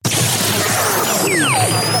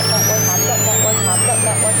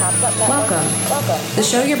Welcome. The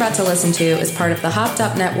show you're about to listen to is part of the Hopped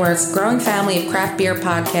Up Network's growing family of craft beer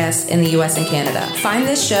podcasts in the U.S. and Canada. Find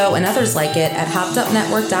this show and others like it at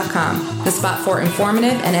hoppedupnetwork.com, the spot for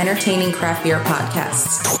informative and entertaining craft beer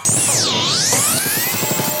podcasts.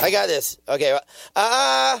 I got this. Okay.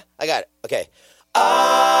 I got it. Okay.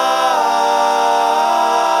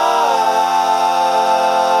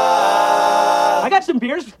 I got some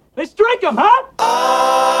beers. Let's drink them, huh?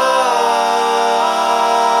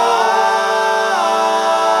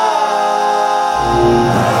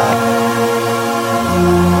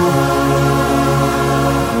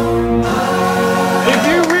 If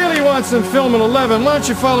you really want some film at 11, why don't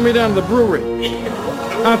you follow me down to the brewery?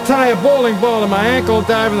 I'll tie a bowling ball to my ankle,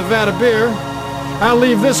 dive in the vat of beer. I'll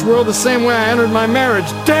leave this world the same way I entered my marriage,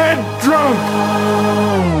 dead drunk!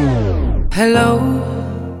 Hello?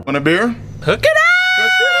 Want a beer? Hook it up!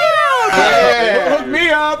 Yeah. Hook me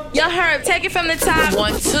up! Y'all heard, take it from the top.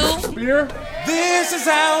 1, 2. Beer? This is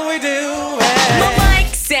how we do it. My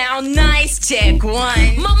mic sound nice, check 1.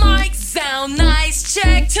 My mic sound nice,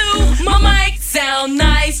 check 2. My mic sound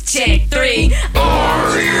nice, check 3.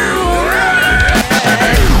 Are you ready?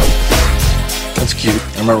 That's cute.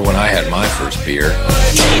 I remember when I had my first beer.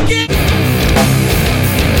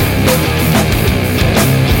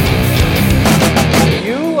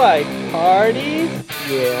 You like parties?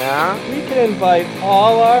 Yeah. We can invite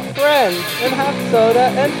all our friends and have soda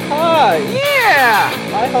and pie. Yeah!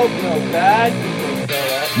 I hope no bad people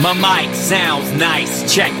show up. My mic sounds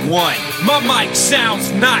nice, check 1. My mic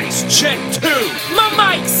sounds nice, check 2. My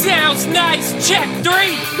mic sounds nice, check 3.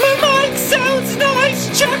 My mic sounds nice,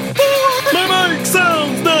 check 4. My mic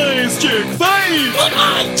sounds nice, check 5.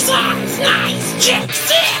 My mic sounds nice, check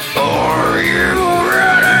 6. Are you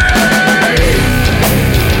ready?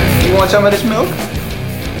 You want some of this milk?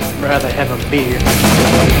 Rather have a beer.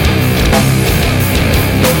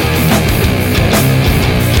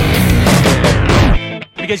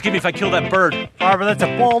 What do you guys give me if I kill that bird? Barbara, that's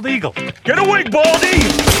a bald eagle. Get away, Baldy!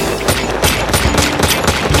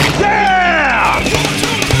 Yeah!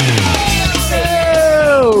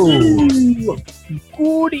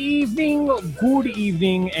 Good evening,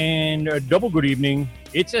 and double good evening.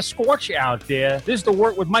 It's a scorch out there. This is the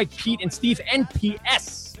Wort with Mike, Pete, and Steve,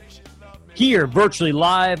 NPS. Here, virtually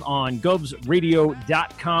live on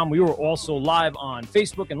gubsradio.com. We were also live on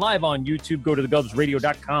Facebook and live on YouTube. Go to the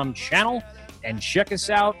gubsradio.com channel and check us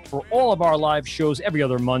out for all of our live shows every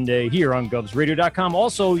other Monday here on gubsradio.com.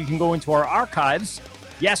 Also, you can go into our archives.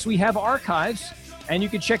 Yes, we have archives. And you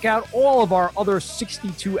can check out all of our other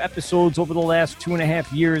 62 episodes over the last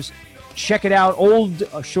 2.5 years. Check it out. Old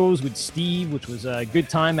shows with Steve, which was a good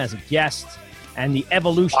time as a guest. And the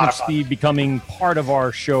evolution of Steve becoming part of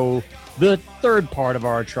our show. The third part of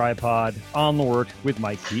our tripod on the Wort with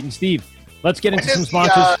Mike, Pete, and Steve. Let's get into some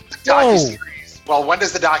sponsors. Well, when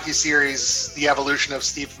does the docuseries, The Evolution of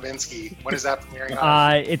Steve Fabinsky, when is that premiering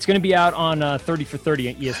on? It's going to be out on 30 for 30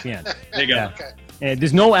 at ESPN. There you go. Okay. And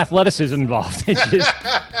there's no athleticism involved. It's just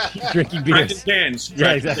drinking beers. Cans.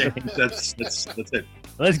 Yeah, exactly. That's it.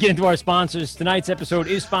 Let's get into our sponsors. Tonight's episode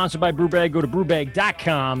is sponsored by Brewbag. Go to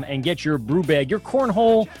brewbag.com and get your Brewbag, your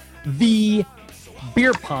cornhole, the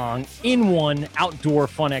beer pong in one outdoor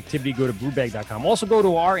fun activity. Go to brewbag.com. Also go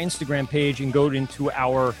to our Instagram page and go into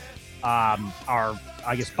our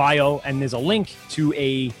bio, and there's a link to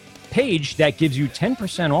a page that gives you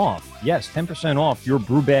 10% off. Yes, 10% off your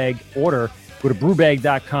Brewbag order. Go to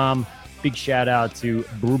brewbag.com. Big shout out to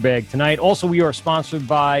Brewbag tonight. Also, we are sponsored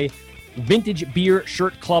by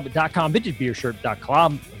VintageBeerShirtClub.com.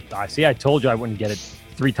 VintageBeerShirt.com. I told you I wouldn't get it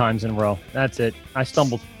 3 times in a row. That's it. I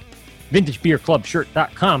stumbled.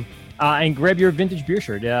 VintageBeerClubShirt.com. And grab your vintage beer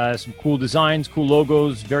shirt. Some cool designs, cool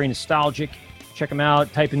logos, very nostalgic. Check them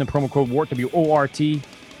out. Type in the promo code WORT, W-O-R-T.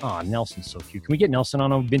 Oh, Nelson's so cute. Can we get Nelson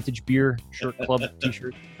on a Vintage Beer Shirt Club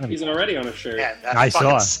t-shirt? He's already on a shirt. Yeah, I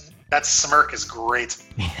saw. That smirk is great.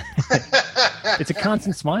 It's a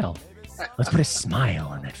constant smile. Let's put a smile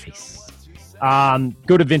on that face.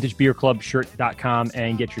 Go to VintageBeerClubShirt.com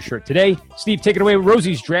and get your shirt today. Steve, take it away with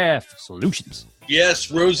Rosie's Draft Solutions. Yes,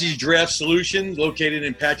 Rosie's Draft Solutions, located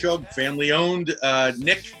in Patchogue, family-owned.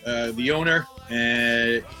 Nick, the owner,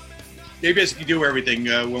 they basically do everything.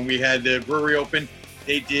 When we had the brewery open,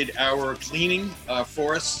 they did our cleaning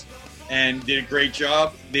for us and did a great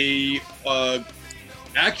job. They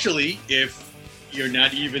actually, if you're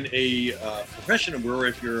not even a professional brewer,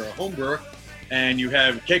 if you're a home brewer and you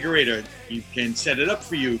have a kegerator, you can set it up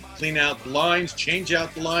for you, clean out the lines, change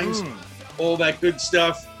out the lines, all that good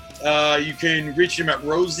stuff. You can reach them at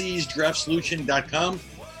rosiesdraftsolution.com,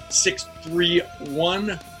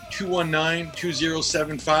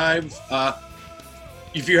 631-219-2075.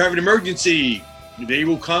 if you have an emergency, they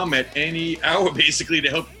will come at any hour basically to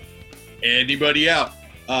help anybody out.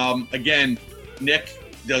 Again, Nick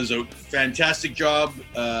does a fantastic job.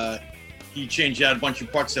 He changed out a bunch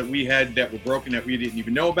of parts that we had that were broken that we didn't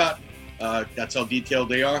even know about. That's how detailed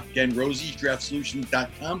they are. Again,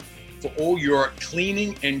 rosiesdraftsolutions.com for all your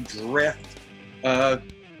cleaning and draft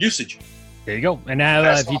usage. There you go. And now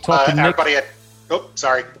if you talk to Nick.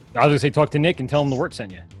 Sorry. I was going to say talk to Nick and tell him the Wort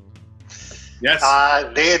sent you. Yes.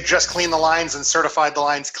 They had just cleaned the lines and certified the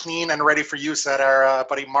lines clean and ready for use at our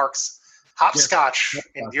buddy Mark's Hopscotch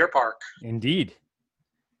in Deer Park. Indeed.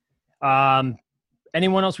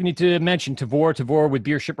 Anyone else we need to mention? Tavor with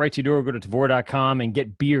beer shipped right to your door. Go to Tavor.com and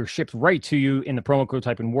get beer shipped right to you in the promo code.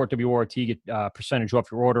 Type in Wort, W-O-R-T, get percentage off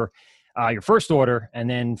your order, your first order. And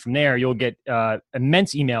then from there, you'll get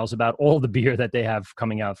immense emails about all the beer that they have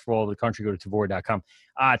coming out for all the country. Go to Tavor.com.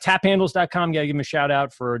 Taphandles.com, got to give them a shout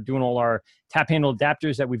out for doing all our tap handle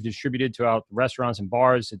adapters that we've distributed throughout restaurants and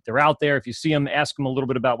bars. They're out there. If you see them, ask them a little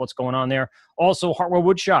bit about what's going on there. Also, Hartwell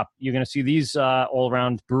Wood Shop. You're going to see these all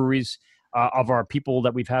around breweries. Of our people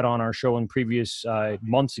that we've had on our show in previous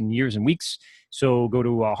months and years and weeks. So go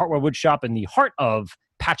to Hartwell Wood Shop in the heart of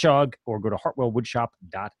Patchogue, or go to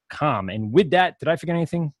hartwellwoodshop.com. And with that, did I forget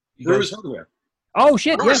anything? Brewers Hardware. Oh,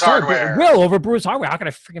 shit. Brewers Hardware. Will over Brewers Hardware. How could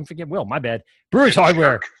I freaking forget Will? My bad. Brewers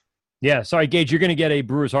Hardware. Yeah, sorry, Gage. You're going to get a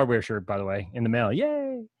Brewers Hardware shirt, by the way, in the mail.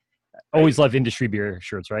 Yay. Always love industry beer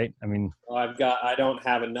shirts, right? I mean, I don't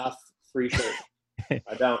have enough free shirts.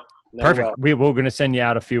 I don't. No, perfect. We're going to send you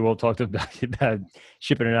out a few. We'll talk about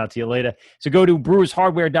shipping it out to you later. So go to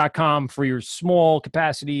brewershardware.com for your small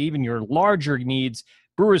capacity, even your larger needs.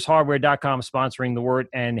 Brewershardware.com sponsoring the Wort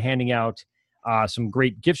and handing out some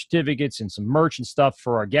great gift certificates and some merch and stuff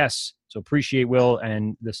for our guests. So appreciate Will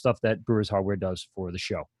and the stuff that Brewers Hardware does for the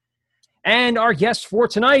show. And our guest for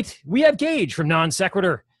tonight, we have Gage from Non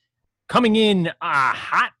Sequitur coming in a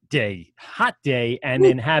hot day, and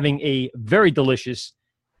then having a very delicious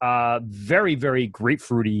very, very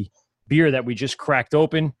grapefruity beer that we just cracked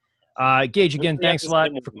open. Gage, again, thanks a lot.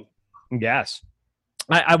 Yes.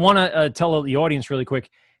 I want to tell the audience really quick.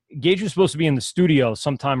 Gage was supposed to be in the studio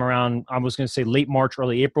sometime around, I was going to say late March,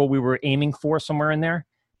 early April. We were aiming for somewhere in there.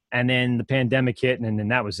 And then the pandemic hit, and then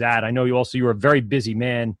that was that. I know you were a very busy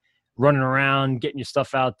man, running around, getting your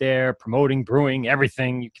stuff out there, promoting, brewing,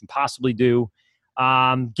 everything you can possibly do.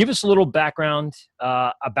 Give us a little background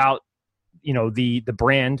about the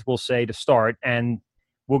brand, we'll say, to start, and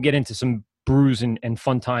we'll get into some brews and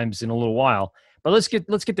fun times in a little while. But let's get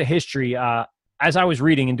the history. As I was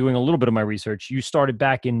reading and doing a little bit of my research, you started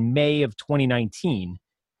back in May of 2019.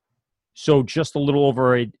 So just a little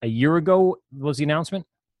over a year ago was the announcement?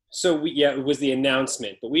 So it was the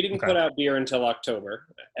announcement, but we didn't put out beer until October.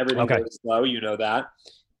 Everything goes slow, you know that.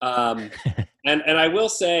 And I will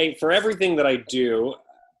say, for everything that I do,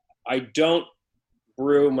 I don't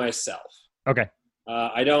brew myself. Okay.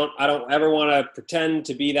 I don't ever want to pretend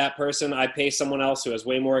to be that person. I pay someone else who has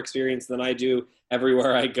way more experience than I do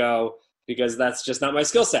everywhere I go, because that's just not my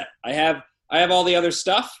skill set. I have all the other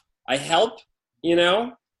stuff. I help,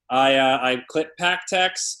 I clip pack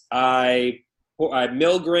text. I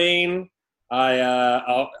mill grain.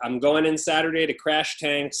 I'm going in Saturday to crash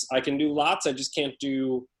tanks. I can do lots. I just can't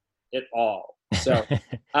do it all. So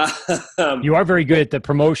you are very good at the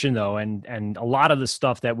promotion, though, and a lot of the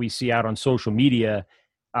stuff that we see out on social media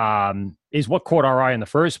is what caught our eye in the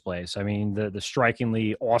first place. I mean, the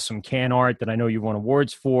strikingly awesome can art that I know you won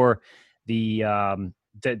awards for, the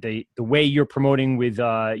way you're promoting with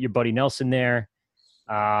your buddy Nelson there.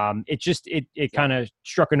 It kind of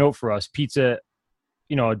struck a note for us. Pizza,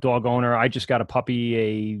 a dog owner. I just got a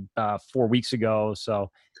puppy 4 weeks ago. So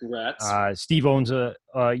congrats. Steve owns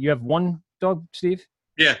you have one dog, Steve?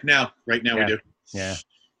 Yeah, right now we do. Yeah.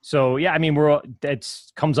 So I mean, that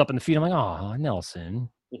comes up in the feed. I'm like, oh, Nelson,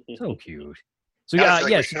 so cute. So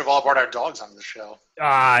we should have all brought our dogs on the show.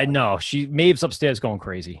 No, Maeve's upstairs going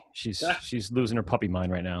crazy. She's losing her puppy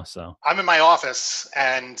mind right now. So I'm in my office,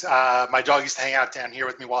 and my dog used to hang out down here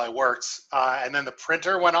with me while I worked. And then the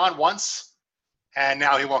printer went on once, and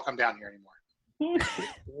now he won't come down here anymore.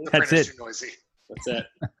 The printer's too noisy. That's it.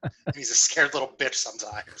 He's a scared little bitch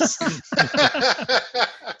sometimes.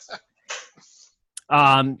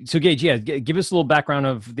 So Gage, give us a little background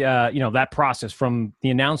of that process from the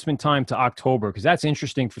announcement time to October, because that's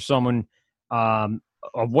interesting for someone of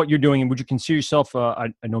what you're doing. And would you consider yourself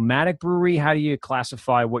a nomadic brewery? How do you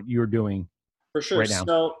classify what you're doing? For sure. Right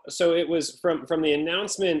now? So it was from the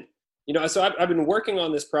announcement. So I've been working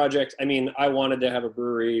on this project. I mean, I wanted to have a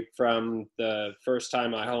brewery from the first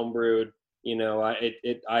time I homebrewed.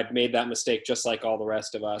 I made that mistake just like all the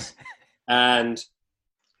rest of us. And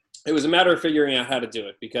it was a matter of figuring out how to do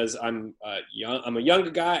it because I'm young. I'm a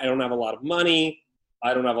younger guy. I don't have a lot of money.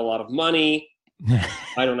 I don't have a lot of money.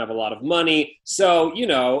 I don't have a lot of money. So,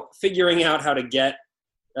 figuring out how to get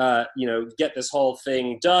this whole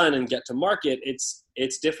thing done and get to market,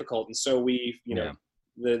 it's difficult. And so we,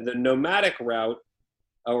 the nomadic route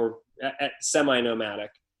or semi-nomadic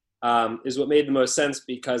is what made the most sense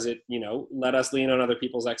because it, let us lean on other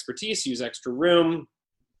people's expertise, use extra room,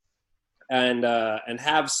 and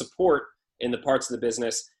have support in the parts of the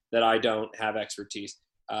business that I don't have expertise.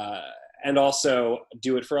 And also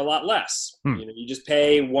do it for a lot less. You just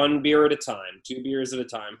pay one beer at a time, 2 beers at a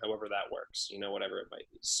time, however that works, whatever it might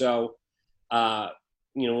be. So,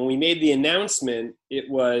 when we made the announcement, it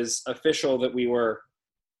was official that we were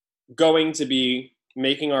going to be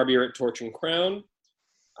making our beer at Torch and Crown.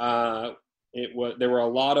 There were a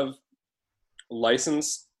lot of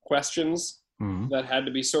license questions that had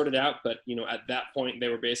to be sorted out. But, at that point, they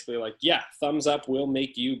were basically like, yeah, thumbs up, we'll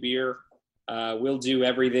make you beer. We'll do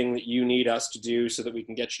everything that you need us to do so that we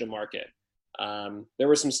can get you to market. There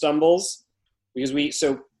were some stumbles because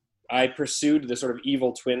I pursued the sort of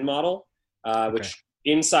evil twin model, which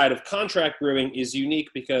inside of contract brewing is unique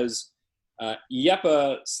because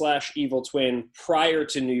Yepa/Evil Twin prior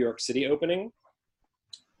to New York City opening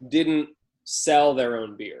didn't sell their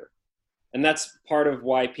own beer. And that's part of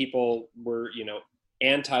why people were,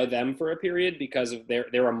 anti them for a period because of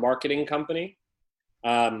they're a marketing company.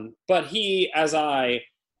 But he, as I,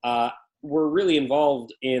 were really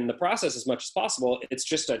involved in the process as much as possible. It's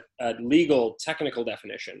just a legal, technical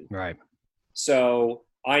definition. Right. So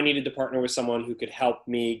I needed to partner with someone who could help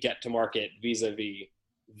me get to market vis-a-vis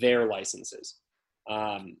their licenses.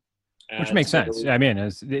 Which makes sense. I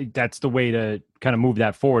mean, that's the way to kind of move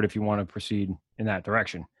that forward if you want to proceed in that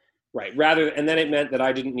direction. Right. And then it meant that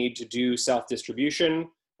I didn't need to do self-distribution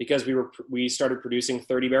because we started producing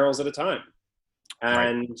 30 barrels at a time.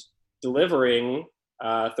 And delivering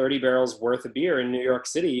 30 barrels worth of beer in New York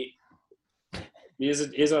City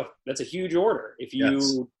that's a huge order. If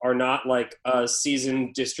you are not like a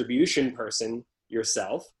seasoned distribution person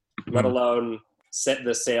yourself, let alone set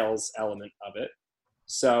the sales element of it.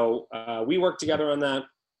 So we worked together on that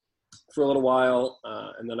for a little while,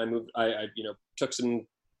 and then I moved. I took some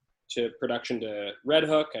to production to Red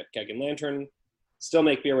Hook at Keg and Lantern. Still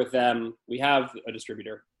make beer with them. We have a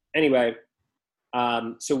distributor anyway.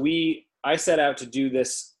 So I set out to do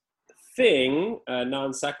this thing,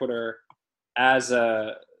 Non Sequitur, as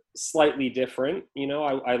a slightly different.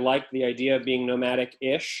 I liked the idea of being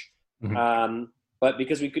nomadic-ish, but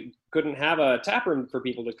because we couldn't have a tap room for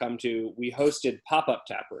people to come to, we hosted pop-up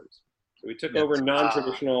tap rooms. So we took over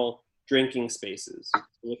non-traditional drinking spaces.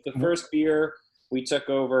 With the first beer, we took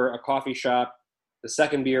over a coffee shop. The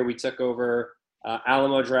second beer, we took over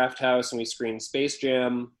Alamo Draft House, and we screened Space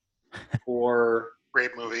Jam.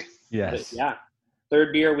 Great movie. Yes. Yeah.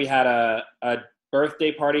 Third beer, we had a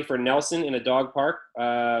birthday party for Nelson in a dog park.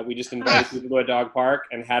 We just invited people to a dog park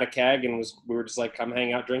and had a keg, and we were just like, come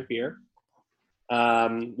hang out, drink beer.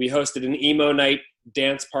 We hosted an emo night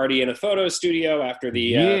dance party in a photo studio after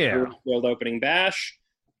the world opening bash.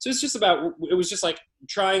 So it was just like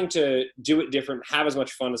trying to do it different, have as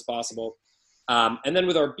much fun as possible. And then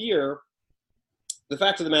with our beer, the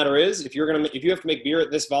fact of the matter is, if you have to make beer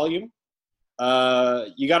at this volume,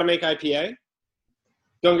 you got to make IPA.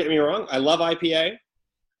 Don't get me wrong, I love IPA,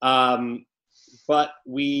 but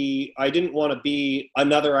I didn't want to be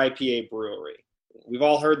another IPA brewery. We've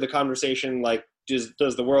all heard the conversation like,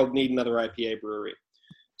 does the world need another IPA brewery?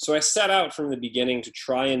 So I set out from the beginning to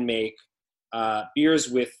try and make beers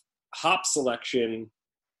with hop selection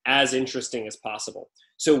as interesting as possible.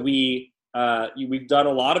 So we've done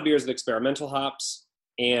a lot of beers with experimental hops,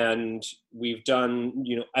 and we've done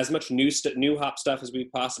as much new hop stuff as we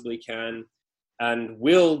possibly can, and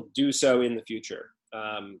will do so in the future.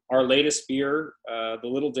 Our latest beer, the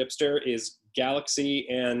Little Dipster, is Galaxy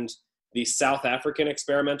and the South African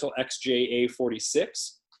experimental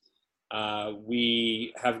XJA46.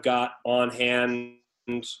 We have got on hand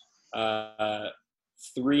the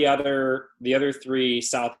other three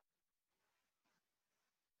South.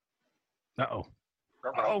 Whoa.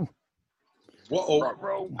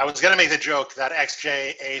 I was going to make the joke that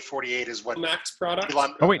XJA48 is what Max product.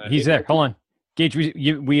 Oh wait, he's there. Hold on, Gage.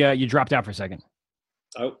 You dropped out for a second.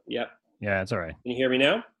 Oh, yep. Yeah, that's all right. Can you hear me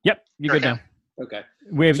now? Yep, you're good now. Okay.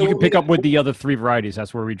 You can pick up with the other 3 varieties.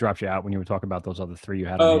 That's where we dropped you out when you were talking about those other 3 you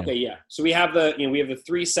had. Okay, yeah. So we have the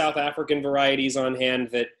 3 South African varieties on hand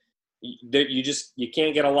that you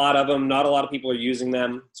can't get a lot of them. Not a lot of people are using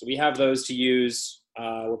them. So we have those to use.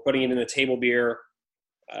 We're putting it in a table beer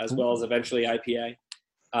as well as eventually IPA.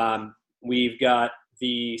 We've got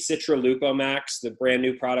the Citra Lupo Max, the brand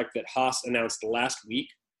new product that Haas announced last week.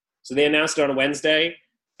 So they announced it on a Wednesday,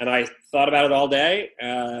 and I thought about it all day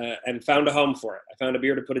and found a home for it. I found a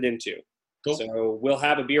beer to put it into. Cool. So we'll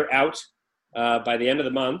have a beer out by the end of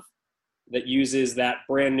the month that uses that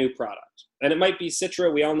brand new product. And it might be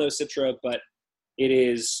Citra. We all know Citra, but it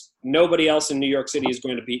is nobody else in New York City is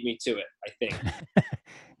going to beat me to it, I think.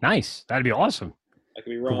 Nice. That'd be awesome. I could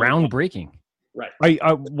be wrong. Groundbreaking. Right.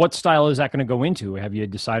 What style is that going to go into? Have you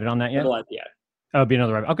decided on that yet? Double IPA. Oh, it'd be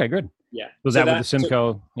another. Okay, good. Yeah. Was that with the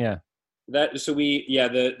Simcoe? Yeah. It's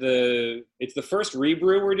the first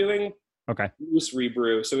rebrew we're doing. Okay. Loose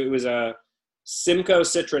rebrew. So it was a Simcoe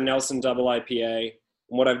Citra Nelson double IPA.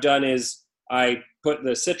 And what I've done is I put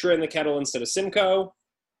the Citra in the kettle instead of Simcoe.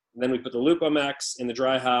 Then we put the Lupo Max in the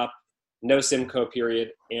dry hop, no Simcoe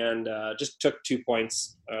period, and just took 2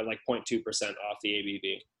 points, like 0.2% off the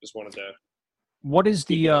ABV. Just wanted to. What is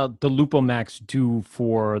the Lupo Max do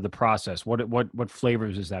for the process? What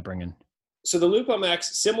flavors is that bringing? So the Lupo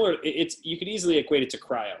Max, similar. You could easily equate it to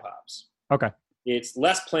cryo hops. Okay. It's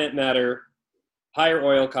less plant matter, higher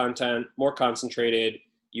oil content, more concentrated.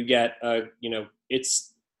 You get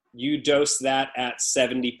you dose that at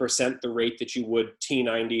 70% the rate that you would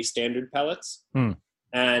T90 standard pellets,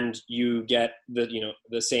 and you get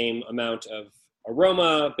the same amount of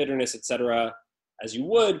aroma, bitterness, etc. as you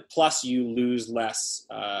would. Plus, you lose less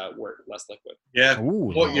liquid. Yeah,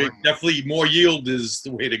 definitely more yield is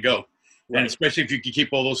the way to go, right. And especially if you can keep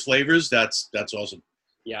all those flavors, that's awesome.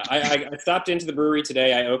 Yeah, I stopped into the brewery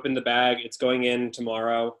today. I opened the bag. It's going in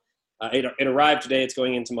tomorrow. It arrived today. It's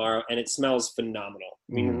going in tomorrow, and it smells phenomenal.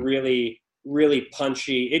 I mean, really, really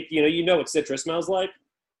punchy. You know what Citra smells like,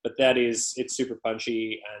 but it's super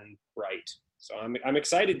punchy and bright. So I'm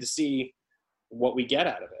excited to see what we get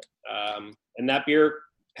out of it. And that beer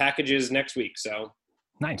packages next week. So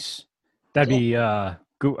nice. That'd be a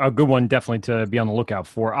good one, definitely to be on the lookout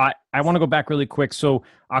for. I want to go back really quick. So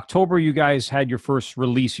October, you guys had your first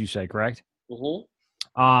release. You say, correct?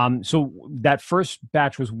 Mm-hmm. So that first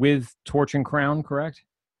batch was with Torch and Crown, correct?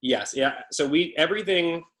 Yes. Yeah. So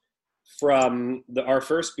everything from our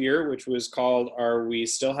first beer, which was called Are We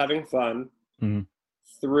Still Having Fun? Mm-hmm.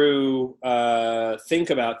 Through Think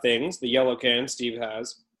About Things, the yellow can Steve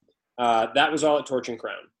has, that was all at Torch and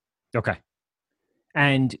Crown. Okay.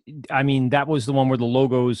 And I mean, that was the one where the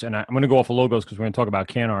logos, and I'm going to go off of logos because we're going to talk about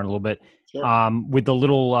can art in a little bit, sure. With the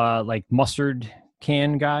little like mustard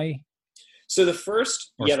can guy. So the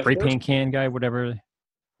first, spray paint can guy, whatever.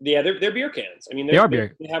 Yeah, they're beer cans. I mean, they are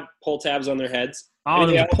beer. They have pull tabs on their heads. Oh,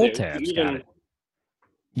 there's pull tabs. Got it.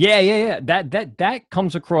 Yeah. That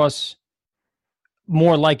comes across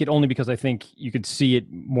more like it only because I think you could see it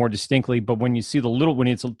more distinctly. But when you see when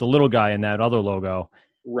it's the little guy in that other logo,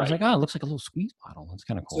 right. I was like, it looks like a little squeeze bottle. That's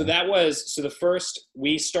kind of cool. So the first,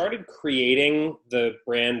 we started creating the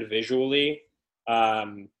brand visually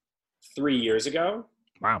 3 years ago.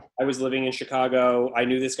 Wow. I was living in Chicago. I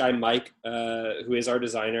knew this guy, Mike, who is our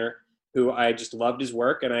designer, who I just loved his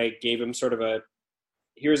work. And I gave him sort of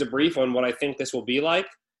here's a brief on what I think this will be like.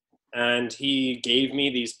 And he gave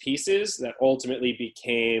me these pieces that ultimately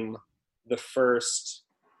became the first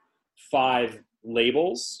 5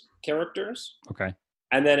 labels characters. Okay.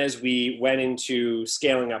 And then as we went into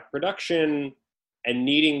scaling up production and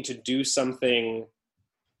needing to do something,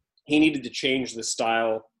 he needed to change the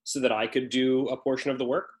style so that I could do a portion of the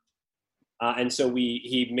work. And so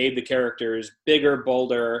he made the characters bigger,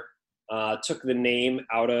 bolder, took the name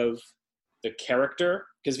out of the character.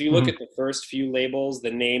 Because if you look at the first few labels,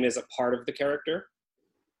 the name is a part of the character.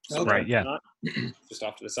 So right, yeah. Just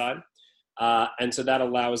off to the side. And so that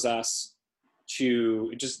allows us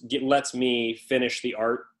to lets me finish the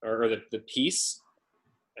art or the piece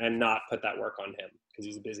and not put that work on him because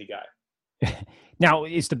he's a busy guy. Now,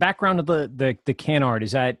 is the background of the can art,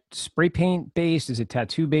 is that spray paint based? Is it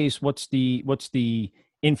tattoo based? What's the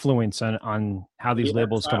influence on how these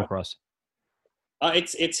labels come across?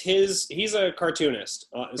 It's his. He's a cartoonist,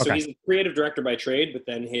 so he's a creative director by trade. But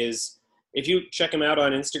then if you check him out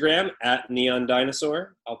on Instagram at Neon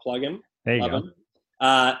Dinosaur, I'll plug him. There you go.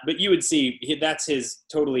 But you would see that's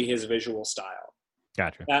totally his visual style.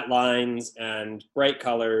 Gotcha. Fat lines and bright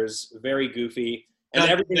colors, very goofy, and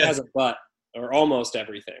everything has a butt, or almost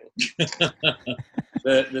everything.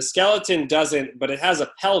 The skeleton doesn't, but it has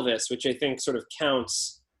a pelvis, which I think sort of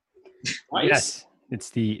counts twice. Yes,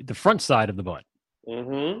 it's the front side of the butt.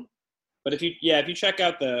 Mm-hmm. But if you check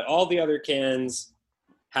out all the other cans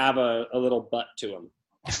have a little butt to them.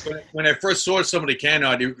 When I first saw some of the can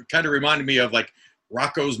art, it kind of reminded me of like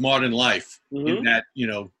Rocco's Modern Life in that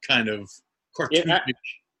kind of cartoon.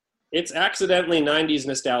 It's accidentally 90s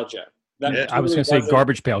nostalgia I was going to say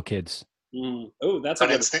Garbage Pail Kids. Oh, that's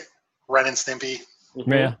Ren and Stimpy.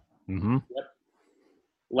 Mm-hmm. Yeah. Mm-hmm. Yep.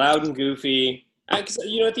 Loud and goofy. Because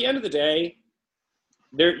at the end of the day,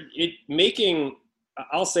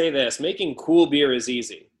 I'll say this: making cool beer is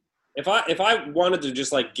easy. If I wanted to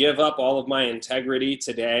just like give up all of my integrity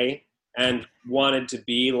today and wanted to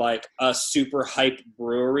be like a super hyped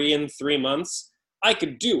brewery in 3 months, I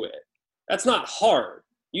could do it. That's not hard.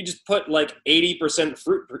 You just put like 80%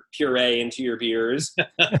 fruit puree into your beers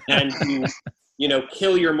and you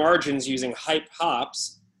kill your margins using hype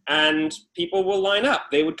hops, and people will line up.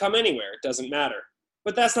 They would come anywhere. It doesn't matter.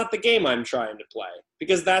 But that's not the game I'm trying to play,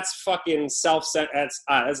 because that's fucking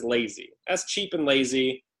that's lazy. That's cheap and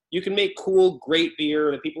lazy. You can make cool, great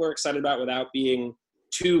beer that people are excited about without being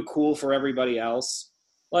too cool for everybody else.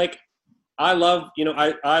 Like, I love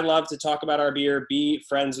to talk about our beer, be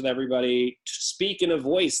friends with everybody, speak in a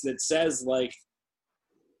voice that says, like,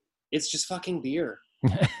 it's just fucking beer.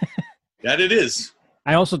 That it is.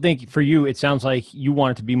 I also think for you, it sounds like you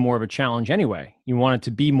want it to be more of a challenge anyway. You want it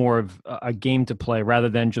to be more of a game to play rather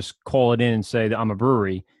than just call it in and say that I'm a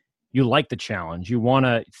brewery. You like the challenge. You want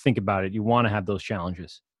to think about it. You want to have those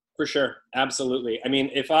challenges. For sure. Absolutely. I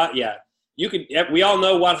mean, we all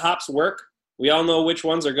know what hops work. We all know which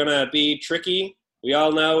ones are going to be tricky. We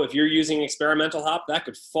all know if you're using experimental hop, that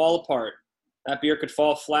could fall apart. That beer could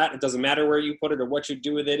fall flat. It doesn't matter where you put it or what you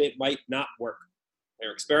do with it. It might not work.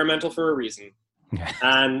 They're experimental for a reason.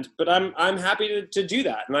 But I'm happy to do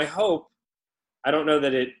that. And I don't know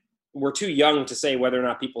that we're too young to say whether or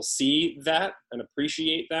not people see that and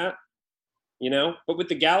appreciate that, but with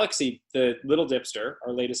the Galaxy, the Little Dipster,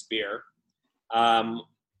 our latest beer,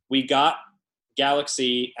 we got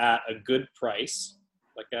Galaxy at a good price,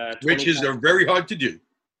 which is very hard to do.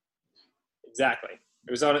 Exactly.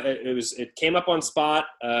 It came up on spot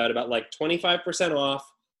at about like 25%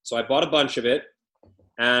 off. So I bought a bunch of it,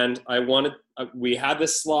 and we had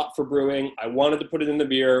this slot for brewing. I wanted to put it in the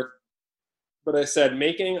beer, but I said,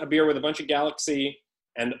 making a beer with a bunch of Galaxy,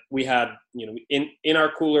 and we had, in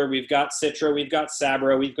our cooler, we've got Citra, we've got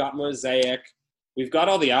Sabro, we've got Mosaic, we've got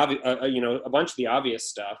all the a bunch of the obvious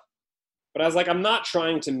stuff. But I was like, I'm not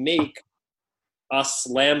trying to make a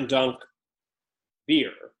slam dunk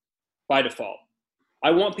beer by default.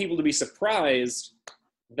 I want people to be surprised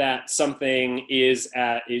that something is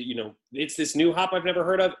it's this new hop I've never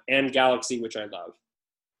heard of, and Galaxy, which I love.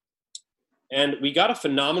 And we got a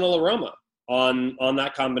phenomenal aroma on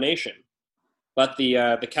that combination. But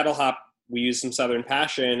the kettle hop, we used some Southern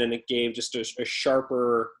Passion, and it gave just a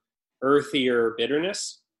sharper, earthier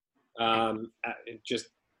bitterness.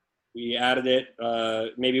 We added it.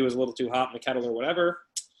 Maybe it was a little too hot in the kettle or whatever.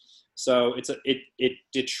 So it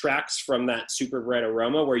detracts from that super bright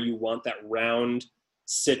aroma where you want that round,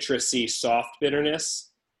 citrusy, soft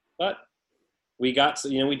bitterness. But we did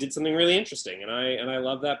something really interesting, and I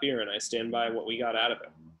love that beer, and I stand by what we got out of it.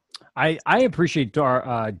 I appreciate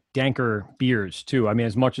our danker beers too. I mean,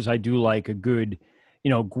 as much as I do like a good,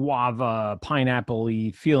 guava,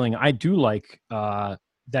 pineapple-y feeling, I do like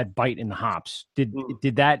that bite in the hops.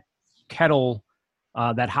 Did that kettle,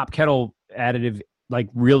 that hop kettle additive, like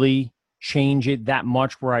really change it that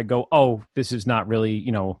much where I go, oh, this is not really,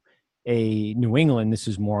 a New England, this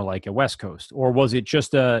is more like a West Coast? Or was it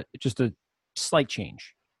just a slight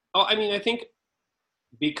change? Oh, I mean, I think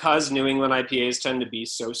because New England IPAs tend to be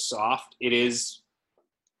so soft, it is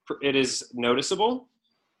noticeable.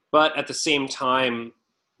 But at the same time,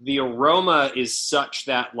 the aroma is such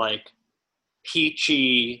that like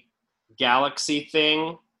peachy Galaxy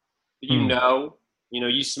thing, you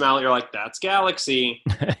smell it, you're like, that's Galaxy.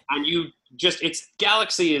 And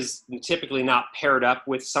Galaxy is typically not paired up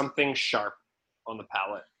with something sharp on the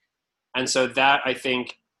palate. And so that, I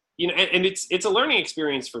think, and it's a learning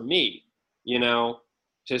experience for me,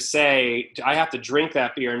 to say, I have to drink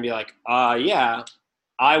that beer and be like, yeah,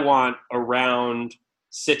 I want a round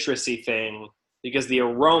citrusy thing, because the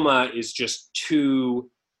aroma is just too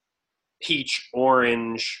peach,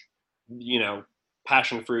 orange,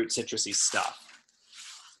 passion fruit, citrusy stuff.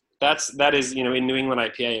 That is, in New England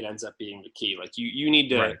IPA, it ends up being the key. Like you need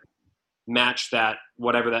to match that,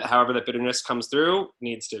 however that bitterness comes through,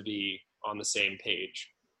 needs to be on the same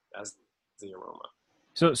page as the aroma.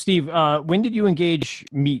 So, Steve, when did you and Gage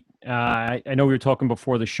meet? I know we were talking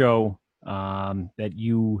before the show that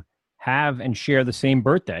you have and share the same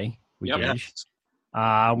birthday with Gage.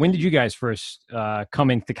 When did you guys first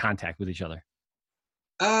come into contact with each other?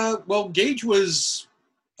 Well, Gage was,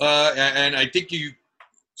 and I think you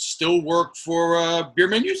still work for Beer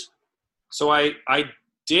Menus? So I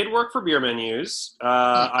did work for Beer Menus.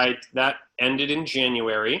 That ended in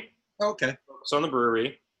January. Okay. So on the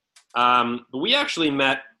brewery. But we actually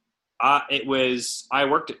met. I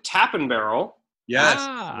worked at Tap and Barrel. Yes.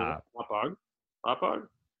 Hotbog.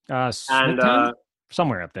 And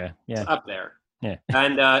somewhere up there. Yeah. Up there. Yeah.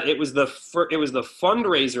 And it was the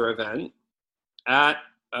fundraiser event at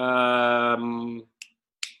the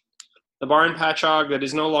bar in Patchogue that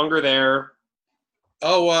is no longer there.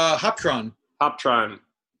 Oh, Hoptron.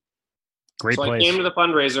 Great so place. I came to the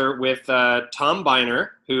fundraiser with Tom Biner,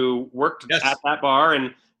 who worked at that bar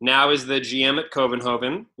and now is the GM at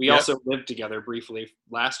Covenhoven. We also lived together briefly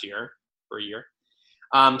last year for a year.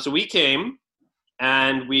 So we came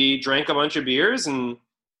and we drank a bunch of beers and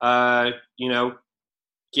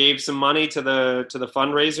gave some money to the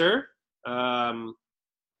fundraiser.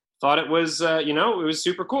 Thought it was it was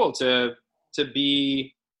super cool to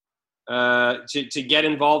be to get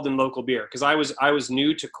involved in local beer, because I was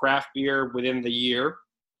new to craft beer within the year,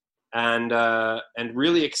 and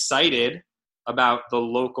really excited about the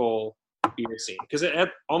local beer scene, because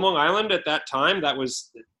on Long Island at that time, that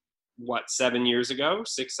was 7 years ago,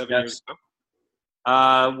 6-7 years ago,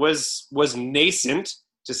 was nascent,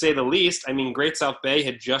 to say the least. I mean, Great South Bay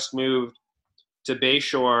had just moved to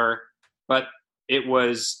Bayshore, but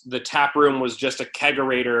the tap room was just a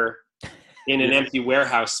kegerator in an empty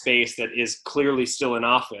warehouse space that is clearly still an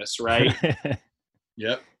office, right?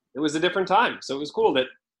 Yep. It was a different time. So it was cool that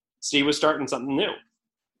Steve was starting something new.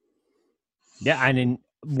 Yeah, I mean,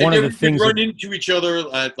 one of the things... run into each other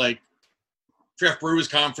at, like, craft brewers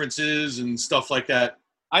conferences and stuff like that.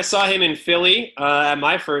 I saw him in Philly at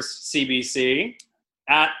my first CBC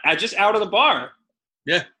at just out of the bar.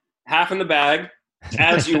 Yeah. Half in the bag,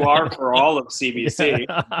 as you are for all of CBC.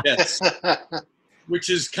 Yes.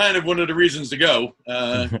 Which is kind of one of the reasons to go.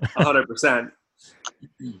 100%.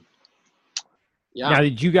 Yeah. Now,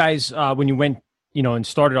 did you guys, when you went, and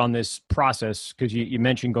started on this process, because you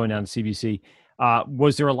mentioned going down to CBC,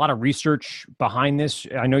 was there a lot of research behind this?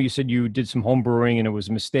 I know you said you did some home brewing and it was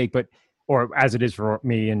a mistake, or as it is for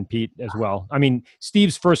me and Pete as well. I mean,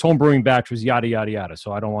 Steve's first home brewing batch was yada, yada, yada.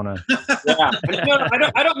 So I don't want to. Yeah. No,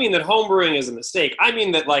 I don't mean that home brewing is a mistake. I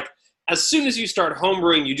mean that, like, as soon as you start home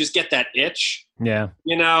brewing, you just get that itch. Yeah.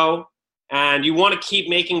 And you want to keep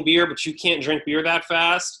making beer, but you can't drink beer that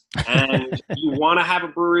fast. And you want to have a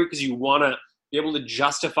brewery because you want to be able to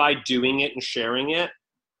justify doing it and sharing it.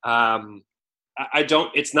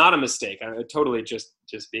 It's not a mistake. I totally just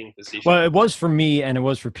being facetious. Well, it was for me and it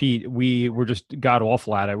was for Pete. We were just god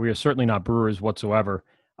awful at it. We were certainly not brewers whatsoever.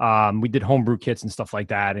 We did homebrew kits and stuff like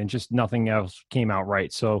that, and just nothing else came out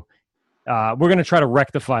right. So we're going to try to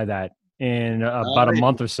rectify that in about a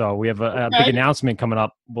month or so. We have a big announcement coming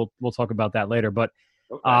up. We'll talk about that later. But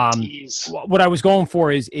what I was going for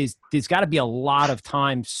is there's got to be a lot of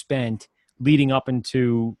time spent leading up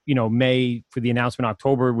into May for the announcement,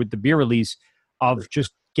 October with the beer release, of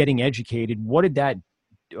just getting educated. What did that?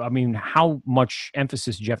 I mean, how much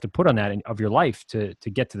emphasis did you have to put on that of your life to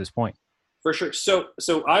get to this point? For sure. So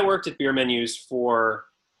I worked at Beer Menus for,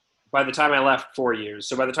 by the time I left, 4 years.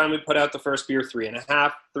 So by the time we put out the first beer,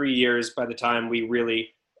 3.5, 3 years by the time we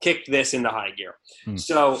really kicked this into high gear.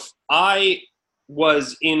 So I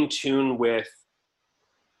was in tune with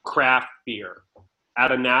craft beer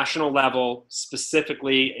at a national level,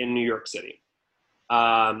 specifically in New York City.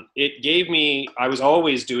 It gave me, I was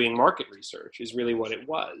always doing market research is really what it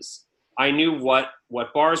was. I knew what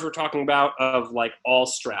bars were talking about of, like, all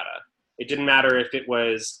strata. It didn't matter if it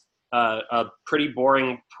was a pretty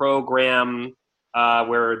boring program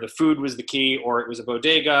where the food was the key, or it was a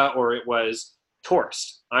bodega, or it was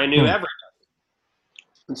tourist. I knew everything.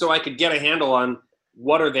 And so I could get a handle on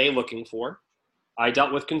what are they looking for. I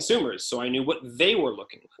dealt with consumers, so I knew what they were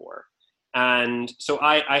looking for. And so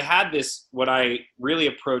I had this, what I really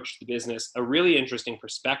approached the business, a really interesting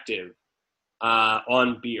perspective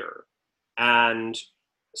on beer. And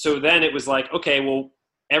so then it was like, okay, well,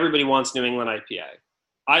 everybody wants New England IPA.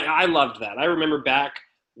 I loved that. I remember back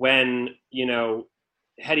when,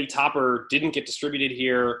 Heady Topper didn't get distributed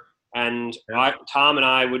here, and Tom and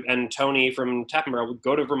I would, and Tony from Tappenborough would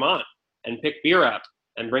go to Vermont and pick beer up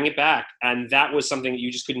and bring it back. And that was something that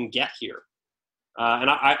you just couldn't get here. And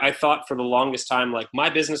I thought for the longest time, like, my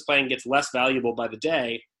business plan gets less valuable by the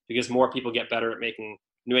day because more people get better at making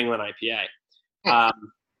New England IPA.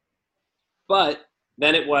 But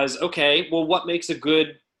then it was, okay, well, what makes a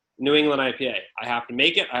good New England IPA? I have to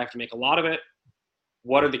make it. I have to make a lot of it.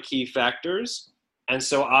 What are the key factors? And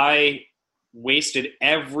so I wasted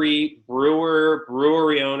every brewer,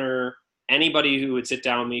 brewery owner, anybody who would sit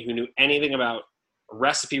down with me who knew anything about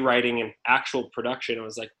recipe writing and actual production. I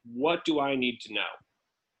was like, what do I need to know?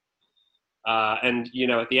 And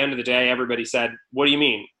at the end of the day, everybody said, what do you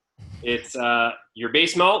mean? It's your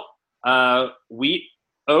base malt, wheat,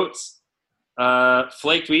 oats,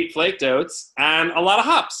 flaked wheat, flaked oats, and a lot of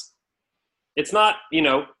hops. It's not,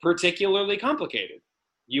 particularly complicated.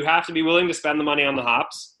 You have to be willing to spend the money on the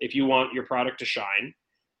hops if you want your product to shine.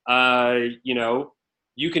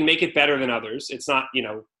 You can make it better than others. It's not,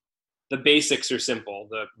 the basics are simple.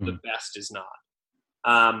 The best is not.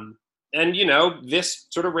 And this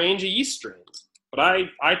sort of range of yeast strains. But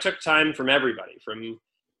I took time from everybody, from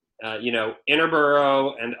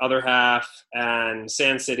Interborough and Other Half and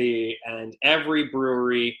Sand City and every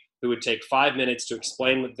brewery who would take 5 minutes to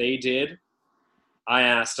explain what they did. I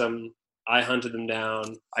asked them, I hunted them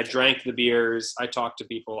down, I drank the beers, I talked to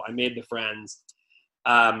people, I made the friends.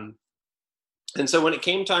 And so when it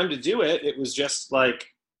came time to do it, it was just like,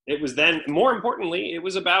 it was then, more importantly, it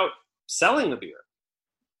was about selling the beer.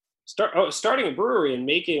 Starting a brewery and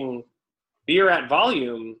making beer at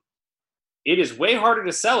volume, it is way harder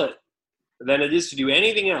to sell it than it is to do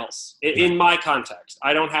anything else in my context.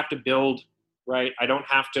 I don't have to build, right? I don't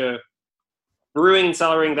have to, brewing and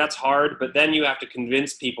cellaring, that's hard, but then you have to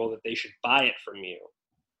convince people that they should buy it from you.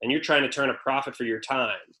 And you're trying to turn a profit for your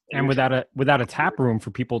time. And without a tap room for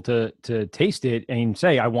people to taste it and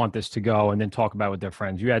say, I want this to go, and then talk about it with their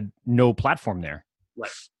friends. You had no platform there. Right.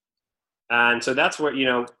 And so that's where,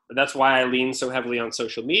 that's why I lean so heavily on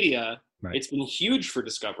social media. Right. It's been huge for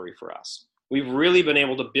discovery for us. We've really been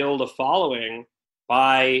able to build a following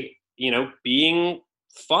by, being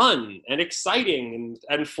fun and exciting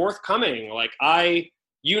and forthcoming. Like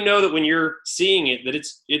that when you're seeing it, that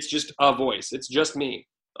it's just a voice. It's just me.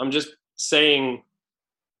 I'm just saying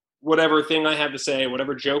whatever thing I have to say,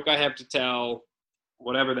 whatever joke I have to tell,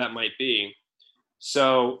 whatever that might be.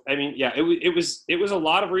 So, I mean, yeah, it was a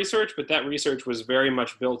lot of research, but that research was very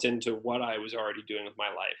much built into what I was already doing with my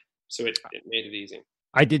life. So it made it easy.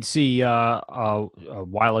 I did see a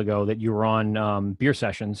while ago that you were on beer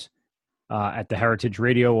sessions at the Heritage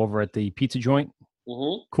Radio over at the pizza joint.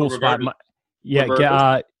 Mm-hmm. Cool spot.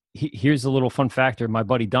 Here's a little fun factor. My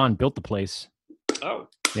buddy Don built the place. Oh.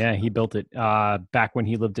 Yeah, he built it back when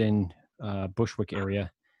he lived in Bushwick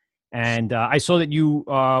area. And I saw that you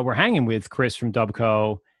were hanging with Chris from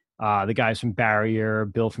Dubco, the guys from Barrier,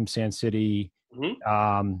 Bill from Sand City.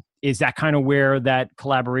 Mm-hmm. Is that kind of where that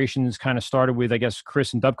collaboration is kind of started with, I guess,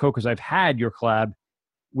 Chris and Dubco? Because I've had your collab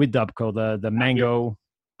with Dubco, the mango.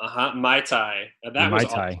 Mai Tai. That was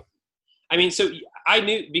awesome. I mean, so I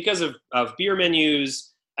knew because of beer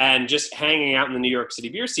menus and just hanging out in the New York City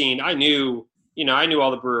beer scene, I knew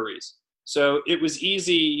all the breweries. So it was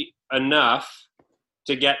easy enough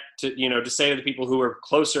to get to, to say to the people who were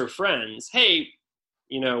closer friends, hey,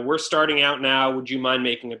 we're starting out now. Would you mind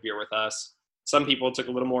making a beer with us? Some people took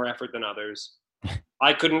a little more effort than others.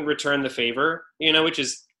 I couldn't return the favor, which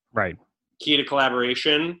is right key to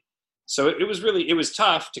collaboration. So it was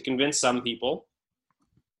tough to convince some people,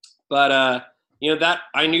 but that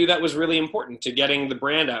I knew that was really important to getting the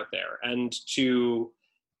brand out there and to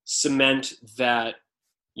cement that,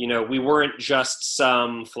 we weren't just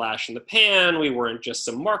some flash in the pan. We weren't just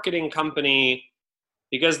some marketing company,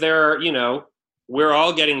 because we're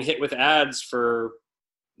all getting hit with ads for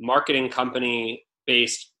marketing company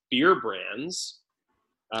based beer brands.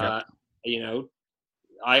 Yep.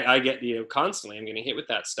 I get, constantly I'm getting hit with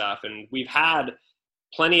that stuff. And we've had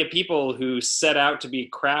plenty of people who set out to be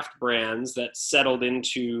craft brands that settled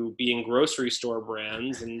into being grocery store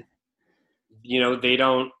brands. And,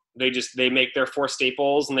 they make their 4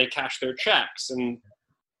 staples and they cash their checks. And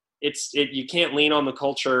you can't lean on the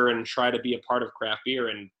culture and try to be a part of craft beer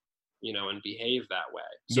and behave that way.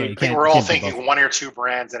 So I think we're all thinking 1 or 2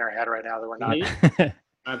 brands in our head right now that we're not.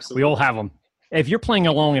 Absolutely. We all have them. If you're playing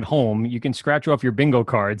along at home, you can scratch off your bingo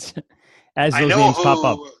cards as those names pop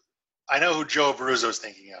up. I know who Joe Abruzzo's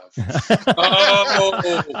thinking of.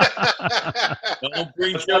 Don't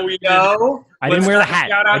bring Joey in. I didn't wear the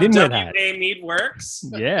hat. I didn't wear the hat. WA Meadwerks.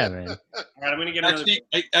 Yeah, man. All right, I'm going to get another.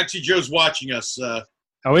 Actually, Joe's watching us.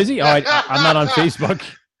 Oh, is he? Oh, I'm not on Facebook.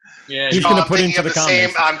 Yeah, he's going to put into the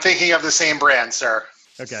comments. I'm thinking of the same brand, sir.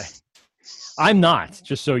 Okay. I'm not,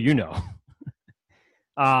 just so you know.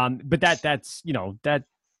 But that's that's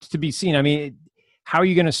to be seen. I mean, how are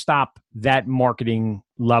you going to stop that marketing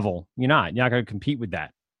level? You're not going to compete with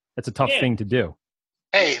that. That's a tough thing to do.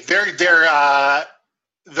 Hey, some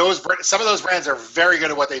of those brands are very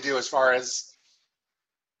good at what they do as far as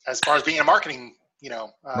being a marketing,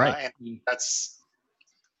 right. And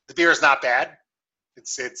the beer is not bad.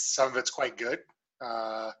 It's some of it's quite good.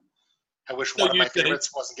 I wish one of my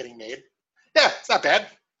favorites wasn't getting made. Yeah, it's not bad.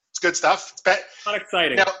 It's good stuff. It's not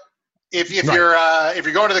exciting. Now, if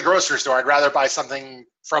you're going to the grocery store, I'd rather buy something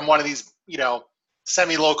from one of these,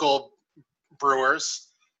 semi-local brewers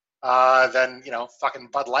than fucking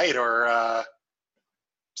Bud Light or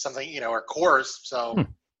something, or Coors. So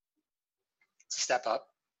it's a step up.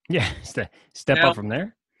 Yeah, step up from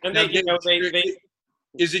there. And they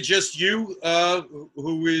is it just you are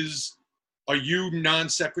you non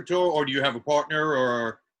sequitur, or do you have a partner,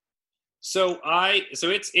 or? So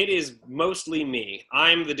it is mostly me.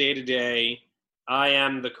 I'm the day-to-day. I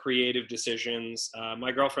am the creative decisions.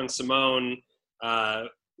 My girlfriend Simone,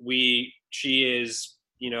 she is,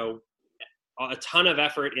 a ton of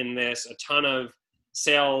effort in this, a ton of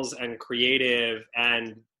sales and creative,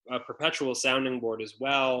 and a perpetual sounding board as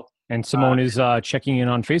well. And Simone is checking in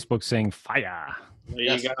on Facebook saying fire.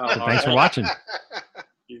 There you go. So thanks for watching.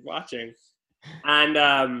 Keep watching. And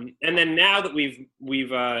then now that we've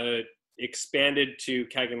expanded to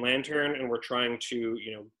Keg and Lantern, and we're trying to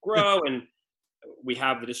grow, and we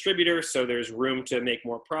have the distributor, so there's room to make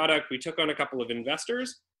more product. We took on a couple of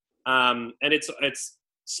investors, and it's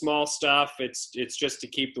small stuff. It's just to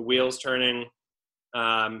keep the wheels turning.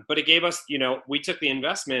 But it gave us, we took the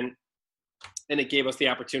investment, and it gave us the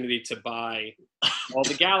opportunity to buy all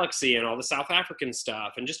the Galaxy and all the South African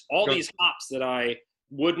stuff, and just all these hops that I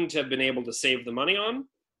wouldn't have been able to save the money on,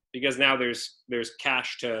 because now there's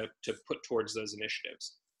cash to put towards those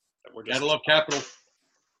initiatives. That we're just Gotta love capital.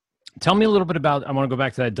 Tell me a little bit about, I want to go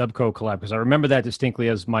back to that Dubco collab, because I remember that distinctly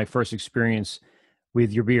as my first experience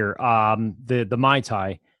with your beer, the Mai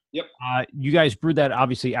Tai. Yep. You guys brewed that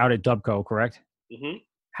obviously out at Dubco, correct? Mm-hmm.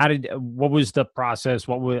 What was the process?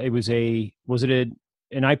 Was it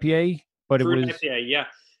an IPA? But Fruit it was IPA, yeah.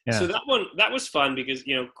 So that was fun because,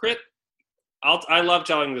 Chris, I love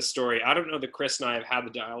telling this story. I don't know that Chris and I have had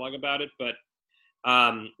the dialogue about it, but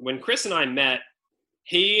when Chris and I met,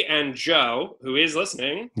 he and Joe, who is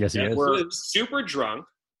listening, yes, he is, were super drunk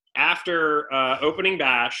after opening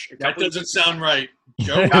bash. That doesn't sound right,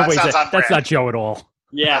 Joe. That's not Joe at all.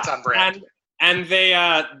 Yeah, that's on brand. And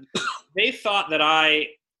they thought that I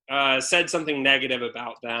said something negative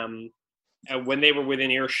about them when they were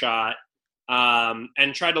within earshot,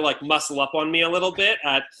 and tried to muscle up on me a little bit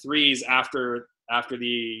at Threes after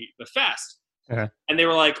the fest. Uh-huh. And they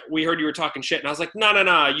were like, "We heard you were talking shit." And I was like, No.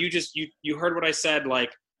 You heard what I said.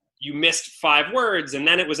 You missed 5 words, and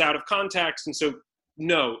then it was out of context. And so,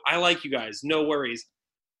 no, I like you guys. No worries.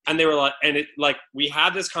 And they were like, we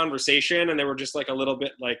had this conversation, and they were just a little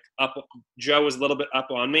bit up. Joe was a little bit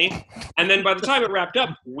up on me. And then by the time it wrapped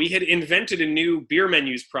up, we had invented a new beer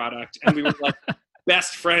menus product, and we were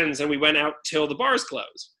best friends, and we went out till the bars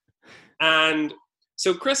closed. And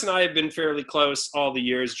so Chris and I have been fairly close all the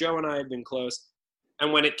years. Joe and I have been close.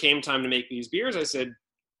 And when it came time to make these beers, I said,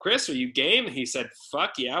 "Chris, are you game?" And he said,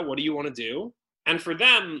 "Fuck yeah, what do you want to do?" And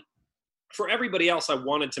for everybody else, I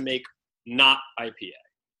wanted to make not IPA.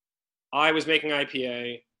 I was making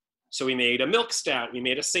IPA, so we made a milk stout, we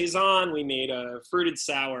made a saison, we made a fruited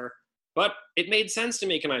sour, but it made sense to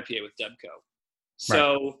make an IPA with Dubco.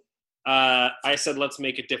 So I said, let's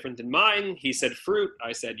make it different than mine. He said fruit.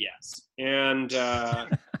 I said yes. And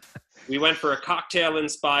we went for a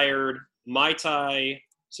cocktail-inspired Mai Tai,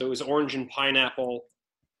 so it was orange and pineapple.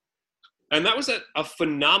 And that was a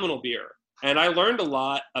phenomenal beer. And I learned a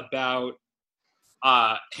lot about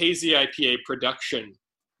hazy IPA production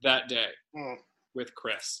that day with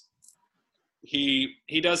Chris. He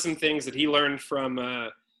does some things that he learned from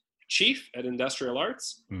Chief at Industrial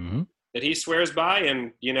Arts that he swears by,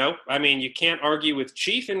 and you can't argue with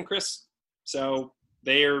Chief and Chris. So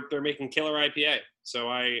they're making killer IPA. So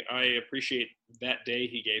I appreciate that day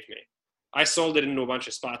he gave me. I sold it into a bunch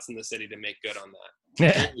of spots in the city to make good on that.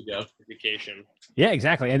 Yeah. There you go. Vacation. Yeah,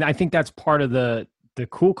 exactly. And I think that's part of the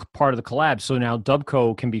cool part of the collab. So now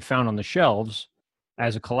Dubco can be found on the shelves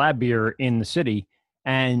as a collab beer in the city.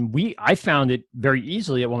 And I found it very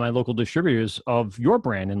easily at one of my local distributors of your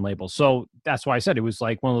brand and label. So that's why I said it was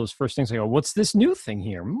one of those first things I go, what's this new thing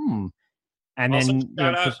here? And also,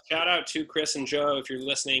 then shout out to Chris and Joe if you're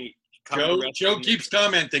listening. Joe keeps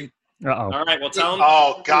commenting. Uh-oh. All right, well, tell them.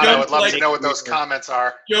 Oh, God, I would love to know what those comments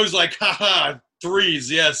are. Joe's like, haha, Threes,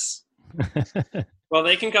 yes. Well,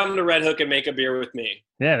 they can come to Red Hook and make a beer with me.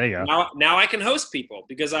 Yeah, there you go. Now I can host people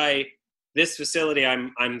because this facility,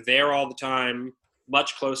 I'm there all the time,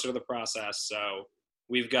 much closer to the process. So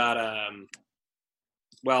we've got,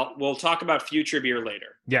 we'll talk about future beer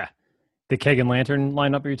later. Yeah. The Keg and Lantern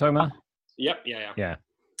lineup are you talking about? Yep. Yeah.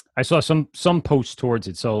 I saw some posts towards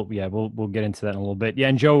it. So yeah, we'll get into that in a little bit. Yeah.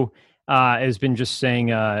 And Joe has been just saying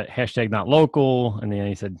hashtag not local. And then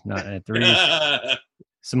he said not at 3.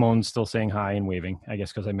 Simone's still saying hi and waving, I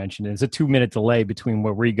guess, because I mentioned it. It's a 2-minute delay between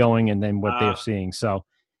where we're going and then what they're seeing. So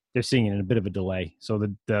they're seeing it in a bit of a delay. So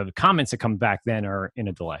the comments that come back then are in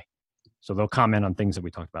a delay. So they'll comment on things that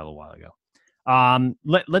we talked about a little while ago.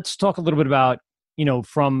 Let's talk a little bit about,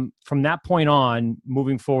 from that point on,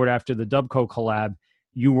 moving forward after the Dubco collab,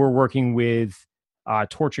 you were working with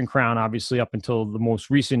Torch and Crown, obviously, up until the most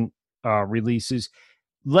recent releases.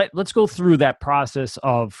 Let's go through that process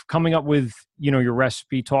of coming up with, your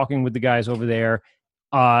recipe, talking with the guys over there,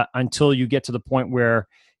 until you get to the point where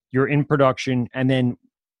you're in production. And then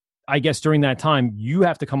I guess during that time, you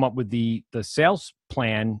have to come up with the sales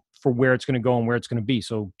plan for where it's going to go and where it's going to be.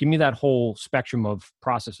 So give me that whole spectrum of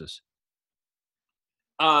processes.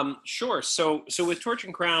 Sure. So with Torch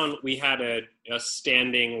and Crown, we had a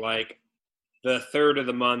standing, like, the third of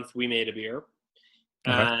the month we made a beer.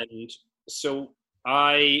 Okay. And so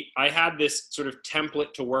I had this sort of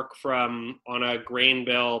template to work from on a grain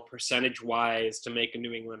bill percentage-wise to make a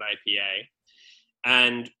New England IPA,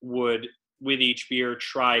 and would, with each beer,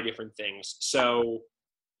 try different things. So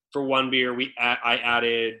for one beer, I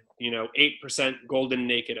added, 8% golden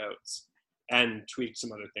naked oats and tweaked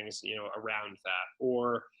some other things, around that,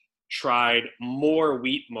 or tried more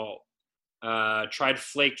wheat malt, tried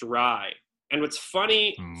flaked rye. And what's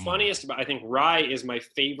funniest about, I think rye is my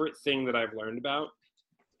favorite thing that I've learned about,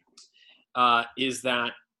 is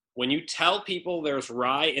that when you tell people there's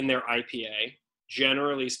rye in their IPA,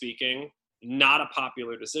 generally speaking, not a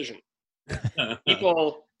popular decision.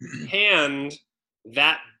 People hand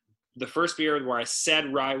the first beer where I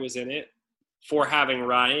said rye was in it for having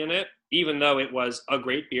rye in it, even though it was a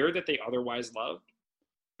great beer that they otherwise loved.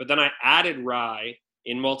 But then I added rye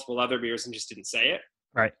in multiple other beers and just didn't say it.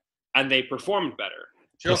 Right. And they performed better.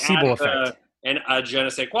 Placebo effect. And je ne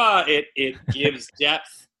sais quoi, it gives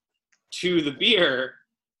depth to the beer.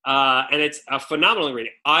 And it's a phenomenal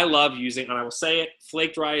ingredient. I love using, and I will say it,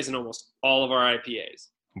 flaked rye is in almost all of our IPAs.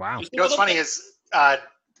 Wow. What's funny is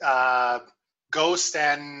Ghost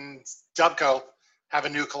and Dubco have a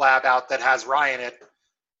new collab out that has rye in it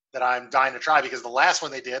that I'm dying to try, because the last one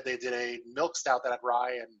they did a milk stout that had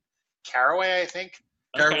rye and caraway, I think.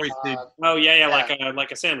 Caraway seed.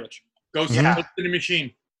 Like a sandwich. Ghost in the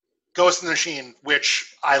Machine. Ghost in the Machine,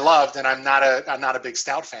 which I loved, and I'm not a big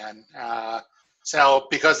stout fan. So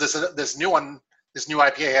because this new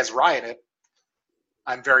IPA has rye in it,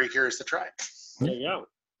 I'm very curious to try it. There you go.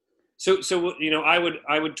 So I would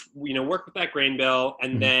work with that grain bill,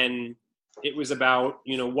 and then it was about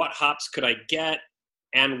what hops could I get,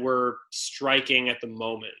 and we're striking at the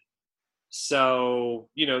moment. So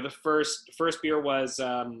the first beer was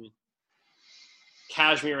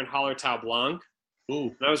Cashmere and Hallertau Blanc. Ooh.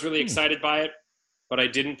 And I was really excited by it, but I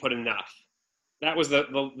didn't put enough. That was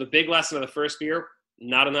the big lesson of the first beer,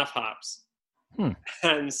 not enough hops.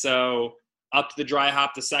 And so upped the dry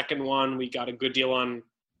hop the second one. We got a good deal on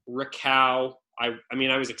Rakow. I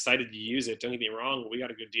was excited to use it. Don't get me wrong. We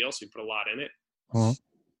got a good deal, so we put a lot in it. Uh-huh.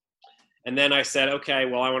 And then I said, okay,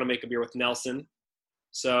 well, I want to make a beer with Nelson.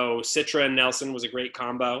 So Citra and Nelson was a great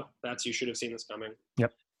combo. You should have seen this coming.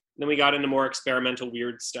 Yep. Then we got into more experimental,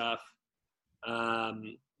 weird stuff.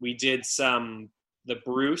 We did the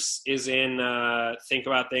Bruce is in Think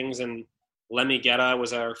About Things, and Lemigetta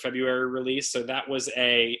was our February release. So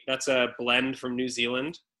that's a blend from New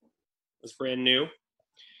Zealand. It was brand new.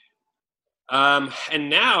 And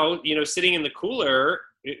now, sitting in the cooler,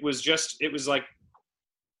 it was like,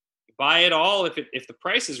 buy it all if the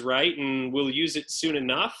price is right, and we'll use it soon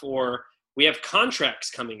enough, or we have contracts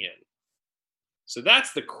coming in. So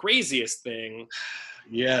that's the craziest thing.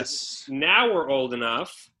 Yes. Now we're old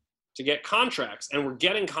enough to get contracts, and we're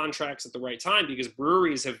getting contracts at the right time because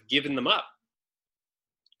breweries have given them up.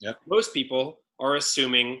 Yep. Most people are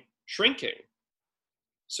assuming shrinking.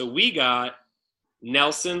 So we got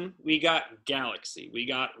Nelson, we got Galaxy, we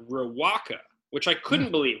got Rawaka, which I couldn't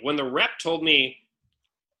believe. When the rep told me,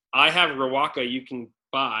 I have Rawaka you can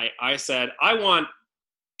buy, I said, I want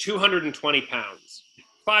 220 pounds,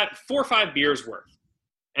 4 or 5 beers worth,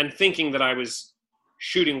 and thinking that I was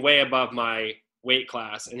shooting way above my weight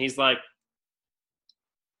class. And he's like,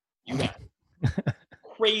 you got it.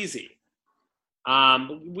 Crazy.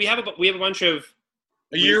 We have a bunch of...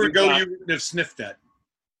 A year ago, you wouldn't have sniffed that.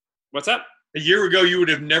 What's up? A year ago, you would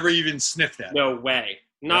have never even sniffed that. No way.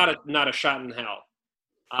 Not a shot in hell.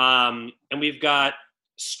 And we got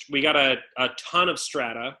a ton of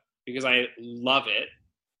Strata because I love it.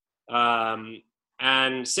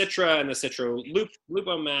 And Citra and the Citra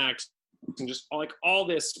Lupo Max, and just all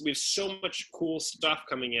this. We have so much cool stuff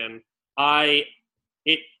coming in. I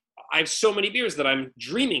have so many beers that I'm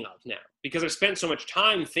dreaming of now because I've spent so much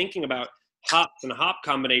time thinking about hops and hop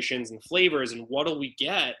combinations and flavors and what'll we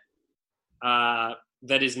get that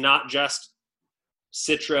is not just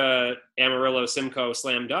Citra, Amarillo, Simcoe,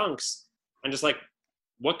 Slam Dunks. And just like,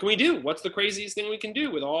 what can we do? What's the craziest thing we can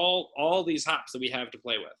do with all these hops that we have to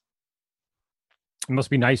play with? It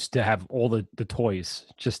must be nice to have all the toys,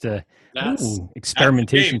 just to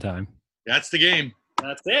experimentation time. That's the game.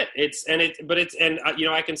 That's it.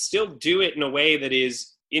 I can still do it in a way that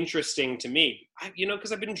is interesting to me.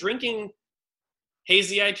 Because I've been drinking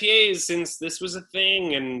hazy IPAs since this was a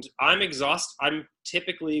thing, and I'm exhausted. I'm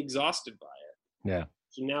typically exhausted by it. Yeah.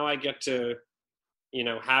 So now I get to,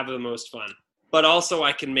 have the most fun. But also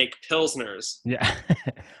I can make Pilsners. Yeah.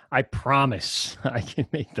 I promise I can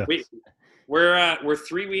make those. We're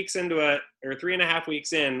 3 weeks into 3.5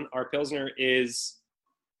 weeks in. Our Pilsner is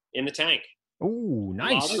in the tank. Oh,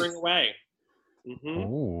 nice. Lathering away.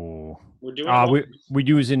 Oh. We're doing we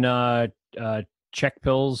using Czech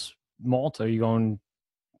Pils malt. Are you going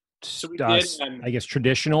I guess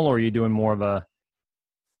traditional, or are you doing more of a...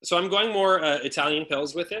 So I'm going more Italian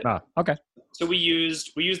Pils with it. Okay. So we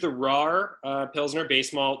used the RAR Pilsner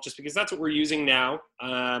base malt just because that's what we're using now.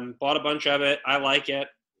 Bought a bunch of it. I like it.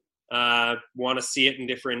 Want to see it in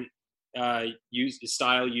different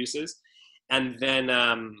style uses. And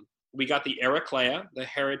then we got the Eraclea, the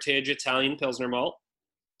Heritage Italian Pilsner malt.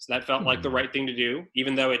 So that felt like the right thing to do,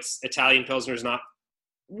 even though it's Italian Pilsner is not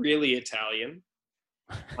really Italian.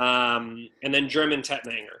 And then German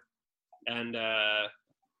Tettnanger. And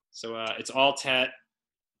so it's all Tet,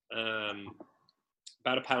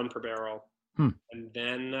 about a pound per barrel. And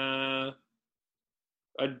then a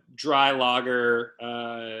dry lager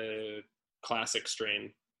classic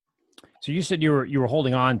strain. So you said you were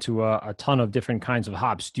holding on to a ton of different kinds of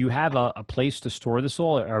hops. Do you have a place to store this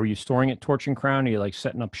all? Are you storing it Torch and Crown? Are you like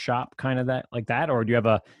setting up shop kind of that? Or do you have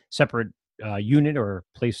a separate unit or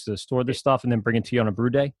place to store this stuff and then bring it to you on a brew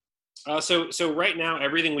day? So right now,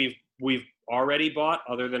 everything we've already bought,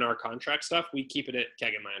 other than our contract stuff, we keep it at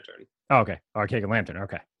Keg and Lantern. Oh, okay. Or Keg and Lantern.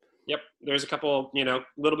 Okay. Yep. There's a couple,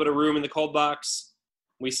 little bit of room in the cold box.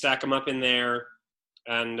 We stack them up in there,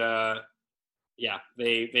 and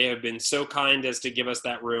they have been so kind as to give us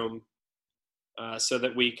that room, so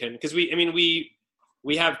that we can, because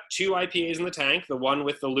we have 2 IPAs in the tank, the one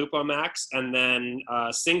with the Lupo Max, and then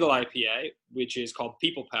a single IPA, which is called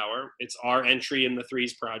People Power. It's our entry in the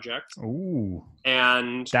Threes project. Ooh.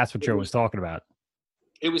 And that's what Joe was talking about.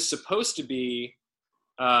 It was supposed to be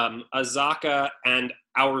Azaka and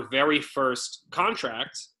our very first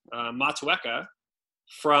contract, Motueka,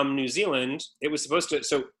 from New Zealand. It was supposed to,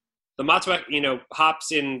 so the Motueka,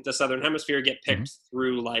 hops in the Southern Hemisphere get picked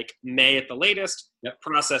through like May at the latest,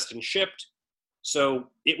 processed and shipped. So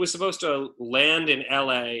it was supposed to land in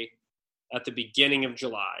LA at the beginning of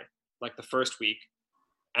July, like the first week.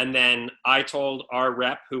 And then I told our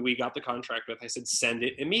rep, who we got the contract with, I said, send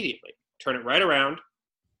it immediately. Turn it right around,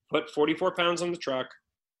 put 44 pounds on the truck.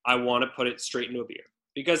 I want to put it straight into a beer.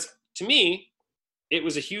 Because to me, it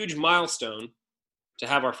was a huge milestone to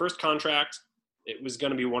have our first contract. It was going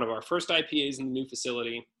to be one of our first IPAs in the new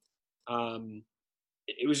facility.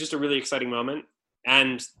 It was just a really exciting moment.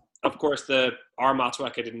 And of course, our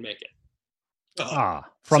Motueka didn't make it.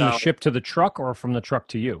 From the ship to the truck, or from the truck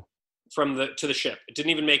to you? To the ship. It didn't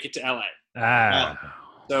even make it to LA.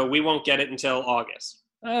 So we won't get it until August.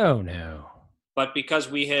 Oh, no. But because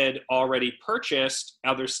we had already purchased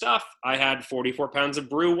other stuff, I had 44 pounds of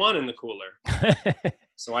Brew 1 in the cooler.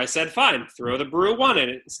 So I said, fine, throw the Brew 1 in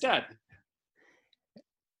it instead.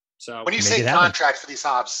 So when you say contract for these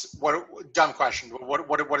hops, dumb question,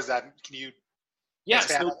 what is that? Can you... Yeah,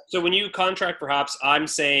 so when you contract for hops, I'm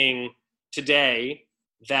saying today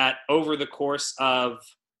that over the course of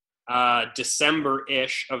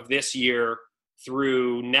December-ish of this year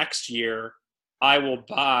through next year, I will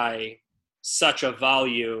buy such a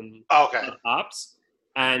volume of hops,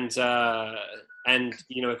 and if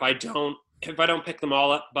I don't pick them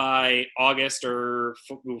all up by August or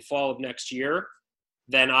fall of next year,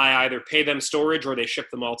 then I either pay them storage or they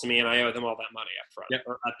ship them all to me, and I owe them all that money up front. Yep.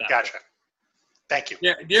 Or at that Gotcha. point. Thank you.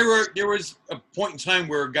 Yeah, there was a point in time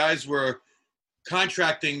where guys were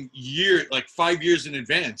contracting 5 years in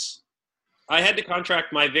advance. I had to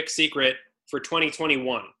contract my Vic Secret for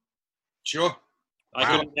 2021. Sure. I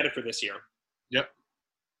couldn't get it for this year. Yep.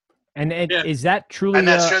 And is that truly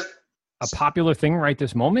a popular thing right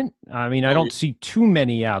this moment? I mean, I don't see too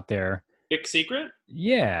many out there. Vic Secret?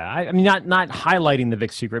 Yeah. I mean, not highlighting the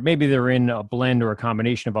Vic Secret. Maybe they're in a blend or a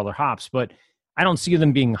combination of other hops, but I don't see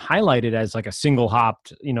them being highlighted as like a single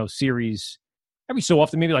hopped, series every so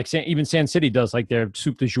often. Maybe like even Sand City does like their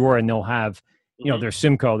Soup du Jour, and they'll have, their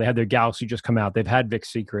Simcoe. They had their Galaxy just come out. They've had Vic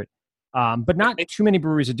Secret, but not too many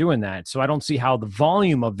breweries are doing that. So I don't see how the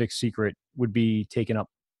volume of Vic Secret would be taken up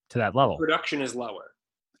to that level. Production is lower.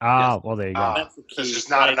 Well, there you go. That's the key. There's just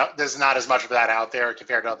not enough. There's not as much of that out there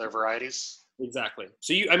compared to other varieties. Exactly.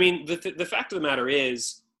 So the fact of the matter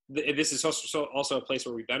is, this is also a place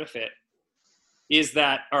where we benefit. Is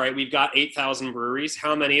that all right? We've got 8,000 breweries.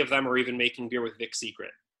 How many of them are even making beer with Vic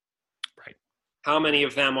Secret? Right. How many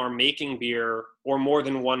of them are making beer or more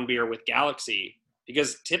than one beer with Galaxy?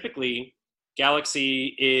 Because typically,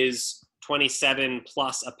 Galaxy is $27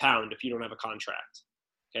 plus a pound if you don't have a contract.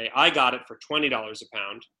 Okay, I got it for $20 a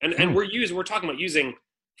pound, and we're talking about using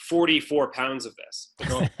 44 pounds of this,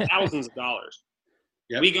 thousands of dollars.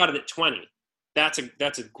 Yep. We got it at 20. That's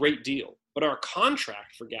a great deal. But our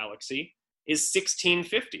contract for Galaxy is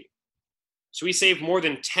 $16.50. So we save more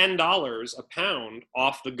than $10 a pound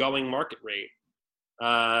off the going market rate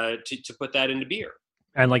to put that into beer.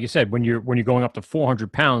 And like you said, when you're going up to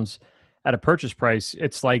 400 pounds at a purchase price,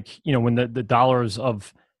 it's like, when the dollars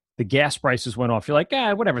of the gas prices went off, you're like,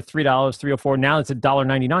 whatever, $3, $3.04. Now it's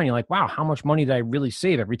 $1.99. You're like, wow, how much money did I really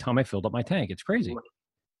save every time I filled up my tank? It's crazy.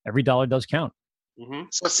 Every dollar does count. Mm-hmm.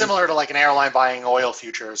 So it's similar to like an airline buying oil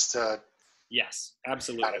futures Yes,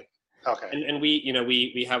 absolutely. Okay. And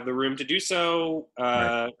we have the room to do so.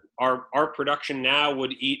 Right. Our production now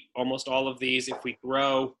would eat almost all of these. If we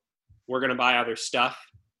grow, we're going to buy other stuff,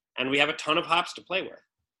 and we have a ton of hops to play with.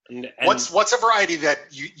 And what's a variety that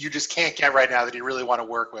you just can't get right now that you really want to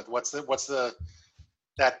work with? What's that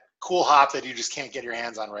cool hop that you just can't get your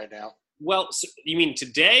hands on right now? Well, so you mean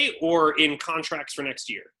today or in contracts for next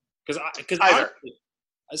year? Because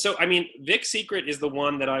Vic Secret is the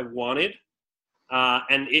one that I wanted,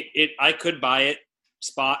 and I could buy it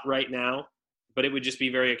spot right now, but it would just be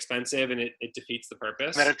very expensive, and it defeats the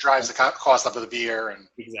purpose. And then it drives the cost up of the beer. And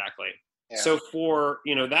exactly. Yeah. So for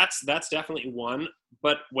that's definitely one.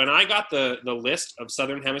 But when I got the list of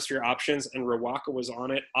Southern Hemisphere options and Rawaka was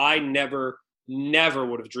on it, I never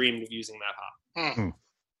would have dreamed of using that hop. Hmm.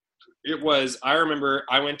 It was. I remember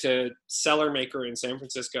I went to Cellar Maker in San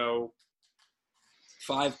Francisco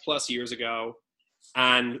 5+ years ago,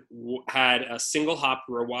 and had a single hop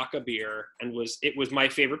Rawaka beer, and it was my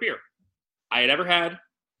favorite beer I had ever had.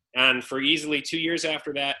 And for easily 2 years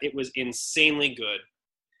after that, it was insanely good.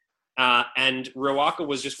 And Rawaka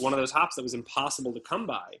was just one of those hops that was impossible to come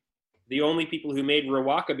by. The only people who made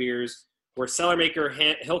Rawaka beers were Cellar Maker,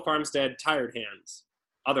 Hill Farmstead, Tired Hands,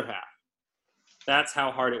 other half. That's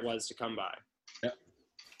how hard it was to come by. Yep.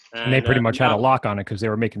 And they pretty much had a lock on it because they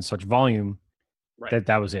were making such volume. Right.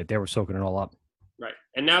 That was it. They were soaking it all up. Right.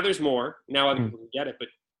 And now there's more. Now other people can get it, but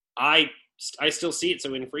I still see it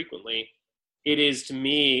so infrequently. It is, to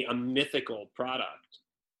me, a mythical product.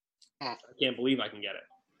 I can't believe I can get it.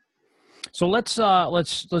 So let's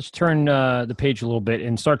turn the page a little bit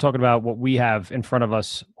and start talking about what we have in front of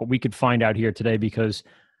us, what we could find out here today, because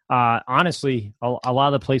honestly, a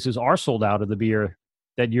lot of the places are sold out of the beer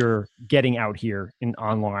that you're getting out here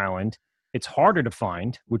on Long Island. It's harder to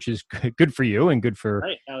find, which is good for you and good for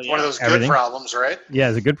one of those everything. Good problems, right? Yeah,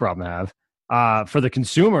 it's a good problem to have. For the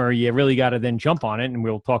consumer, you really got to then jump on it, and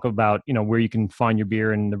we'll talk about where you can find your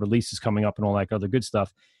beer and the releases coming up and all that other good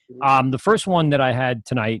stuff. The first one that I had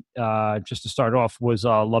tonight, just to start off, was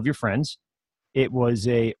Love Your Friends. It was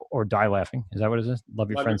or Die Laughing. Is that what it is? Love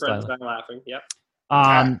Your Friends, Die Laughing.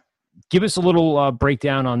 Yep. Give us a little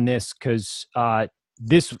breakdown on this, because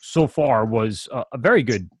this so far was a very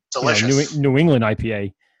good delicious New England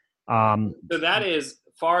IPA. So that is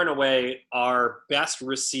far and away our best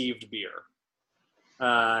received beer.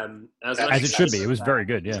 As it should be. It was very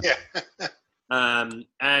good. Yeah. And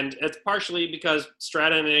it's partially because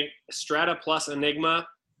Strata plus Enigma,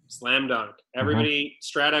 slam dunk. Everybody,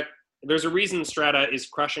 Strata, there's a reason Strata is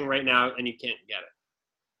crushing right now and you can't get it.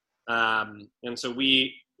 And so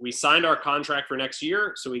we signed our contract for next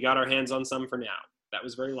year, so we got our hands on some for now. That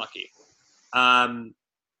was very lucky. And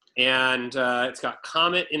it's got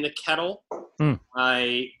Comet in the kettle.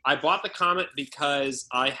 I bought the Comet because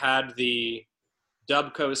I had the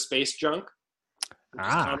Dubco Space Junk, which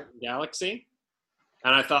is Comet Galaxy.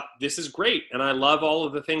 And I thought, this is great. And I love all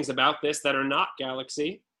of the things about this that are not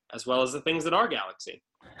Galaxy, as well as the things that are Galaxy.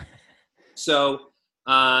 So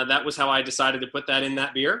that was how I decided to put that in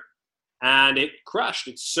that beer. And it crushed.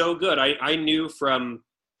 It's so good. I knew from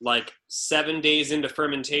like 7 days into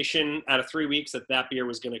fermentation out of 3 weeks that beer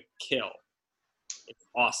was going to kill. It's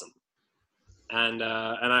awesome. And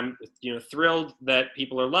I'm thrilled that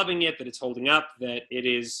people are loving it, that it's holding up, that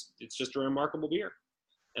it's just a remarkable beer.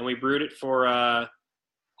 And we brewed it for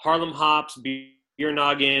Harlem Hops, Beer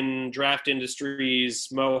Noggin, Draft Industries,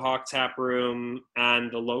 Mohawk Tap Room, and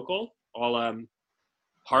the local, all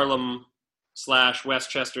Harlem /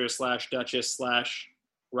 Westchester / Dutchess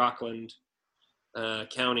 / Rockland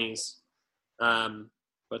counties.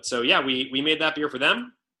 But so yeah, we made that beer for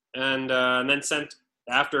them, and then sent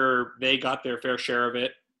after they got their fair share of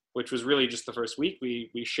it, which was really just the first week. We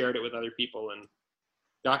shared it with other people and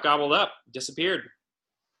got gobbled up, disappeared.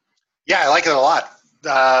 Yeah, I like it a lot.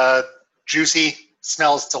 Juicy,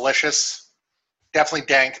 smells delicious. Definitely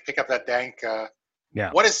dank. Pick up that dank.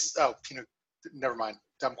 Yeah. What is? Oh, never mind.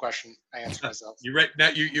 Dumb question. I answered myself. You read?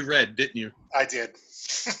 You read, didn't you? I did.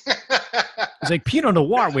 It's like Pinot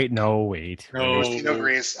Noir. Wait. No. Pinot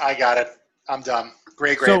Gris. I got it. I'm done.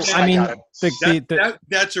 Gray So grapes. I mean, got it.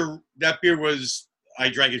 that beer was. I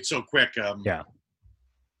drank it so quick. Yeah.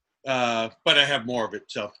 But I have more of it,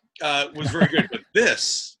 so it was very good. But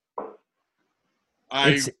this,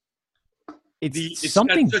 it's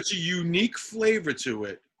something. got such a unique flavor to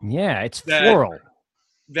it. Yeah, it's floral.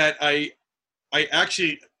 That I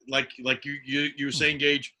actually like you were saying,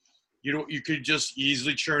 Gage. You could just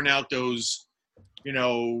easily churn out those,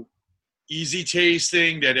 easy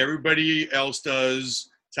tasting that everybody else does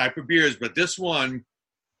type of beers, but this one,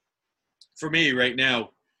 for me right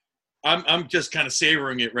now, I'm just kind of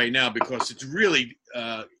savoring it right now because it's really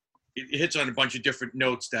it hits on a bunch of different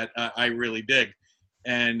notes that I really dig,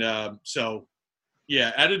 and so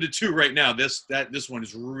yeah, out of the two right now, this one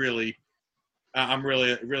is really I'm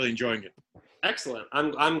really enjoying it. Excellent.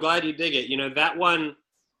 I'm glad you dig it. That one,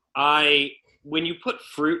 when you put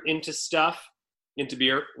fruit into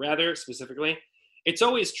beer rather specifically, it's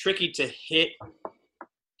always tricky to hit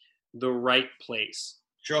the right place.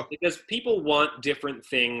 Sure. Because people want different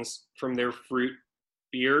things from their fruit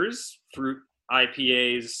beers, fruit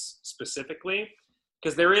IPAs specifically.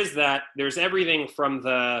 Because there's everything from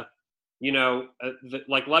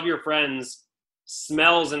like Love Your Friends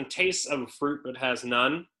smells and tastes of fruit but has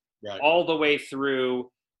none, right, all the way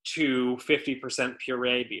through to 50%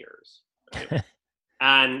 puree beers. Right?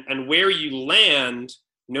 and where you land,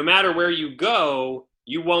 no matter where you go,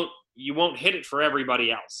 you won't hit it for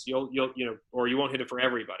everybody else. Or you won't hit it for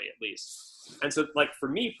everybody at least. And so, like for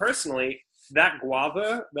me personally, that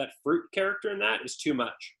guava, that fruit character in that is too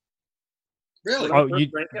much. Really?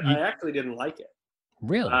 I actually didn't like it.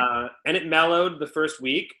 Really? And it mellowed the first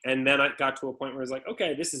week, and then I got to a point where I was like,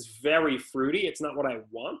 okay, this is very fruity. It's not what I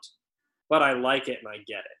want, but I like it and I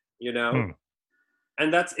get it.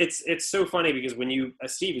 And it's so funny because when you,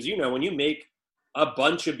 Steve, as you know, when you make a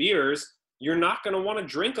bunch of beers, you're not going to want to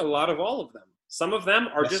drink a lot of all of them. Some of them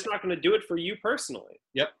are just not going to do it for you personally.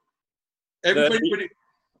 Yep.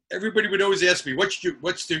 Everybody would always ask me, what's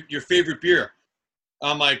your favorite beer?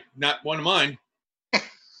 I'm like, not one of mine.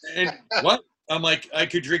 And what? I'm like, I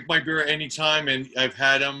could drink my beer anytime, and I've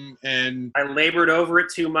had them, and I labored over it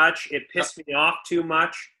too much. It pissed me off too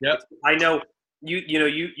much. Yep. I know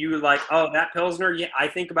you were like, oh, that Pilsner. Yeah, I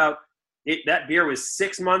think about it. That beer was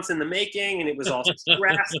 6 months in the making, and it was all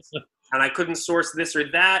stressed, and I couldn't source this or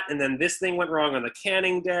that, and then this thing went wrong on the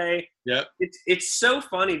canning day. Yep. It's so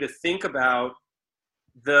funny to think about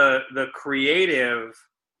the creative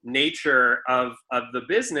nature of the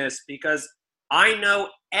business, because I know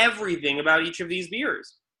everything about each of these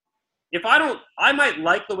beers. If I might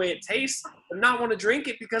like the way it tastes, but not want to drink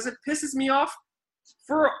it because it pisses me off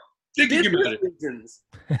for business reasons.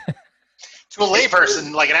 To a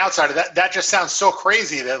layperson, like an outsider, that just sounds so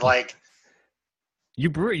crazy that like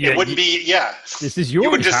it wouldn't be. Yeah, this is yours.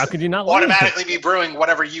 You would just how could you not automatically be brewing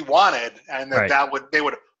whatever you wanted, and they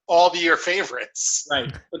would all be your favorites.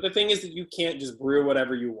 Right. But the thing is that you can't just brew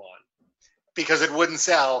whatever you want because it wouldn't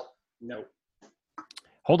sell. No.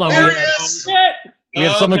 Hold on. There he is. We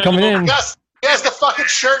have someone coming in. Yes, he has the fucking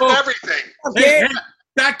shirt and everything. Hey,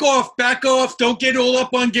 back off. Don't get all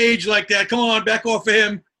up on Gage like that. Come on, back off of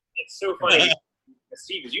him. It's so funny.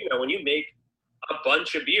 Steve, as you know, when you make a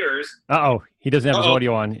bunch of beers. He doesn't have his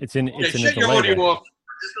audio on. It's in the shut your audio off.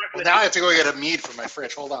 Well, now I have to go get a mead from my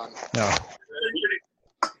fridge. Hold on. No.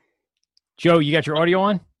 Joe, you got your audio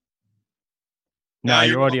on? No,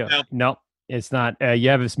 your audio. No, it's not. You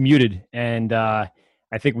have us muted, and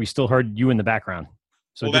I think we still heard you in the background.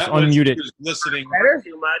 So just unmute it. Listening.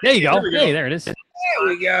 There you go. Hey, there it is. There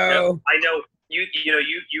we go. I know.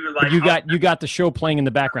 You were like. You got the show playing in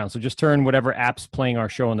the background. So just turn whatever app's playing our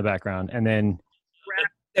show in the background, and then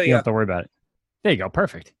you don't have to worry about it. There you go.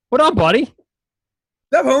 Perfect. What up, buddy?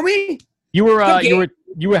 What's up, homie? You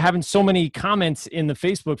were having so many comments in the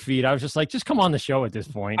Facebook feed. I was just like, just come on the show at this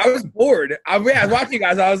point. I was bored. I was watching you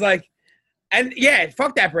guys. I was like, and yeah,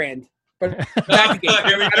 fuck that brand. But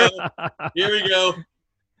Here we go.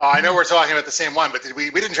 Oh, I know we're talking about the same one, but we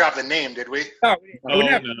didn't drop the name, did we? No, no.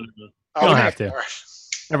 You don't have to. Right.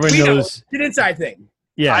 Everyone knows. It's an inside thing.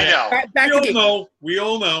 Yeah, I know. We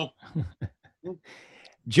all know.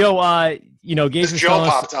 Joe, Gage was Joe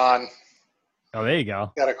popped on. Oh, there you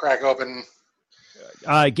go. Got to crack open.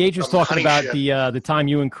 Gage was talking about the time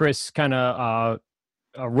you and Chris kind of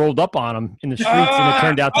rolled up on him in the streets, and it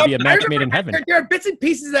turned out to be a match made in heaven. There are bits and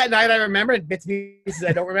pieces of that night I remember, and bits and pieces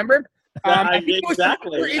I don't remember. I think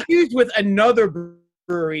exactly. There were issues with another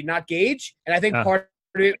brewery, not Gage, and I think part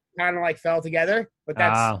of it kind of like fell together. But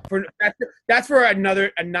that's for a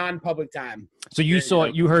non-public time. So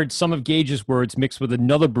you heard some of Gage's words mixed with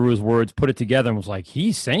another brewer's words, put it together, and was like,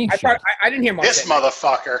 he's saying shit. I didn't hear much. This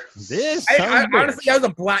motherfucker. Honestly, that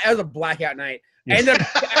was a blackout night. I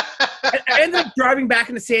ended up driving back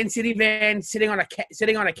in the Sand City van, sitting on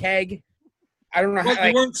a keg. I don't know how.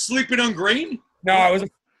 You weren't sleeping on grain? No, I was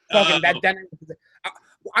fucking that.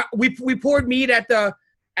 We poured mead at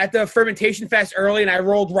the fermentation fest early, and I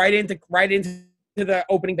rolled right into the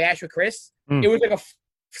opening bash with Chris. It was like a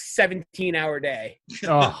 17-hour day.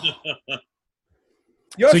 Oh.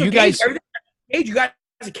 So you guys are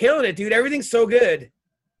killing it, dude. Everything's so good.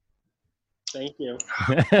 Thank you.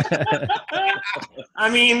 I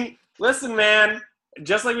mean, listen, man,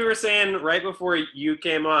 just like we were saying right before you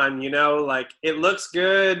came on, like it looks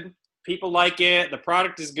good. People like it. The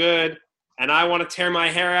product is good. And I want to tear my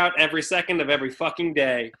hair out every second of every fucking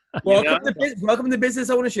day. Welcome to business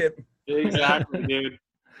ownership. Exactly, dude.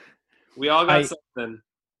 We all got something.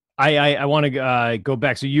 I want to go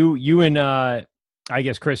back. So you and I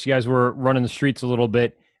guess, Chris, you guys were running the streets a little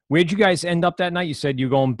bit. Where'd you guys end up that night? You said you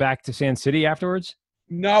going back to Sand City afterwards?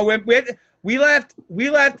 No, we left.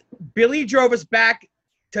 Billy drove us back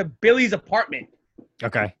to Billy's apartment.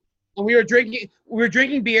 Okay. And we were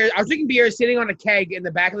drinking beer. I was drinking beer sitting on a keg in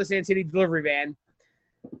the back of the Sand City delivery van.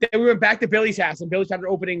 Then we went back to Billy's house, and Billy started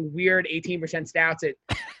opening weird 18% stouts at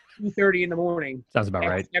 2:30 in the morning. Sounds about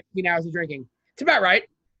right. 17 hours of drinking. It's about right.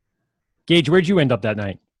 Gage, where'd you end up that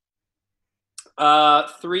night?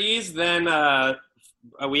 Threes, then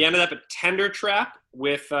we ended up at Tender Trap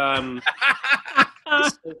with Sophia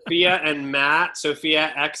and Matt.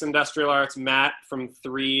 Sophia, ex-Industrial Arts, Matt from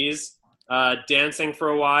Threes, dancing for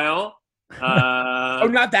a while.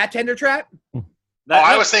 Not that Tender Trap?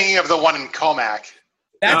 I was thinking of the one in Comac.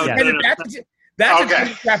 That's a Tender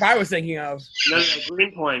Trap I was thinking of. No,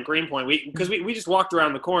 Greenpoint. We just walked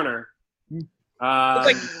around the corner. I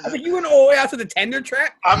was like, you went all the way out to the Tender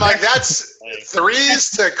Trap? I'm like, that's Threes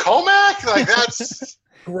to Comac? Like, that's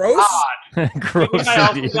gross. Gross.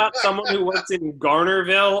 I got someone who works in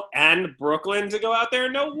Garnerville and Brooklyn to go out there?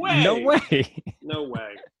 No way. No way. No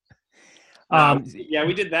way. Yeah,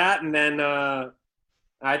 we did that, and then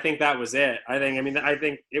I think that was it. I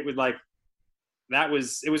think it was like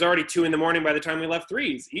it was already 2 a.m. by the time we left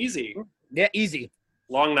Threes. Easy. Yeah, easy.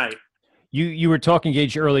 Long night. You were talking,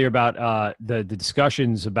 Gage, earlier about the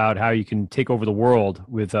discussions about how you can take over the world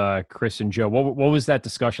with Chris and Joe. What was that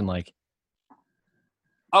discussion like?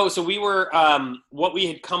 Oh, so we were what we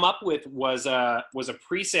had come up with was a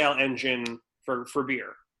pre-sale engine for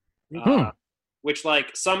beer, which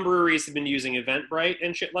like some breweries have been using Eventbrite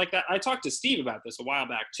and shit like that. I talked to Steve about this a while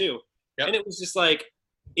back too, and it was just like,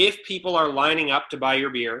 if people are lining up to buy your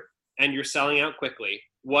beer and you're selling out quickly,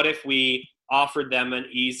 what if we offered them an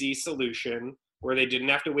easy solution where they didn't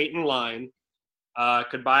have to wait in line,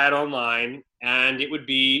 could buy it online, and it would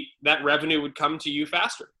be that revenue would come to you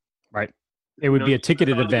faster. Right. It would be a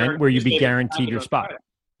ticketed event where you'd be guaranteed your spot.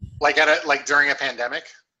 Like during a pandemic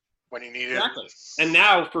when you need it. Exactly. And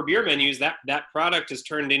now for beer menus, that product has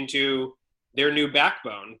turned into their new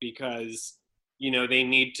backbone because, they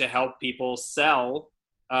need to help people sell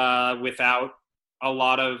without a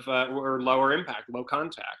lot of or lower impact, low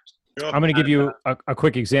contact. I'm going to give you a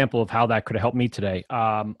quick example of how that could have helped me today.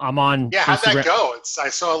 I'm on Instagram. How'd that go? I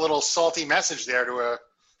saw a little salty message there to a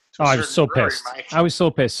I was so pissed. I was so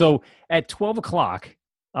pissed. So at 12 o'clock,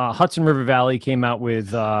 Hudson River Valley came out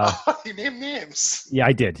with... you named names. Yeah,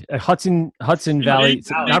 I did. Hudson Valley,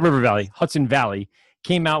 not River Valley, Hudson Valley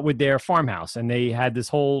came out with their farmhouse, and they had this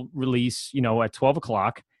whole release, at 12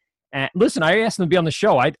 o'clock. And listen, I asked them to be on the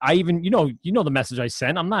show. I even, the message I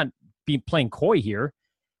sent. I'm not playing coy here.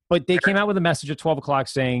 But they came out with a message at 12 o'clock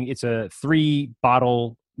saying it's a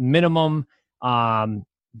 3-bottle minimum.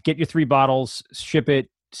 Get your 3 bottles, ship it,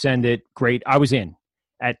 send it. Great. I was in.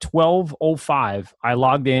 At 12:05, I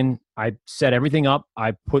logged in. I set everything up.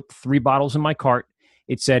 I put 3 bottles in my cart.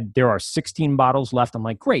 It said there are 16 bottles left. I'm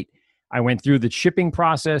like, great. I went through the shipping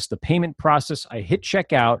process, the payment process. I hit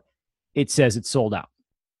checkout. It says it's sold out.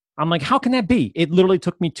 I'm like, how can that be? It literally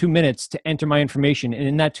took me 2 minutes to enter my information. And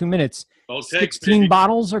in that 2 minutes, 16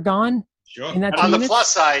 bottles are gone. Sure. On the plus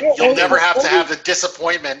side, you'll never have to have the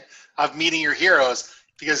disappointment of meeting your heroes.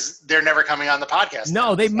 because they're never coming on the podcast.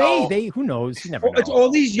 No, they may. They who knows? You never know. It's all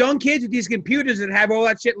these young kids with these computers that have all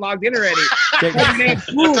that shit logged in already.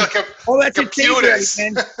 All that shit computers.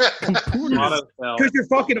 saved already, man. Because you're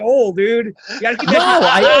fucking old, dude. You gotta keep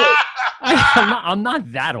I'm not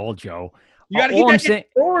that old, Joe. You gotta keep that shit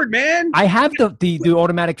forward, man. I have the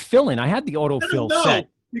automatic fill-in. I had the autofill set.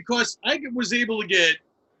 Because I was able to get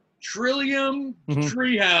Trillium,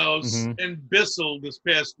 Treehouse, and Bissell this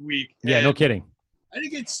past week. Yeah, no kidding. I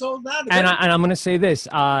think it's sold out. And I'm going to say this,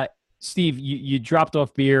 Steve, you dropped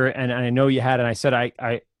off beer, and I know you had, and I said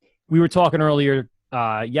we were talking earlier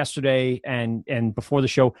yesterday and before the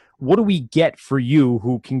show. What do we get for you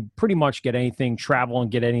who can pretty much get anything, travel and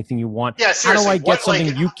get anything you want? Yeah, seriously. How do I get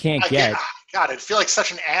something you can't get? God, I'd feel like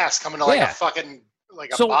such an ass coming to like a fucking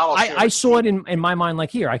like a bottle. I saw it in my mind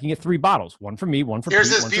like, here, I can get 3 bottles, one for me, one for Here's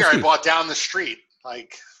Pete, this one beer for I Steve. bought down the street.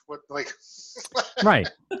 Like what? Like right.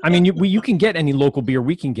 I mean, you can get any local beer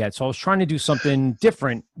we can get. So I was trying to do something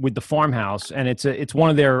different with the farmhouse, and it's one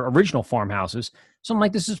of their original farmhouses. So I'm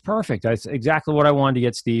like, this is perfect. That's exactly what I wanted to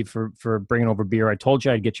get Steve for bringing over beer. I told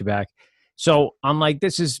you I'd get you back. So I'm like,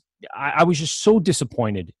 I was just so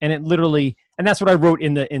disappointed, and it literally, and that's what I wrote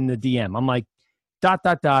in the DM. I'm like, ...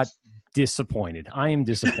 disappointed. I am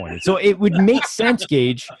disappointed. So it would make sense,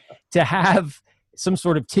 Gage, to have some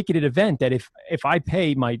sort of ticketed event that if I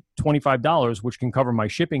pay my $25, which can cover my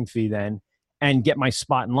shipping fee then, and get my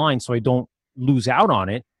spot in line so I don't lose out on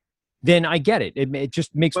it, then I get it. It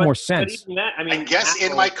just makes more sense. But even that, I guess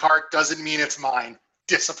in my cart doesn't mean it's mine.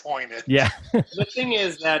 Disappointed. Yeah. The thing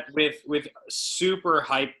is that with super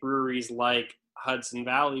hype breweries like Hudson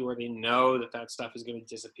Valley, where they know that stuff is going to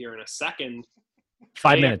disappear in a second,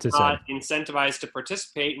 5 minutes is not incentivized to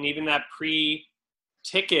participate, and even that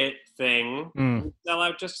pre-ticket thing will sell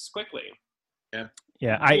out just as quickly.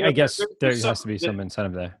 Yeah. I guess there has to be some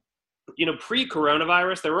incentive there. You know,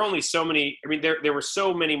 pre-coronavirus, there were only so many. I mean, there were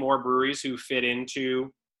so many more breweries who fit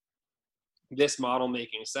into this model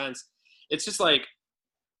making sense. It's just like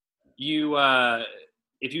if you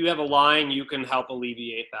have a line, you can help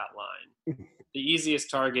alleviate that line. The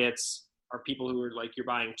easiest targets are people who are like you're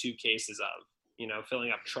buying 2 cases of. You know, filling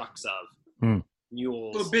up trucks of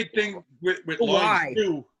mules. The big thing with lines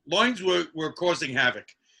too. Lines were causing havoc.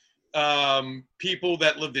 People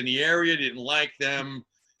that lived in the area didn't like them.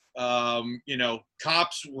 You know,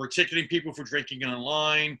 cops were ticketing people for drinking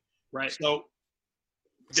online. Right. So,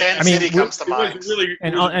 City comes to mind.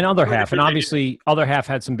 And other half, and obviously, other half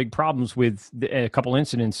had some big problems with a couple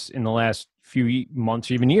incidents in the last few months,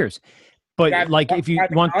 even years. But if you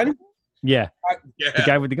want, the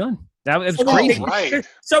guy with the gun. That was crazy. Right.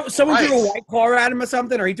 So someone threw a White Claw at him or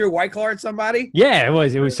something, or he threw a White Claw at somebody? Yeah,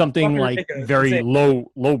 it was something like ridiculous. Very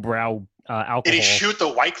lowbrow alcohol. Did he shoot the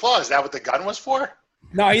White Claw? Is that what the gun was for?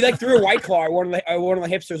 No, he threw a White Claw at one of the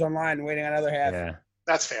hipsters online waiting on the other half. Yeah.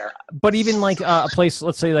 That's fair. But even like a place,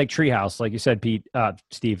 let's say like Treehouse, like you said, Pete,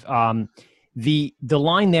 Steve, the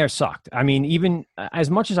line there sucked. I mean, even as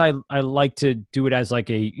much as I like to do it as like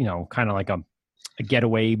a, kind of like a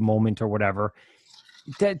getaway moment or whatever,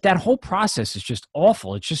 that whole process is just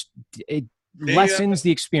awful. It lessens the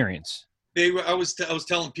experience. I was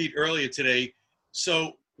telling Pete earlier today.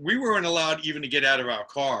 So we weren't allowed even to get out of our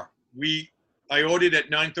car. I ordered at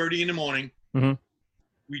 9:30 in the morning. Mm-hmm.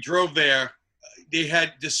 We drove there. They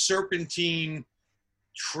had this serpentine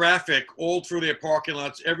traffic all through their parking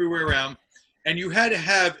lots, everywhere around, and you had to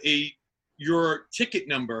have your ticket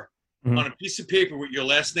number on a piece of paper with your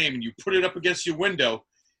last name, and you put it up against your window.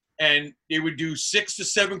 And they would do 6 to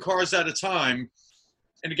 7 cars at a time,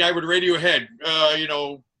 and the guy would radio ahead,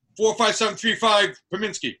 45735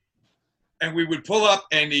 Pominski, and we would pull up,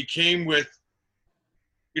 and he came with,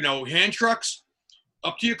 hand trucks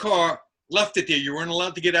up to your car, left it there. You weren't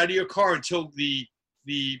allowed to get out of your car until the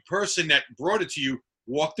person that brought it to you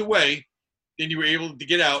walked away. Then you were able to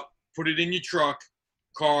get out, put it in your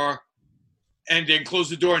car, and then close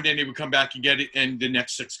the door, and then they would come back and get it, and the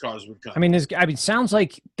next 6 cars would come. I mean, it sounds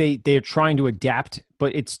like they're trying to adapt,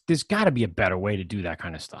 but there's got to be a better way to do that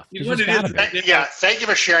kind of stuff. Yeah, thank you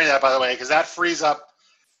for sharing that, by the way, because that frees up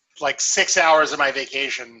like 6 hours of my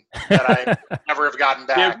vacation that I never have gotten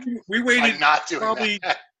back. Yeah, we waited not doing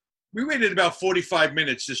that. We waited about 45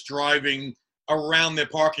 minutes just driving around their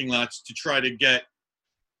parking lots to try to get.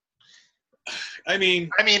 I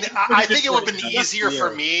think it would have been easier for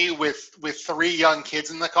me with 3 young kids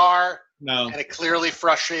in the car. No. And a clearly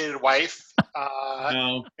frustrated wife.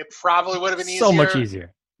 No. It probably would have been easier. So much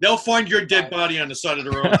easier. They'll find your dead body on the side of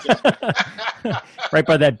the road. Right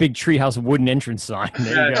by that big treehouse wooden entrance sign.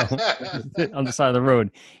 There you go. On the side of the road.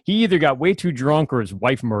 He either got way too drunk or his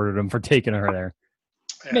wife murdered him for taking her there.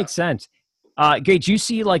 Yeah. Makes sense. Gage, do you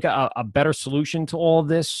see like a better solution to all of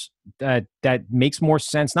this that makes more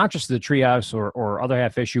sense, not just the treehouse or other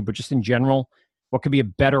half issue, but just in general? What could be a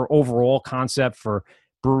better overall concept for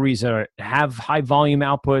breweries that have high volume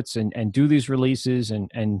outputs and do these releases?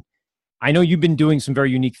 And I know you've been doing some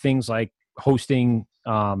very unique things like hosting,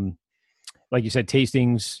 like you said,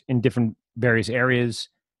 tastings in different various areas.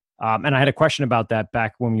 And I had a question about that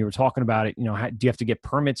back when we were talking about it. Do you have to get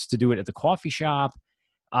permits to do it at the coffee shop?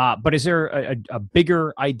 But is there a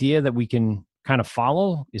bigger idea that we can kind of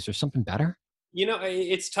follow? Is there something better?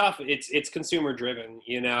 It's tough. It's consumer driven,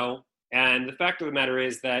 and the fact of the matter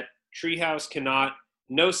is that Treehouse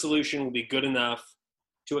no solution will be good enough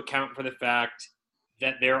to account for the fact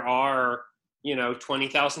that there are,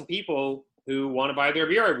 20,000 people who want to buy their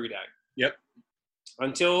beer every day. Yep.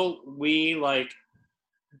 Until we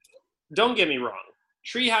don't get me wrong.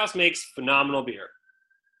 Treehouse makes phenomenal beer.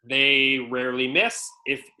 They rarely miss.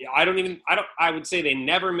 I would say they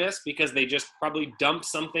never miss because they just probably dump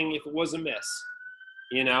something if it was a miss.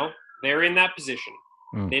 They're in that position.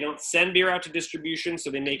 They don't send beer out to distribution,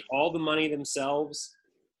 so they make all the money themselves.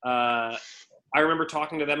 I remember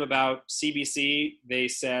talking to them about CBC. They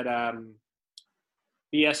said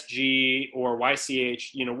BSG or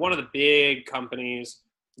YCH, one of the big companies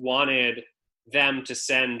wanted them to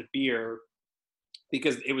send beer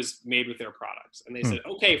because it was made with their products. And they said,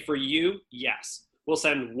 okay, for you, yes. We'll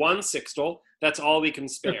send 1 sixtel. That's all we can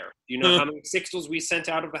spare. Do you know how many sixtels we sent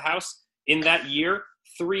out of the house in that year?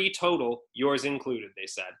 3 total, yours included, they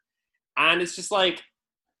said. And it's just like,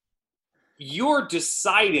 you're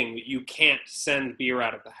deciding that you can't send beer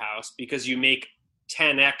out of the house because you make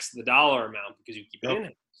 10x the dollar amount because you keep it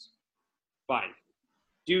in-house. Fine.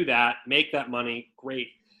 Do that, make that money, great.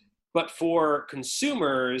 But for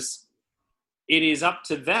consumers, it is up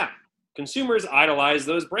to them. Consumers idolize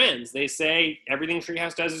those brands. They say, everything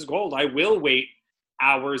Treehouse does is gold. I will wait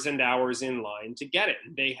hours and hours in line to get it.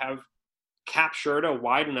 They have captured a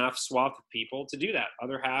wide enough swath of people to do that.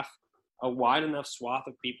 Other half, a wide enough swath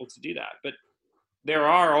of people to do that. But there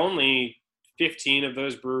are only 15 of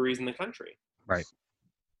those breweries in the country. Right.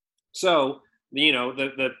 So,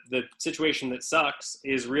 the situation that sucks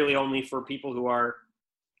is really only for people who are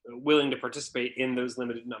willing to participate in those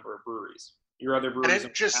limited number of breweries. Your other breweries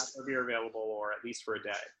have their beer available, or at least for a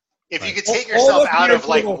day. If you could take yourself out of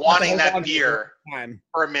wanting that beer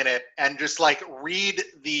for a minute and just read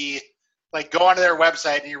go onto their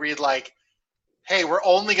website and you read hey, we're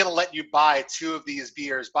only going to let you buy 2 of these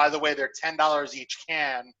beers. By the way, they're $10 each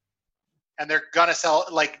can, and they're going to sell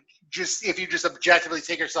if you just objectively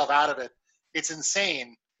take yourself out of it, it's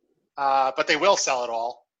insane. But they will sell it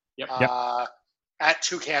all. Yep. At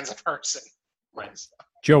 2 cans a person. Right.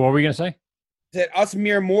 Joe, what were we going to say? That us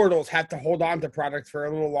mere mortals have to hold on to products for a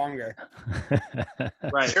little longer.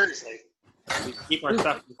 Right. Seriously. We keep our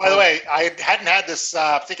stuff. By the way, I hadn't had this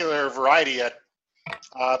particular variety yet,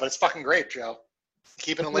 but it's fucking great, Joe.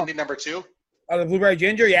 Keeping it Lindy number 2. Oh, the blueberry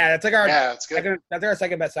ginger? Yeah, that's our it's good. That's our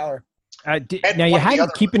second best seller. Now, you had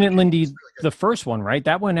Keeping It Lindy, the first one, right?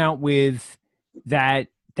 That went out with that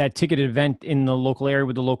ticketed event in the local area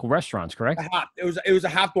with the local restaurants, correct? It was a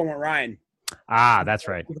hop one with Ryan. Ah, that's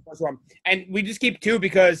right. The first one. And we just keep 2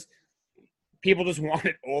 because people just want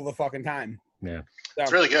it all the fucking time. Yeah. So,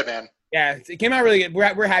 it's really good, man. Yeah, it came out really good.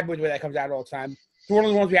 We're happy with the way that comes out all the time. It's one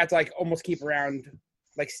of the ones we have to almost keep around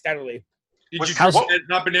steadily. Did you drink that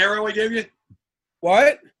habanero I gave you?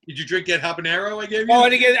 What? Did you drink that habanero I gave you? Oh, I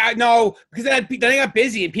didn't get no, because then I got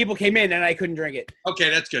busy and people came in and I couldn't drink it. Okay,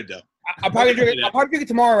 that's good though. I'll probably drink it. I'll probably drink it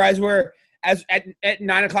tomorrow at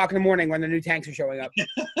 9 o'clock in the morning when the new tanks are showing up.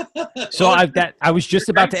 So I was just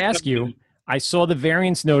about to ask you. I saw the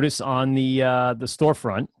variance notice on the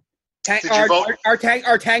storefront.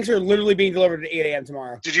 Our tanks are literally being delivered at 8 a.m.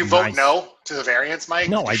 tomorrow. Did you vote no to the variance, Mike?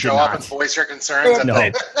 No, did you I show did up not. and voice your concerns? No,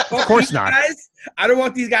 of course not. I don't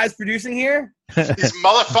want these guys producing here. These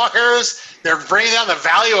motherfuckers, they're bringing down the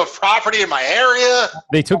value of property in my area.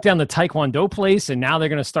 They took down the Taekwondo place, and now they're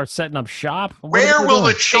going to start setting up shop. Where will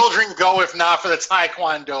the children go if not for the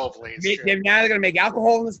Taekwondo place? Now they're going to make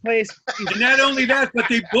alcohol in this place. And not only that, but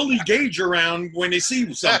they bully Gage around when they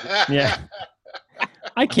see something. Yeah.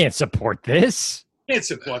 I can't support this. Can't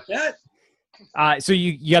support that. So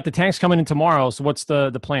you got the tanks coming in tomorrow. So what's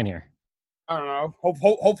the plan here? I don't know.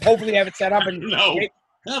 Hopefully have it set up and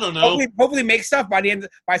I don't know. Hopefully make stuff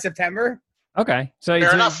by September. Okay, so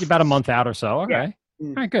it's about a month out or so. Okay,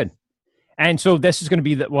 All right, good. And so this is going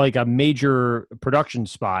to be a major production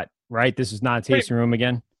spot, right? This is not a tasting room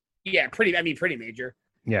again. Yeah, pretty major.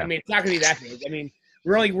 Yeah, I mean it's not going to be that big. I mean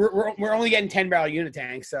we're only getting 10-barrel unit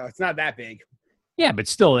tanks, so it's not that big. Yeah, but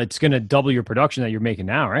still, it's going to double your production that you're making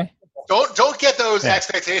now, right? Don't get those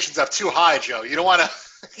expectations up too high, Joe. You don't want to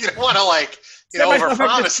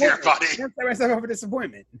overpromise here, buddy. Set myself up for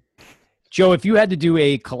disappointment. Joe, if you had to do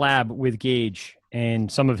a collab with Gage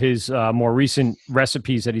and some of his more recent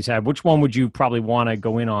recipes that he's had, which one would you probably want to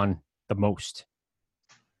go in on the most?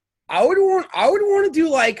 I would want to do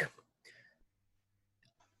like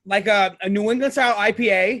a New England style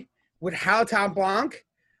IPA with Halton Blanc,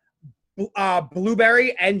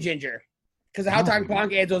 blueberry and ginger, because the Halton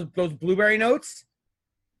Blanc adds those blueberry notes.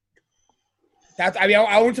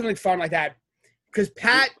 I want something fun like that, because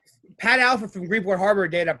Pat Alford from Greenport Harbor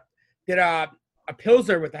did a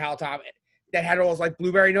Pilsner with the Halton that had all those like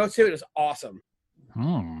blueberry notes to it. It was awesome.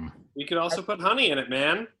 You could also put honey in it,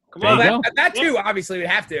 man. Come there on. That too, obviously, we'd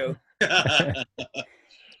have to.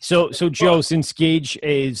 So Joe, since Gage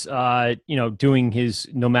is doing his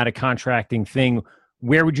nomadic contracting thing,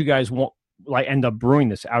 where would you guys end up brewing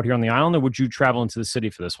this? Out here on the island, or would you travel into the city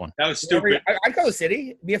for this one? That was stupid. I'd go to the city.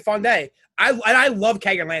 It'd be a fun day. I love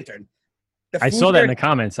Keg and Lantern. I saw that in the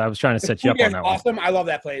comments. I was trying to set you up on that awesome. I love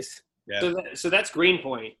that place. Yeah. So that's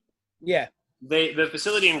Greenpoint. Yeah. The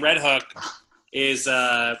facility in Red Hook is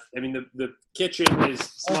the kitchen is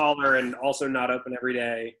smaller and also not open every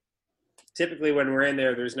day. Typically when we're in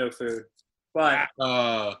there, there's no food. But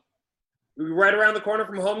we're right around the corner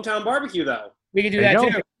from Hometown Barbecue, though. We can do that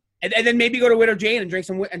too. And then maybe go to Widow Jane and drink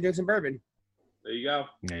some bourbon. There you go.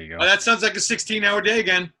 Oh, that sounds like a 16-hour day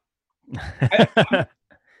again.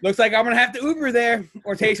 Looks like I'm going to have to Uber there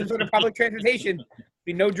or take some sort of public transportation.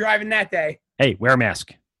 Be no driving that day. Hey, wear a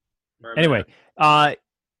mask. Anyway,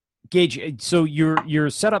 Gage, so you're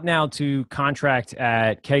set up now to contract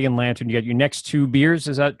at Keg and Lantern. You got your next 2 beers.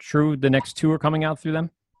 Is that true? The next 2 are coming out through them?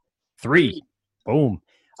 3. Boom.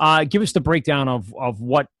 Give us the breakdown of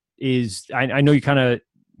what is. I know you kind of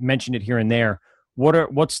mentioned it here and there.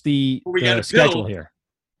 What's the schedule here?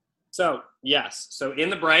 So yes. So in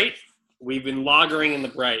the Bright, we've been lagering in the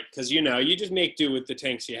Bright because you just make do with the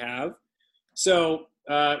tanks you have. So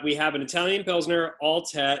we have an Italian Pilsner,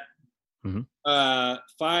 Altet.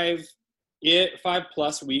 5+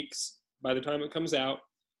 weeks by the time it comes out.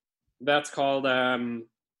 That's called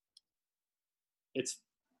it's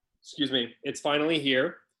finally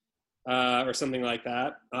here, or something like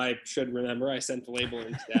that. I should remember. I sent the label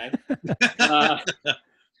in today.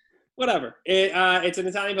 Whatever. It's an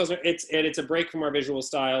Italian Pilsner. It's a break from our visual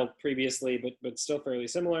style previously, but still fairly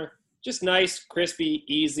similar. Just nice, crispy,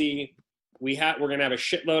 easy. We're going to have a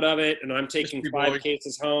shitload of it, and I'm taking 5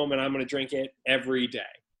 cases home, and I'm going to drink it every day.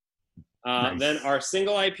 Nice. Then our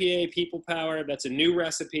single IPA, People Power, that's a new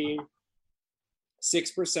recipe,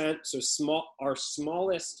 6%, so our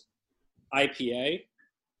smallest IPA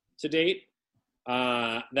to date.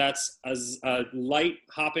 That's a light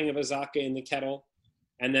hopping of Azaka in the kettle,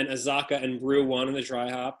 and then Azaka and Brew 1 in the dry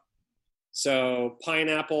hop. So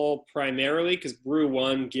pineapple primarily, because Brew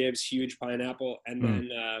 1 gives huge pineapple, and then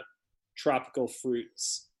tropical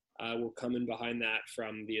fruits will come in behind that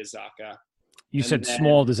from the Azaka. You said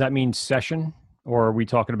small. Does that mean session? Or are we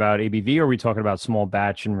talking about ABV, or are we talking about small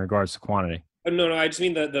batch in regards to quantity? No, I just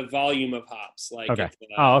mean the volume of hops. Okay.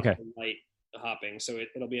 It's light hopping, so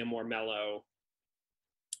it'll be a more mellow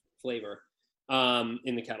flavor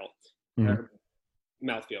in the kettle. Or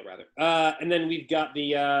mouthfeel, rather. And then we've got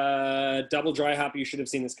the double dry hop. You should have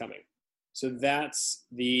seen this coming. So that's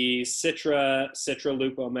the Citra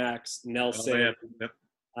Lupo Max Nelson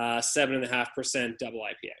 7.5% double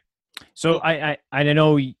IPA. So I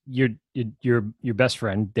know your best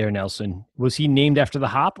friend there, Nelson. Was he named after the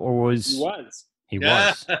hop, or was he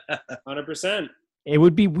was 100%? It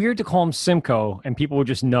would be weird to call him Simcoe, and people would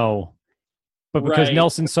just know. But because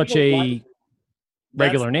Nelson's such a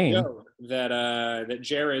regular name, that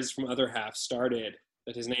Jerez from Other Half started.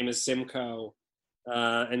 That his name is Simcoe.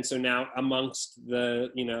 And so now amongst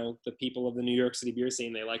the people of the New York City beer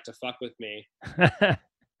scene, they like to fuck with me.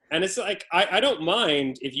 And it's like, I don't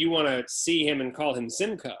mind if you want to see him and call him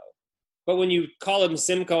Simcoe. But when you call him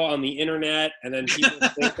Simcoe on the internet and then people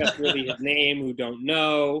think that's really his name who don't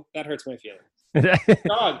know, that hurts my feelings.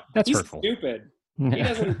 Dog, he's hurtful. Stupid. He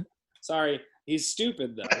doesn't, he's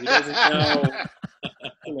stupid though. He doesn't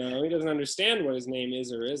know, he doesn't understand what his name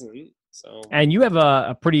is or isn't. So. And you have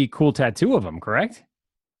a pretty cool tattoo of him, correct?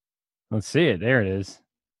 Let's see it. There it is.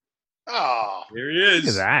 Oh, there he is.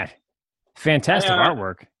 Look at that. Fantastic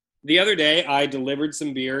artwork. The other day, I delivered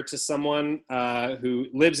some beer to someone who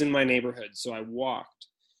lives in my neighborhood. So I walked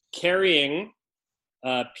carrying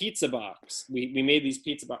a pizza box. We made these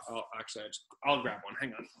pizza box. Oh, actually, I'll grab one.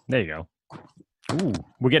 Hang on. There you go. Ooh,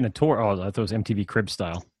 we're getting a tour. Oh, I thought it was MTV Crib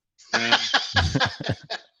style.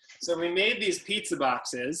 So we made these pizza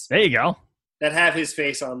boxes. There you go. That have his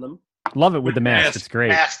face on them. Love it with the mask. It's great.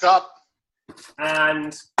 Masked up.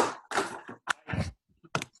 And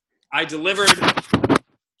I delivered,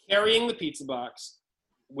 carrying the pizza box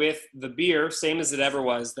with the beer, same as it ever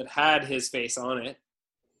was, that had his face on it,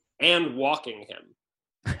 and walking him.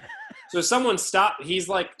 So someone stopped. He's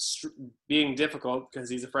like being difficult because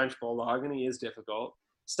he's a French bulldog, and he is difficult.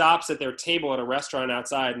 Stops at their table at a restaurant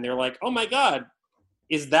outside, and they're like, "Oh my God,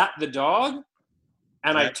 is that the dog?"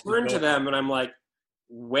 And I turn to them, and I'm like,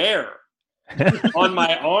 "Where? On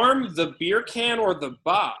my arm, the beer can, or the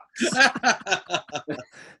box?"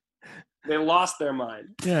 They lost their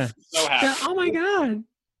mind. Yeah. So happy. Yeah, oh my God.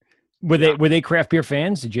 Were they craft beer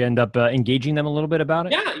fans? Did you end up engaging them a little bit about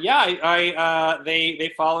it? Yeah.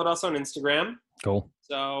 They followed us on Instagram. Cool.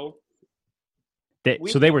 So they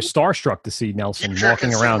were starstruck to see Nelson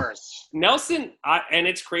walking around. Nelson, and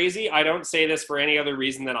it's crazy. I don't say this for any other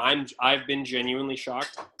reason than I've been genuinely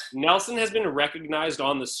shocked. Nelson has been recognized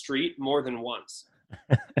on the street more than once.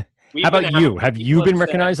 How about you? Have you been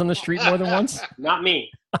recognized on the street more than once? Not me.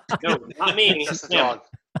 No, not me. Just the dog.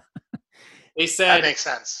 They said that makes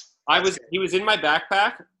sense. He was in my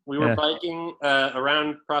backpack. We were biking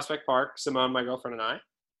around Prospect Park, Simone, my girlfriend, and I,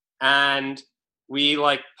 and we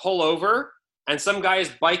like pull over, and some guy is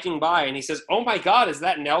biking by, and he says, "Oh my God, is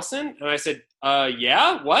that Nelson?" And I said,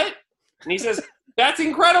 "Yeah, what?" And he says, "That's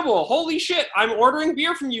incredible! Holy shit! I'm ordering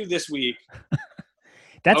beer from you this week."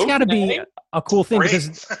 That's got to be a cool thing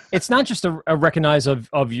because it's not just a recognize of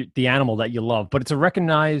the animal that you love, but it's a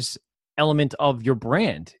recognize element of your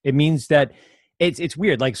brand. It means that it's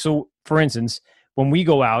weird. Like, so for instance, when we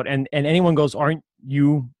go out and anyone goes, "Aren't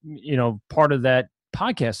you part of that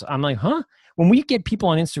podcast?" I'm like, huh? When we get people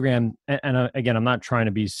on Instagram, and again, I'm not trying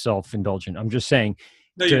to be self-indulgent. I'm just saying.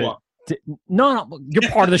 No, you are. No,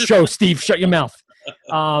 you're part of the show, Steve. Shut your mouth.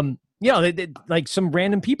 They like some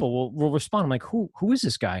random people will respond. I'm like, who is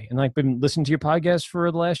this guy? And I've been listening to your podcast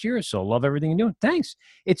for the last year or so. Love everything you're doing. Thanks.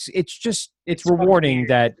 It's rewarding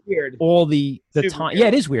that all the time. Weird. Yeah,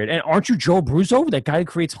 it is weird. And aren't you Joe Bruzo, that guy who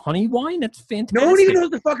creates honey wine? That's fantastic. No one even knows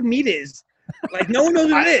what the fuck meat is. Like, no one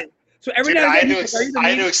knows what it is. So every now and then I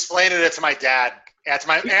had to explain it to my dad.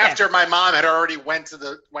 After my mom had already went to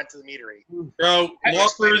the meadery. Bro,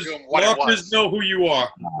 LARPers know who you are.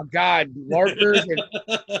 Oh God, LARPers!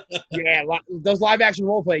 Those live action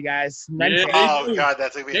role play guys. God,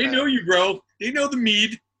 that's they know you, bro. They know the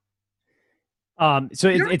mead. So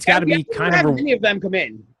it's got to be kind of many of them come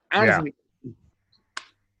in. Honestly. Yeah.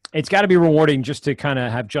 It's got to be rewarding just to kind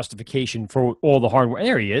of have justification for all the hard work.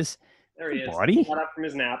 There he is. There he is. Buddy. Got up from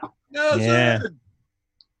his nap. No, yeah.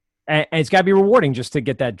 And it's got to be rewarding just to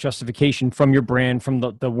get that justification from your brand, from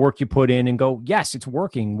the work you put in, and go, yes, it's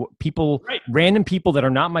working. People, random people that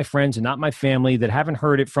are not my friends and not my family, that haven't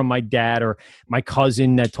heard it from my dad or my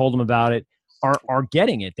cousin that told them about it, are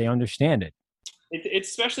getting it. They understand it. It's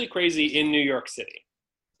especially crazy in New York City.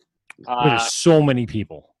 There's so many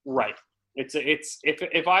people. Right. It's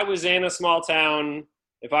if I was in a small town,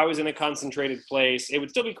 if I was in a concentrated place, it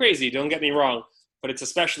would still be crazy. Don't get me wrong. But it's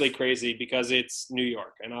especially crazy because it's New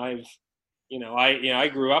York, and I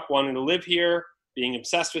grew up wanting to live here, being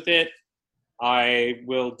obsessed with it. I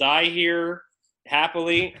will die here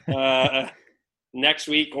happily next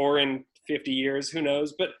week or in 50 years, who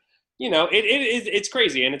knows? But it's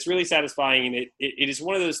crazy, and it's really satisfying, and it is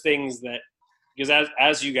one of those things that, because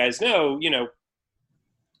as you guys know,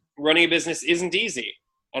 running a business isn't easy,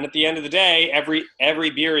 and at the end of the day,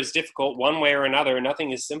 every beer is difficult one way or another.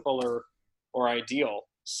 Nothing is simple or ideal.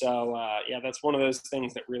 So that's one of those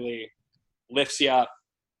things that really lifts you up.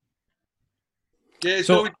 Yeah,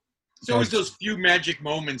 so it's always those few magic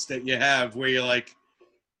moments that you have where you're like,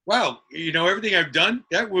 wow, everything I've done,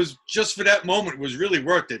 that was just for that moment was really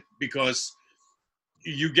worth it, because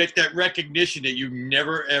you get that recognition that you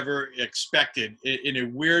never ever expected in a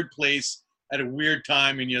weird place at a weird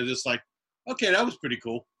time, and you're just like, okay, that was pretty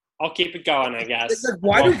cool. I'll keep it going, I guess. It's like,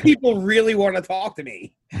 why do people really want to talk to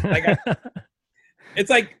me? Like, it's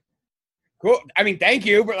like, cool. I mean, thank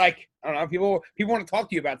you, but like, I don't know. People want to talk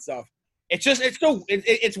to you about stuff. It's just,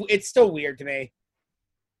 it's still weird to me.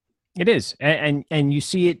 It is, and you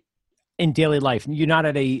see it in daily life. You're not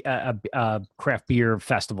at a craft beer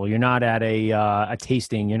festival. You're not at a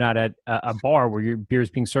tasting. You're not at a bar where your beer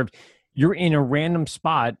is being served. You're in a random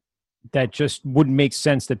spot that just wouldn't make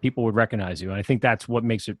sense that people would recognize you. And I think that's what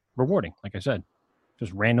makes it rewarding. Like I said,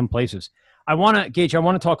 just random places. Gage, I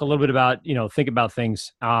want to talk a little bit about, think about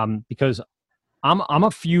things, because I'm a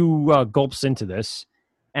few gulps into this.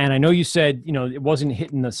 And I know you said, it wasn't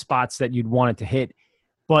hitting the spots that you'd want it to hit.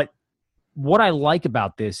 But what I like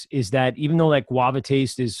about this is that even though that guava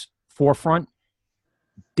taste is forefront,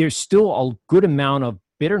 there's still a good amount of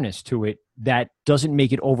bitterness to it that doesn't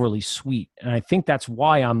make it overly sweet. And I think that's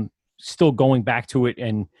why I'm still going back to it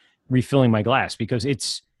and refilling my glass, because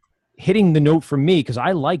it's hitting the note for me, because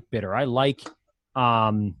I like bitter. I like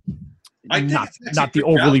not the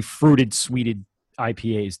overly fruited, sweeted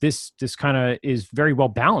IPAs. This kind of is very well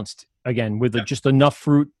balanced, again, with just enough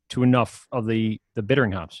fruit to enough of the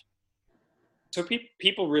bittering hops. So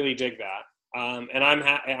people really dig that. And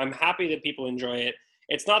I'm happy that people enjoy it.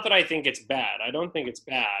 It's not that I think it's bad. I don't think it's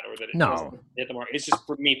bad, or that it doesn't hit the mark. It's just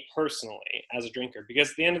for me personally as a drinker, because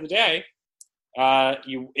at the end of the day,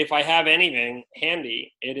 if I have anything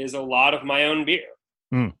handy, it is a lot of my own beer.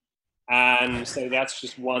 And so that's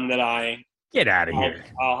just one that I get out of here.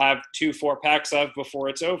 I'll have 2 4-packs of before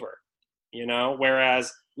it's over,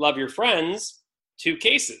 whereas Love Your Friends, 2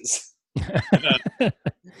 cases.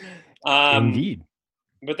 Indeed.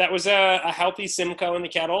 But that was a healthy Simcoe in the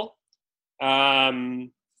kettle. And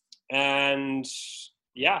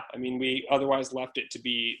yeah, I mean, we otherwise left it for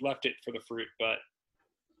the fruit, but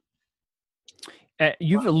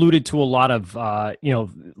you've alluded to a lot of,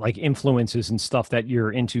 like influences and stuff that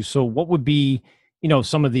you're into. So what would be,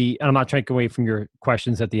 some of the, and I'm not trying to go away from your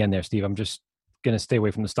questions at the end there, Steve. I'm just going to stay away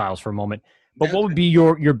from the styles for a moment, but what would be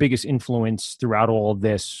your biggest influence throughout all of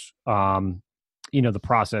this, the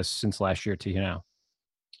process since last year to now?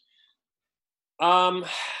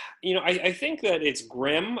 I think that it's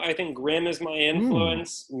Grimm. I think Grimm is my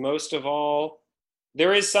influence most of all.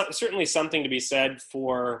 There is certainly something to be said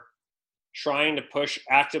for trying to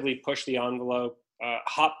actively push the envelope.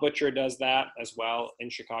 Hop Butcher does that as well in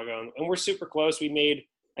Chicago, and we're super close. We made,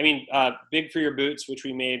 Big for Your Boots, which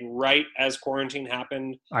we made right as quarantine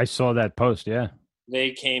happened. I saw that post. Yeah,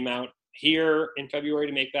 they came out here in February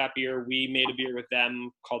to make that beer. We made a beer with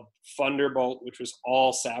them called Thunderbolt, which was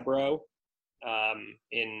all Sabro.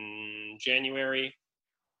 In January,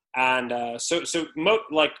 and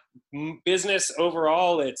business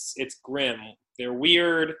overall, it's Grimm. They're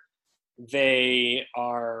weird. They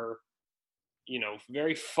are,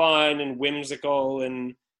 very fun and whimsical,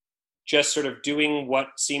 and just sort of doing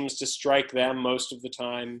what seems to strike them most of the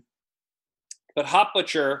time. But Hop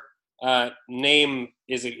Butcher, name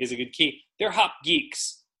is a good key. They're hop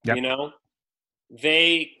geeks. Yep.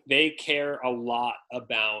 They care a lot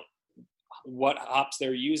about what hops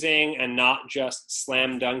they're using, and not just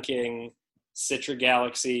slam dunking Citra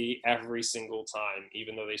Galaxy every single time,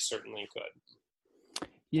 even though they certainly could.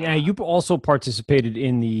 Yeah, you also participated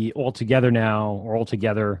in the Altogether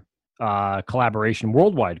collaboration,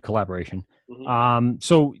 worldwide collaboration. Mm-hmm.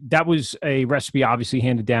 So that was a recipe obviously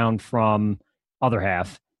handed down from Other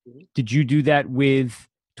Half. Mm-hmm. Did you do that with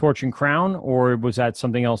Torch and Crown, or was that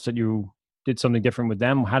something else that you did something different with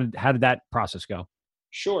them? How did that process go?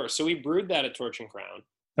 Sure. So we brewed that at Torch and Crown.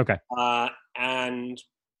 Okay. And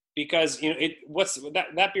because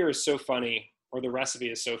that beer is so funny, or the recipe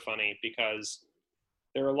is so funny, because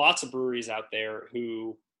there are lots of breweries out there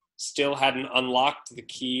who still hadn't unlocked the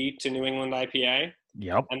key to New England IPA.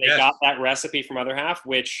 Yep. And they got that recipe from Other Half,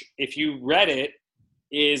 which, if you read it,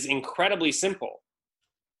 is incredibly simple.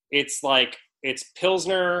 It's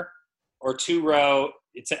Pilsner or 2-row.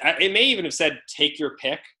 It may even have said take your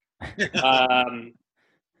pick.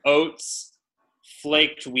 Oats,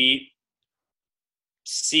 flaked wheat,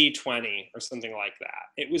 C20 or something like that.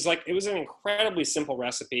 It was an incredibly simple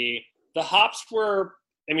recipe. The hops were,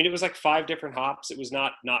 it was 5 different hops. It was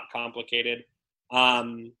not complicated.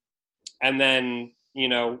 And then,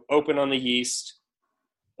 open on the yeast,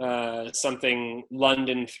 something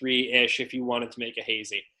London 3-ish if you wanted to make a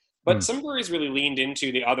hazy. But some breweries really leaned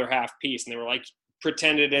into the Other Half piece, and they were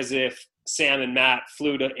pretended as if Sam and Matt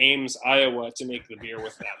flew to Ames, Iowa to make the beer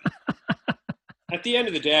with them. At the end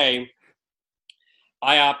of the day,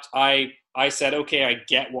 I said, okay, I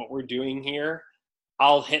get what we're doing here.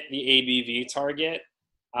 I'll hit the ABV target.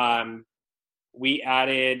 We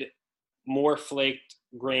added more flaked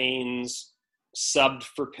grains, subbed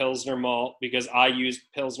for Pilsner malt, because I used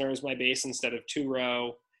Pilsner as my base instead of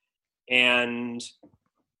 2-row, and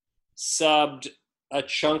subbed a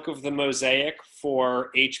chunk of the Mosaic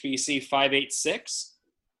for HBC 586.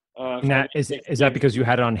 Is that because you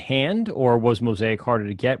had it on hand, or was Mosaic harder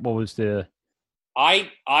to get? What was the... I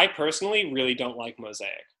personally really don't like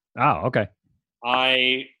Mosaic. Oh, okay.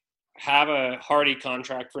 I have a hardy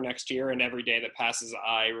contract for next year, and every day that passes,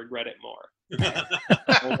 I regret it more.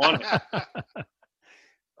 I don't want it.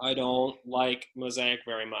 I don't like Mosaic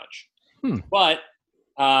very much. But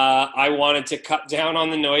I wanted to cut down on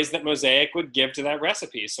the noise that Mosaic would give to that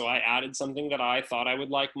recipe, so I added something that I thought I would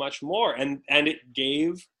like much more, and it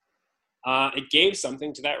gave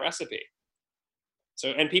something to that recipe. So,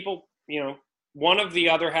 and people, one of the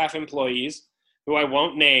Other Half employees who I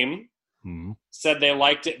won't name, Mm-hmm. said they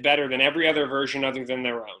liked it better than every other version other than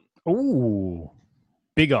their own. Ooh,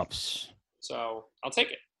 big ups. So I'll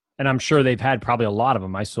take it. And I'm sure they've had probably a lot of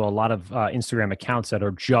them. I saw a lot of Instagram accounts that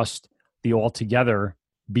are just the altogether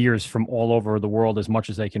beers from all over the world as much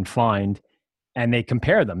as they can find. And they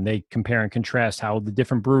compare them. They compare and contrast how the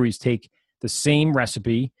different breweries take the same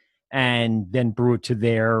recipe and then brew it to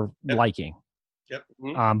their liking. Yep.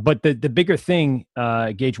 But the bigger thing,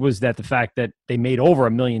 Gage, was that the fact that they made over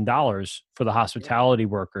 $1 million for the hospitality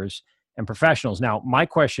workers and professionals. Now, my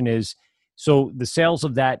question is, so the sales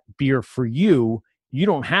of that beer for you, you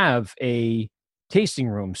don't have a tasting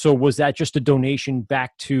room. So was that just a donation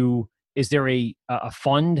back to, is there a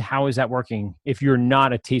fund? How is that working if you're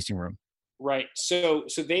not a tasting room? Right. So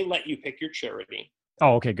they let you pick your charity.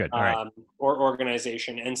 Oh, okay, good. All right. Or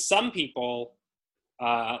organization. And some people,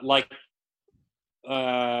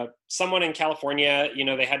 someone in California,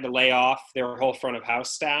 they had to lay off their whole front of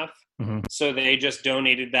house staff. Mm-hmm. So they just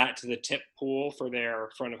donated that to the tip pool for their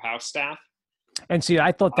front of house staff. And see,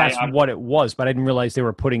 I thought that's what it was, but I didn't realize they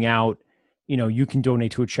were putting out, you can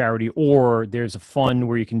donate to a charity, or there's a fund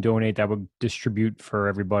where you can donate that would distribute for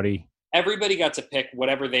everybody. Everybody got to pick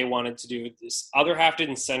whatever they wanted to do. This other half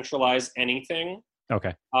didn't centralize anything.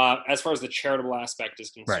 Okay. As far as the charitable aspect is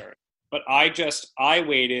concerned. Right. But I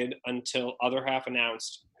waited until other half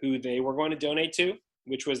announced who they were going to donate to,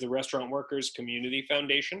 which was the Restaurant Workers Community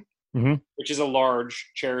Foundation, mm-hmm. which is a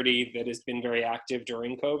large charity that has been very active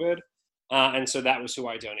during COVID. And so that was who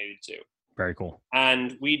I donated to. Very cool.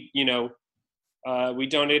 And we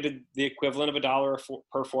donated the equivalent of $1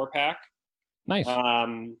 per 4-pack. Nice.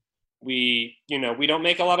 We don't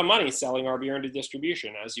make a lot of money selling our beer into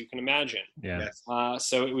distribution, as you can imagine. Yeah.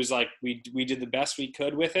 So it was like we did the best we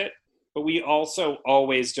could with it, but we also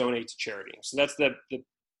always donate to charity. So that's the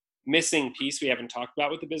missing piece we haven't talked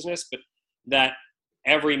about with the business, but that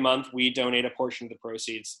every month we donate a portion of the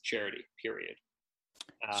proceeds to charity, period.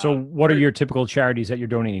 So what are your typical charities that you're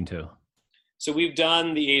donating to? So we've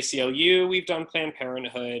done the ACLU, we've done Planned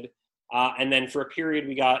Parenthood, and then for a period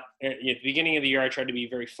at the beginning of the year, I tried to be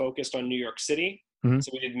very focused on New York City. Mm-hmm.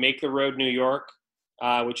 So we did Make the Road New York,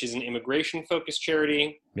 which is an immigration-focused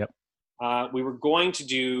charity. Yep. We were going to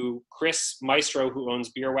do, Chris Maestro, who owns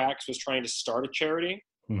Beer Wax, was trying to start a charity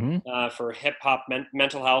for hip-hop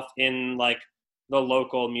mental health in the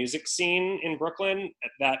local music scene in Brooklyn.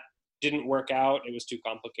 That didn't work out. It was too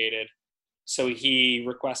complicated. So he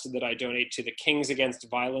requested that I donate to the Kings Against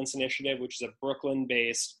Violence Initiative, which is a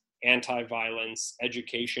Brooklyn-based anti-violence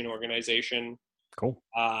education organization. Cool.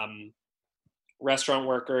 Restaurant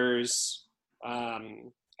workers.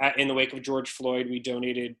 In the wake of George Floyd, we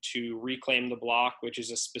donated to Reclaim the Block, which is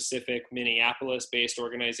a specific Minneapolis-based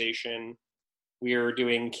organization. We are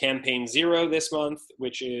doing Campaign Zero this month,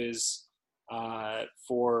 which is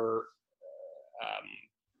for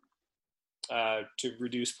to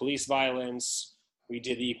reduce police violence. We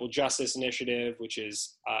did the Equal Justice Initiative, which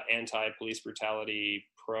is anti-police brutality,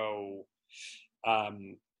 pro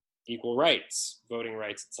equal rights, voting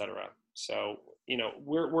rights, etc. So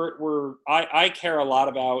I care a lot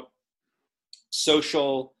about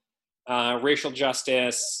social, racial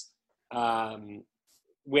justice,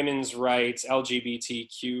 women's rights,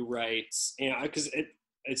 LGBTQ rights. Because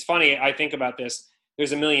it's funny. I think about this.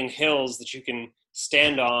 There's a million hills that you can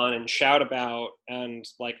stand on and shout about, and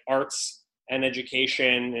arts and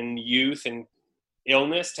education and youth and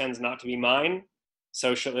illness tends not to be mine.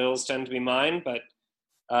 Social ills tend to be mine, but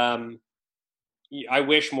I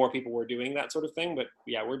wish more people were doing that sort of thing. But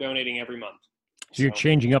yeah, we're donating every month. So you're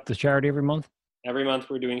changing up the charity every month? Every month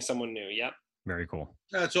we're doing someone new. Yep. Very cool.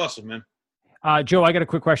 That's awesome, man. Joe, I got a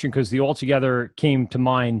quick question because the Altogether came to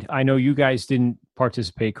mind. I know you guys didn't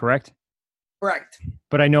participate, correct? Correct.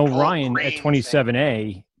 But I know Ryan at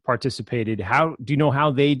 27A participated. Do you know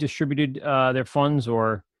how they distributed their funds,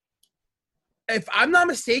 or? If I'm not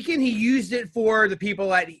mistaken, he used it for the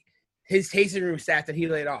people at his tasting room staff that he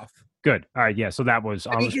laid off. Good. All right. Yeah. So that was,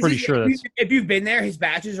 I was pretty sure that's. If you've been there, his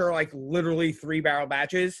batches are literally 3-barrel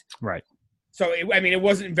batches. Right. So, it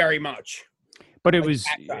wasn't very much. But it was,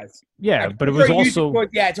 yeah, but it was also.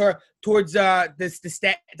 Towards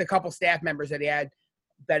the couple staff members that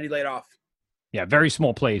he laid off. Yeah, very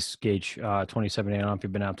small place, Gage, 27A. I don't know if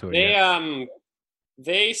you've been out to it yet.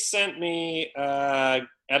 They sent me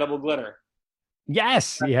edible glitter.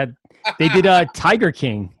 Yes, they did a Tiger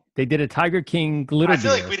King. They did a Tiger King glitter. I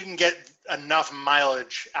feel beer. like we didn't get enough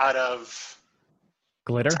mileage out of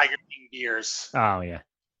glitter Tiger King beers. Oh yeah.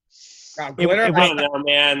 Glitter? I don't know,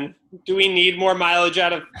 man. Do we need more mileage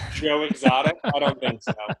out of Joe Exotic? I don't think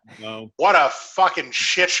so. No. What a fucking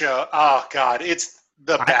shit show. Oh, God. It's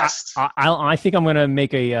The best. I think I'm going to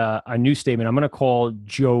make a new statement. I'm going to call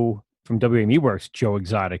Joe from WA Meadwerks Joe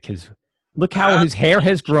Exotic, because look how his hair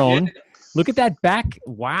has grown. Shit. Look at that back.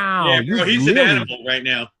 Wow. Yeah, bro, he's an animal right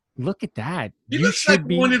now. Look at that. He looks like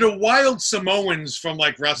one of the wild Samoans from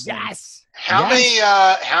like wrestling. Yes. How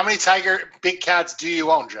many tiger big cats do you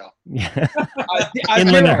own, Joe? In Zero.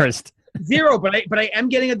 Lyndhurst. Zero, but I am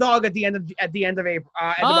getting a dog at the end of April.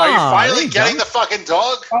 Are you finally getting the fucking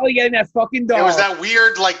dog? Finally getting that fucking dog. It was that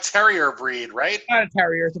weird like terrier breed, right? Not a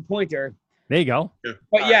terrier, it's a pointer. There you go.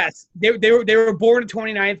 But yes, they were born the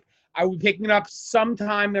 29th. I will be picking it up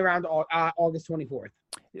sometime around August 24th.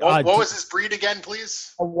 What was his breed again,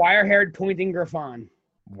 please? A wire-haired pointing Griffon.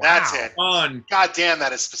 Wow. That's it. God damn,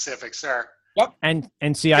 that is specific, sir. Yep. And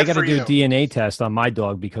see, I got to do a DNA test on my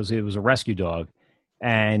dog because it was a rescue dog,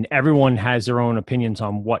 and everyone has their own opinions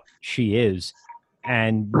on what she is.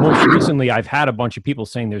 And most recently, I've had a bunch of people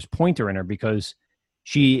saying there's pointer in her because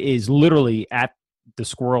she is literally at the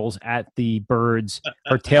squirrels, at the birds.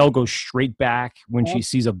 Her tail goes straight back when she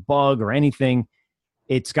sees a bug or anything.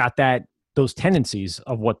 It's got those tendencies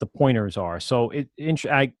of what the pointers are. So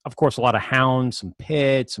of course, a lot of hounds, some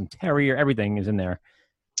pits, some terrier, everything is in there.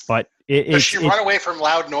 But does she run away from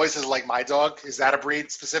loud noises like my dog? Is that a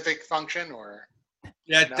breed specific function or?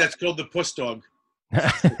 Yeah, that's called the puss dog.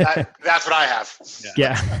 That's what I have.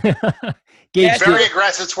 Yeah. Gage, very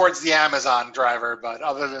aggressive towards the Amazon driver, but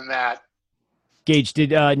other than that. Gage, did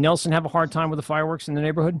Nelson have a hard time with the fireworks in the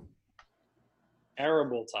neighborhood?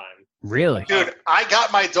 Terrible time. Really? Dude, I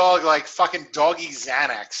got my dog like fucking doggy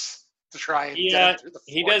Xanax to try and get him through the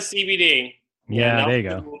he does CBD. Yeah, there you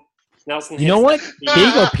go. Nelson, you know what? There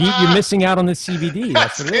you go, Pete. You're missing out on the CBD.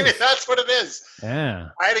 That's what it is. That's what it is. Yeah.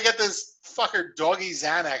 I had to get this fucker doggy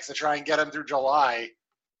Xanax to try and get him through July.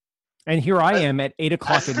 And here I am at 8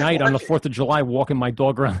 o'clock at night on the 4th of July walking my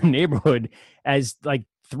dog around the neighborhood as like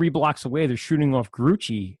 3 blocks away they're shooting off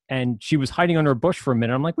Grucci, and she was hiding under a bush for a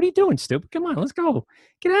minute. I'm like, what are you doing, stupid? Come on, let's go.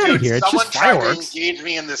 Get out of here. It's just fireworks. Someone tried to engage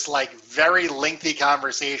me in this like very lengthy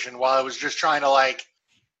conversation while I was just trying to like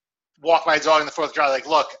walk my dog in the 4th of July. Like,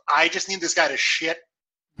 look, I just need this guy to shit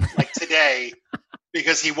like today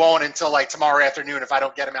because he won't until like tomorrow afternoon if I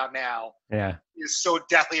don't get him out now. Yeah. He's so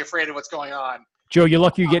deathly afraid of what's going on. Joe, you're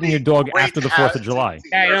lucky you're getting your dog after the 4th of July.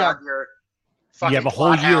 Yeah, you have a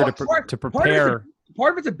whole year to prepare.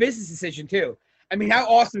 Part of it's a business decision, too. I mean, how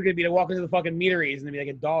awesome is it going to be to walk into the fucking meaderies and there be like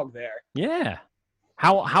a dog there? Yeah.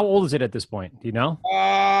 How old is it at this point? Do you know?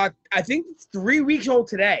 I think it's 3 weeks old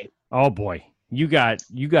today. Oh, boy. You got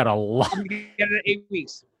a lot. I'm going to get it at 8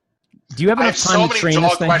 weeks. Do you have enough time to train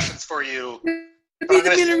this thing? I have so many dog questions for you.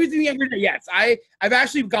 Yes, I've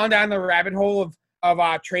actually gone down the rabbit hole of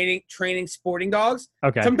training sporting dogs.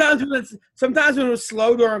 Okay. Sometimes when it was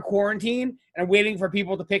slow during quarantine and waiting for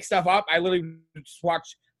people to pick stuff up, I literally just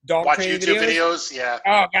watch training YouTube videos. Yeah.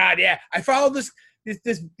 Oh God, yeah. I follow this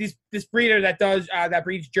breeder that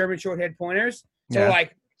breeds German short-haired pointers. So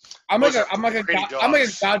like, I'm like a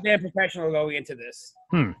goddamn professional going into this.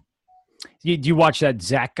 Do you watch that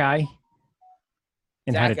Zach guy?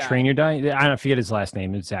 And How to Train Your Dog? I don't forget his last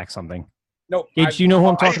name. It's Zach something. Nope. Gage, do you know who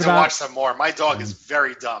I'm talking about? I need to watch some more. My dog is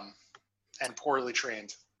very dumb and poorly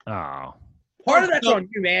trained. Oh. Part of that's on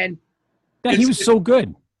you, man. Yeah, he was so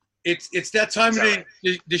good. It's that time of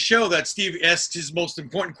the show that Steve asks his most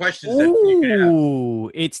important questions. Ooh,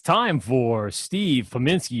 it's time for Steve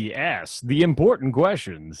Fominski asks the important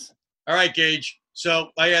questions. All right, Gage. So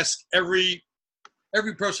I ask every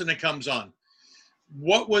person that comes on,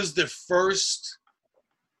 what was the first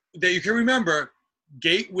that you can remember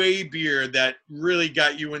gateway beer that really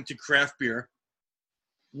got you into craft beer?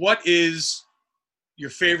 What is your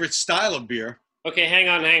favorite style of beer? Okay, hang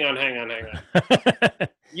on.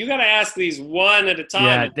 You got to ask these one at a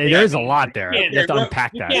time. Yeah, there's a lot there. You have to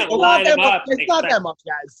unpack that. Can't line them up. It's not that much,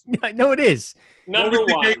 guys. No, it is. Number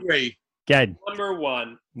one. Gateway? Good. Number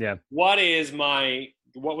one. Yeah. What was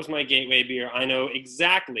my gateway beer? I know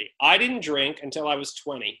exactly. I didn't drink until I was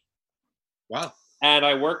 20. Wow. And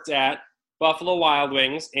I worked at Buffalo Wild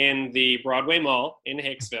Wings in the Broadway Mall in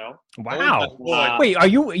Hicksville. Wow. Wait, are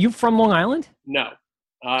you from Long Island? No.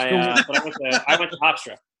 But I went to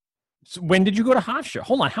Hofstra. So when did you go to Hofstra?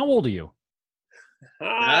 Hold on. How old are you?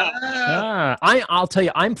 I'll tell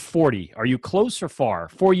you, I'm 40. Are you close or far?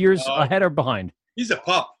 4 years ahead or behind? He's a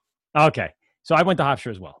pup. Okay. So I went to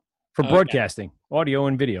Hofstra as well for broadcasting, audio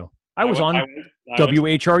and video. I was on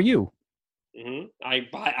WHRU. Mm-hmm. I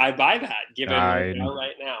buy that, given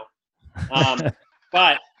right now.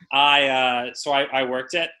 But I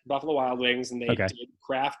worked at Buffalo Wild Wings, and they did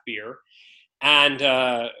craft beer. And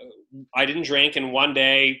I didn't drink. And one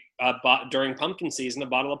day during pumpkin season, a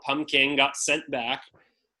bottle of pumpkin got sent back.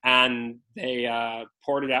 And they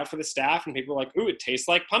poured it out for the staff, and people were like, ooh, it tastes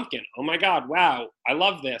like pumpkin. Oh, my God, wow, I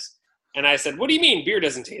love this. And I said, what do you mean beer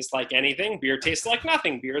doesn't taste like anything? Beer tastes like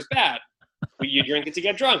nothing. Beer is bad. You drink it to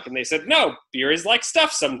get drunk. And they said, no, beer is like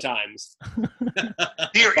stuff sometimes.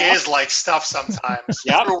 Beer is like stuff sometimes.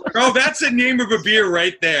 Yep. Bro, that's the name of a beer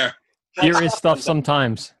right there. Beer is stuff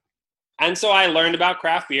sometimes. And so I learned about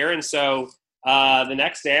craft beer. And so the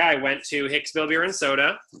next day I went to Hicksville Beer and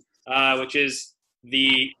Soda, which is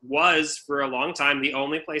was for a long time the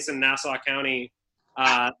only place in Nassau County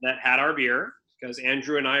that had our beer, because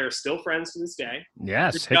Andrew and I are still friends to this day.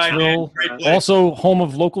 Yes, Hicksville, also home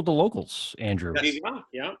of Local to Locals, Andrew.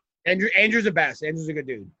 Yeah. Andrew's the best. Andrew's a good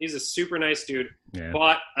dude. He's a super nice dude. Yeah.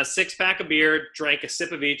 Bought a 6-pack of beer, drank a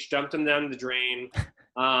sip of each, dumped them down the drain.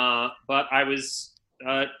 But I was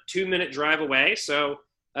a 2-minute drive away, so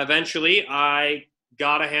eventually I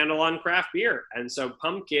got a handle on craft beer. And so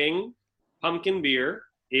pumpkin beer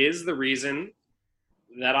is the reason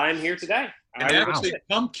that I'm here today. And actually,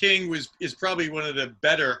 Pumpkin is probably one of the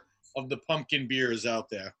better of the pumpkin beers out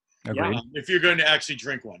there. If you're going to actually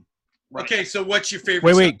drink one. Right. Okay, so what's your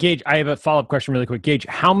favorite? Wait, Gage, I have a follow-up question really quick. Gage,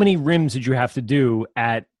 how many rims did you have to do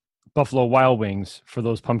at Buffalo Wild Wings for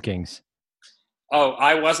those pumpkins? Oh,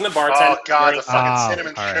 I wasn't a bartender. Oh, God, the fucking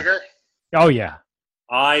cinnamon sugar. Oh, yeah.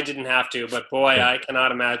 I didn't have to, but boy, I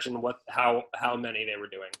cannot imagine how many they were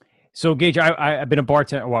doing. So, Gage, I've been a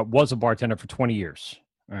bartender, well, I was a bartender for 20 years.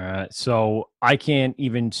 So I can't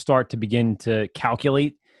even start to begin to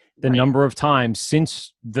calculate the number of times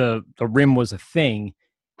since the rim was a thing,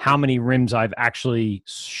 how many rims I've actually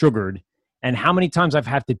sugared, and how many times I've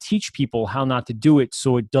had to teach people how not to do it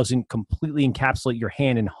so it doesn't completely encapsulate your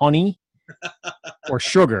hand in honey or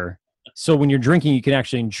sugar. So when you're drinking, you can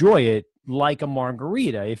actually enjoy it like a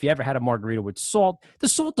margarita. If you ever had a margarita with salt, the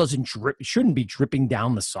salt doesn't drip. It shouldn't be dripping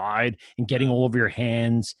down the side and getting all over your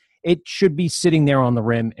hands. It should be sitting there on the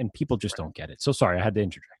rim, and people just don't get it. So sorry, I had to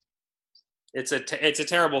interject. It's a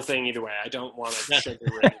terrible thing either way. I don't want to sugar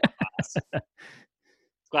rim glass.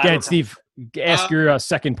 Go ahead, Steve. Ask your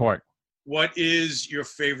second part. What is your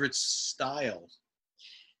favorite style?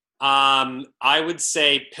 I would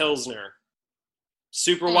say Pilsner.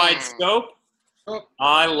 Super wide scope.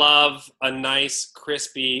 I love a nice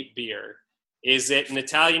crispy beer. Is it an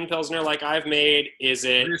Italian Pilsner like I've made? Is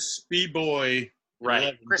it crispy boy?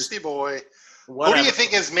 Right. Crispy boy. Whatever. Who do you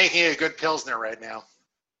think is making a good Pilsner right now?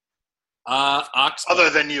 Oxbow. Other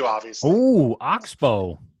than you, obviously. Ooh,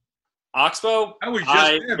 Oxbow. Oxbow. I was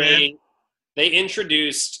just there, man. They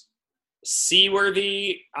introduced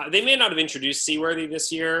Seaworthy. They may not have introduced Seaworthy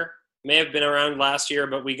this year. May have been around last year,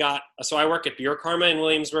 but so I work at Beer Karma in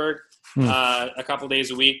Williamsburg a couple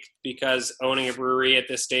days a week because owning a brewery at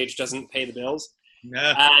this stage doesn't pay the bills.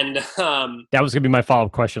 Yeah. And that was going to be my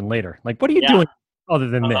follow-up question later. Like, what are you doing other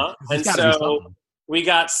than this? And so we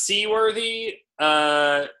got Seaworthy,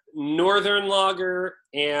 Northern Lager,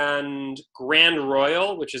 and Grand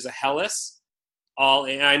Royal, which is a Helles.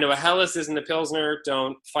 I know a Helles isn't a Pilsner.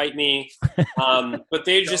 Don't fight me. But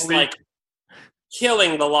they just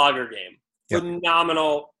killing the lager game. Yep.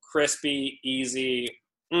 Phenomenal, crispy, easy.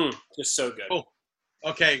 Just so good. Oh,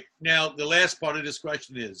 okay. Now, the last part of this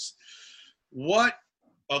question is, what,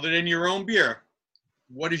 other than your own beer,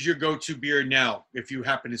 what is your go-to beer now if you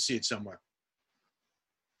happen to see it somewhere?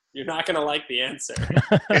 You're not going to like the answer.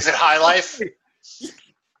 Is it High Life?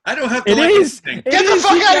 I don't have to Get the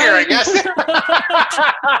fuck out of here, I guess.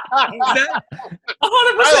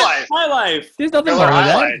 100% High Life. There's nothing wrong with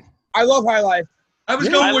that. I love High Life. I was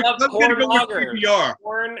going with lagers. PBR.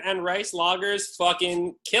 Corn and rice lagers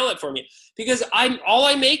fucking kill it for me because all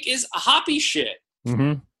I make is hoppy shit.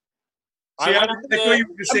 Mm-hmm. See, I thought you were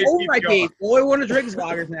going to say PBR. All I want to drink is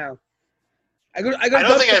lagers now. I don't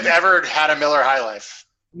think I've ever had a Miller High Life.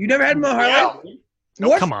 You never had Miller High Life? No,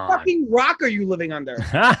 what come on. fucking rock are you living under?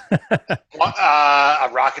 A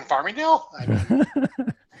rock in Farmingdale?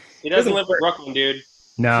 He doesn't live in Brooklyn, dude.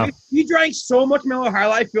 No. He drank so much Miller High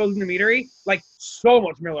Life filled in the meadery, like so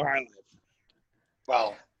much Miller High Life.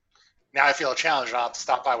 Well, now I feel challenged. I'll have to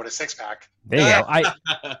stop by with a 6-pack. There you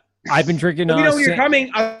go. I've been drinking. Let me know when you're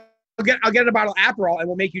coming. I'll get a bottle of Aperol, and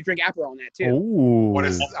we'll make you drink Aperol on that too. Ooh, what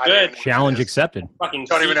is good? Challenge accepted.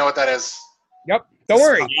 Don't even know what that is. Yep. Don't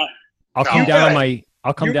worry. I'll come down on my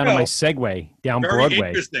Segway down Broadway.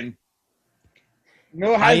 Interesting.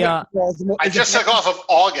 No, I just took off of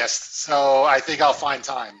August, so I think I'll find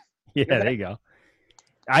time. Yeah, there you go.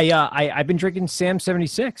 I've been drinking Sam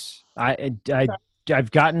 76. I've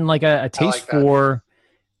gotten like a taste for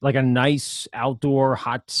like a nice outdoor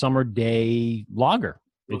hot summer day lager.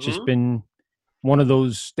 It's just been one of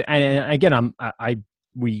those. And again,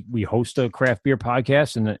 we host a craft beer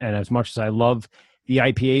podcast, and as much as I love the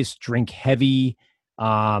IPAs, drink heavy,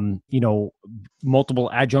 multiple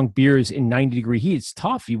adjunct beers in 90-degree heat. It's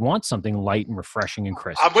tough. You want something light and refreshing and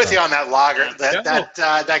crisp. I'm with you on that lager.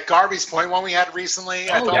 That Garvey's Point one we had recently.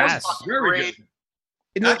 I thought yes. was fucking great.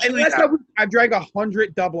 And last time I've drank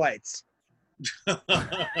 100 Dub Lights.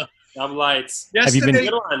 Dub Lights. Have you been?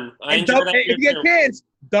 Good one. If you get chance,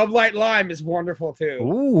 Dub Light Lime is wonderful too.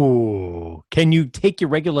 Ooh. Can you take your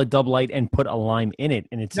regular Dub Light and put a lime in it,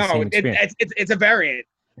 and it's the same experience? It's a variant.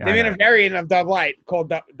 They made a variant of Dub Light called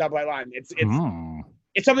Dub Light Lime. It's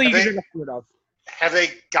something you can drink a fruit of. Have they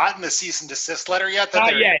gotten the cease and desist letter yet?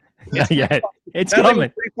 Not yet. Not yet. It's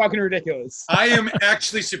coming. Pretty fucking ridiculous. I am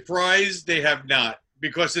actually surprised they have not,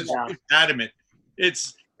 because it's adamant.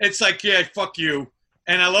 It's like, yeah, fuck you,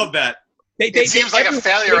 and I love that. It seems like a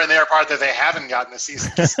failure on their part that they haven't gotten the cease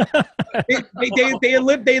and desist.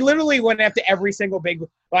 they literally went after every single big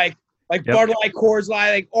like Bud Light, Coors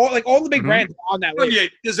Light, all the big brands on that list. Yeah,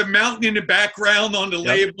 there's a mountain in the background on the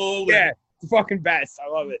label. Yeah, it's the fucking best. I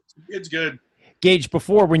love it. It's good. Gage,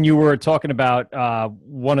 before when you were talking about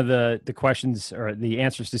one of the questions or the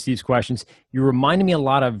answers to Steve's questions, you reminded me a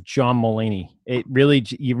lot of John Mulaney.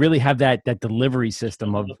 You really have that delivery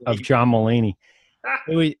system of John Mulaney.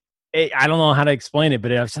 I don't know how to explain it,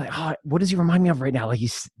 but I was like, what does he remind me of right now? Like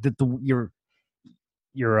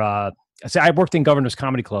I worked in Governor's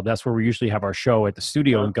Comedy Club. That's where we usually have our show at the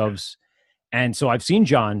studio in Govs. And so I've seen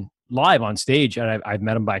John live on stage, and I've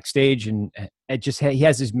met him backstage, and he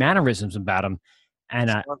has his mannerisms about him.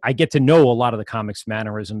 And I get to know a lot of the comics'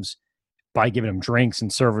 mannerisms by giving them drinks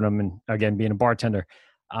and serving them, and again, being a bartender.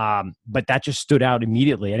 But that just stood out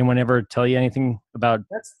immediately. Anyone ever tell you anything about?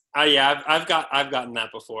 Yeah, I've gotten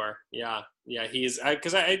that before. Yeah. He's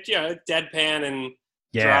because deadpan and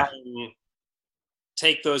dry and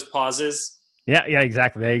take those pauses. Yeah,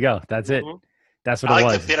 exactly. There you go. That's it. That's what I it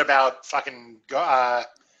was. like the bit about fucking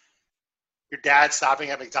your dad stopping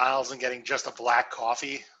at McDonald's and getting just a black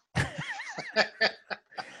coffee.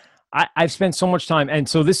 I've spent so much time, and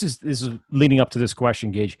so this is leading up to this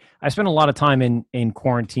question, Gage. I spent a lot of time in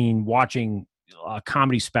quarantine watching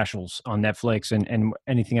comedy specials on Netflix and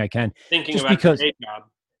anything I can. Thinking just about your day job.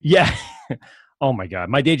 Yeah. Oh my God.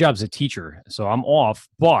 My day job's a teacher, so I'm off,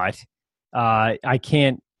 but I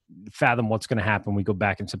can't fathom what's going to happen when we go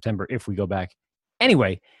back in September, if we go back.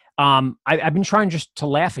 Anyway, I've been trying just to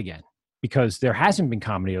laugh again, because there hasn't been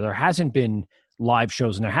comedy, or there hasn't been live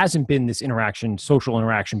shows, and there hasn't been this social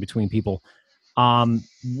interaction between people.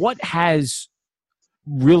 What has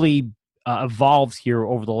really evolved here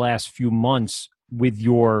over the last few months with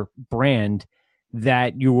your brand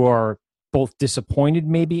that you are both disappointed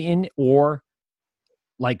maybe in, or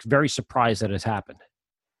like very surprised that has happened?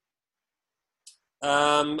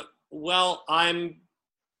 Well,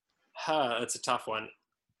 it's a tough one.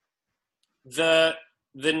 The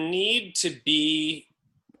need to be,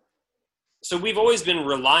 so we've always been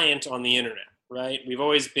reliant on the internet, right? We've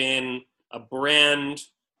always been a brand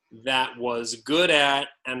that was good at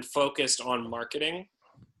and focused on marketing.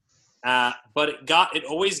 But it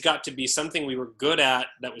always got to be something we were good at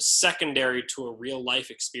that was secondary to a real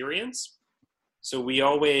life experience. So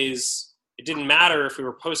it didn't matter if we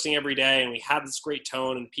were posting every day and we had this great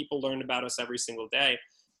tone and people learned about us every single day.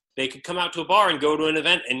 They could come out to a bar and go to an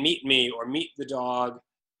event and meet me or meet the dog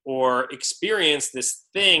or experience this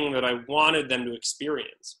thing that I wanted them to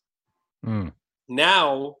experience.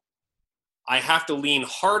 Now I have to lean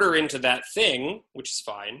harder into that thing, which is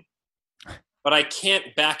fine, but I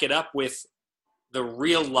can't back it up with the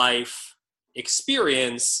real life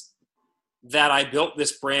experience that I built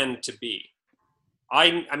this brand to be.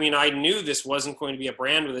 I mean, I knew this wasn't going to be a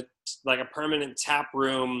brand with a permanent tap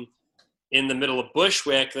room in the middle of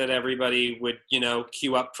Bushwick that everybody would,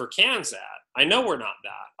 queue up for cans at. I know we're not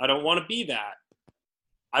that. I don't want to be that.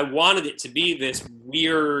 I wanted it to be this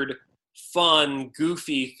weird, fun,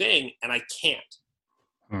 goofy thing, and I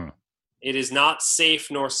can't. It is not safe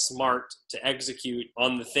nor smart to execute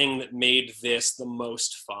on the thing that made this the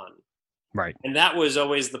most fun. Right. And that was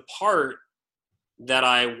always the part that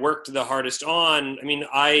I worked the hardest on. I mean,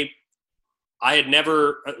 I had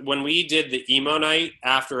never, when we did the emo night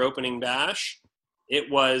after opening Bash,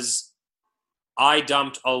 I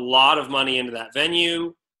dumped a lot of money into that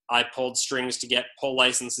venue. I pulled strings to get pull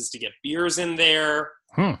licenses to get beers in there.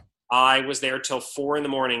 I was there till 4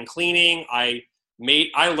 a.m. cleaning. I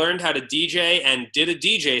learned how to DJ and did a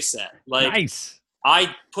DJ set. Nice.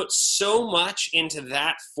 I put so much into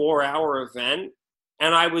that 4-hour event,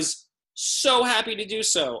 and I was so happy to do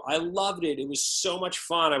so. I loved it. It was so much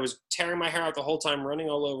fun. I was tearing my hair out the whole time, running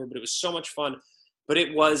all over, but it was so much fun. But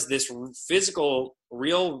it was this physical,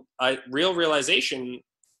 real realization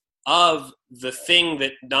of the thing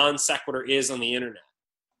that non sequitur is on the internet.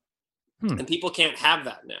 And people can't have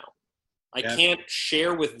that now. I can't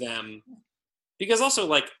share with them because also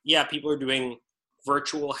people are doing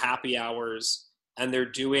virtual happy hours and they're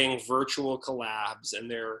doing virtual collabs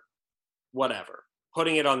and they're whatever,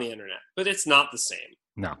 putting it on the internet, but it's not the same.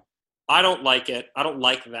 No, I don't like it. I don't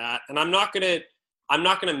like that. And I'm not going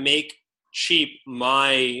to make cheap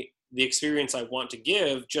the experience I want to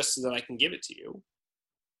give just so that I can give it to you.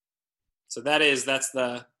 So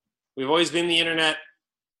we've always been the internet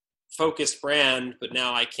focused brand, but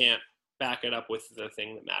now I can't back it up with the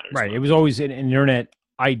thing that matters. Right. It was always an internet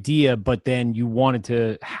idea, but then you wanted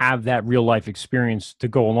to have that real life experience to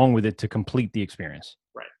go along with it to complete the experience.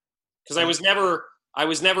 Right. Because I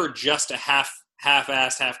was never just a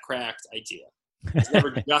half-assed, half-cracked idea. It's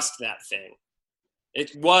never just that thing.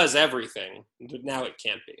 It was everything, but now it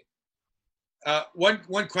can't be.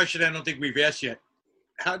 One question I don't think we've asked yet.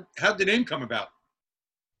 How did the name come about?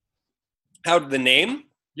 How did the name?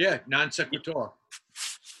 Yeah, Non Sequitur.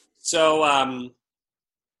 So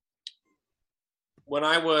when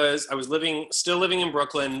I was still living in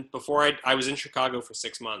Brooklyn before I was in Chicago for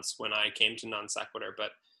 6 months when I came to Non Sequitur,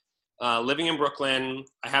 but living in Brooklyn,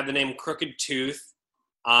 I had the name Crooked Tooth.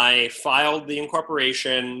 I filed the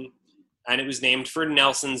incorporation and it was named for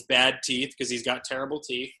Nelson's bad teeth because he's got terrible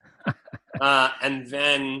teeth. And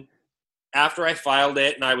then after I filed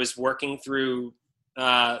it and I was working through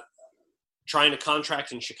trying to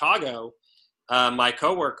contract in Chicago, my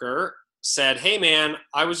coworker said, "Hey man,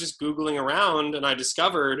 I was just Googling around and I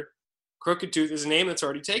discovered Crooked Tooth is a name that's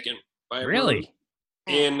already taken by a Really?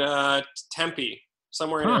 in Tempe,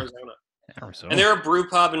 somewhere in Arizona. Arizona. And they're a brew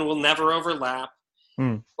pub and will never overlap.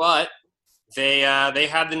 But they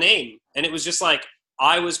had the name, and it was just like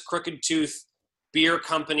I was Crooked Tooth Beer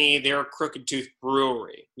Company, they're Crooked Tooth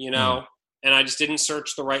Brewery, you know. And I just didn't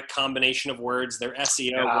search the right combination of words. Their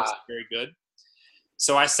SEO wasn't very good.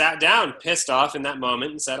 So I sat down, pissed off in that moment,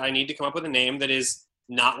 and said, I need to come up with a name that is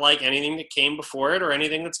not like anything that came before it or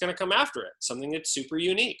anything that's going to come after it. Something that's super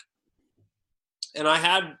unique. And I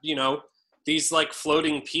had, these like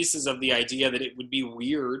floating pieces of the idea that it would be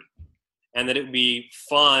weird and that it would be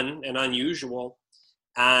fun and unusual.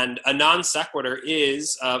 And a non sequitur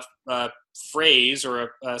is a phrase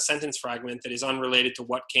or a sentence fragment that is unrelated to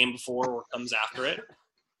what came before or comes after it.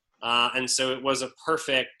 And so it was a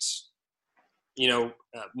perfect,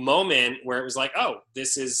 moment where it was like, oh,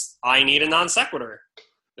 I need a non sequitur.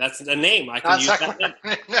 That's a name. I can use that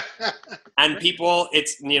name. And people,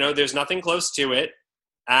 there's nothing close to it.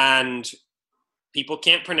 And people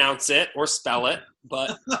can't pronounce it or spell it,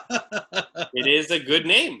 but it is a good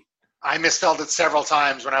name. I misspelled it several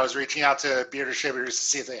times when I was reaching out to beer distributors to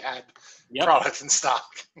see if they had products in stock.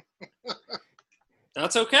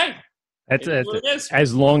 That's okay. That's it is.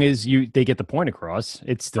 As long as they get the point across,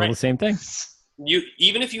 it's still the same thing.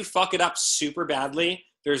 Even if you fuck it up super badly,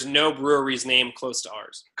 there's no brewery's name close to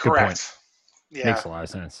ours. Correct. Yeah. Makes a lot of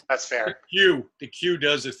sense. That's fair. The Q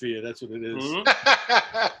does it for you. That's what it is.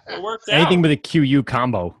 Mm-hmm. It worked out. Anything with a QU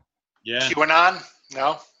combo. Yeah. QAnon?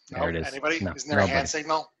 No. There it is. Anybody? No, Isn't there a hand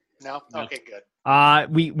signal? No? Okay, good.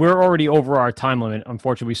 We're already over our time limit.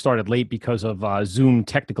 Unfortunately, we started late because of Zoom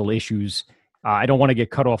technical issues. I don't want to get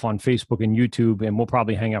cut off on Facebook and YouTube, and we'll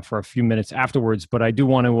probably hang out for a few minutes afterwards. But I do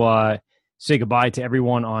want to say goodbye to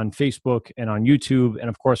everyone on Facebook and on YouTube, and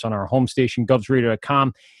of course on our home station,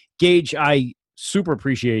 govsradio.com. Gage, I super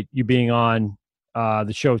appreciate you being on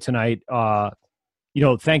the show tonight.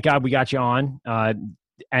 Thank God we got you on,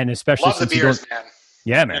 and especially love the beers, man.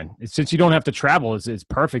 Yeah, man. Since you don't have to travel, it's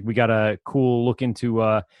perfect. We got a cool look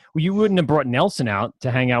into. You wouldn't have brought Nelson out to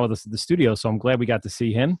hang out with us at the studio, so I'm glad we got to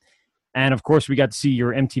see him. And of course, we got to see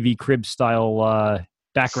your MTV Cribs style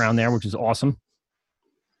background there, which is awesome.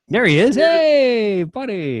 There he is. Hey,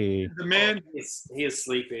 buddy. The man. He is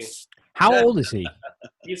sleepy. How old is he?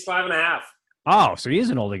 He's 5.5. Oh, so he is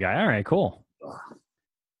an older guy. All right, cool.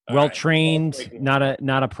 Well trained, not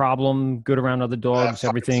a problem. Good around other dogs.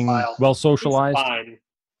 Everything well socialized. He's fine.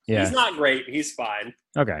 Yeah, he's not great. He's fine.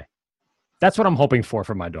 Okay, that's what I'm hoping for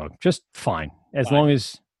my dog. Just fine, as long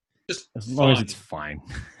as it's fine.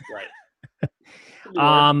 Right.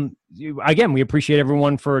 Again, we appreciate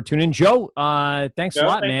everyone for tuning in. Joe, thanks a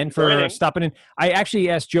lot, man, for stopping in. I actually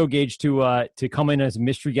asked Joe Gage to come in as a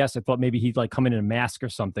mystery guest. I thought maybe he'd come in a mask or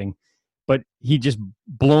something, but he just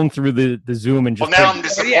blown through the Zoom and just. Well, now I'm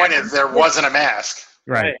disappointed there wasn't a mask.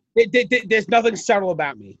 Right. There's nothing subtle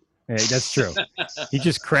about me. Hey, that's true. He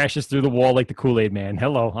just crashes through the wall like the Kool-Aid Man.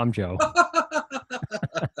 Hello, I'm Joe.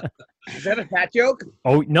 Is that a fat joke?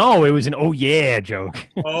 Oh, no, it was an oh yeah joke.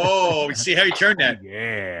 Oh, see how you turned that.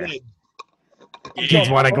 Yeah. Kids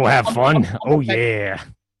want to go have fun. Oh, yeah.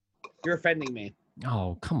 You're offending me.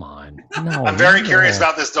 Oh, come on. No. I'm very curious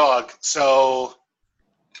about this dog, so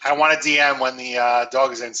I want to DM when the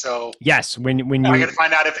dog is in. So yes, when you. I got to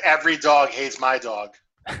find out if every dog hates my dog.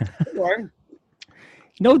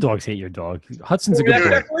 No dogs hate your dog. Hudson's a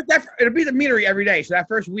good boy. It'll be the meadery every day. So that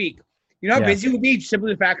first week, you know how busy it would be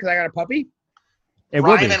simply the fact because I got a puppy?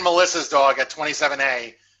 Ryan and Melissa's dog at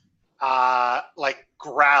 27A like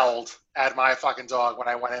growled at my fucking dog when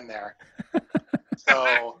I went in there.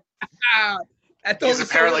 So he's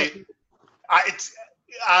apparently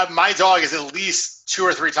my dog is at least 2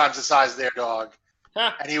 or 3 times the size of their dog.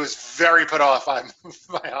 And he was very put off by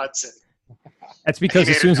Hudson. That's because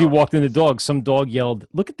as soon as he walked in the dog, some dog yelled,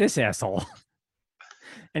 "Look at this asshole."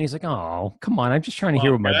 And he's like, "Oh, come on. I'm just trying to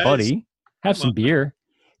hear with my buddy. Have some beer."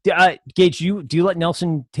 Gage, do you let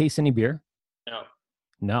Nelson taste any beer?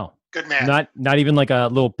 No. Good man. Not even like a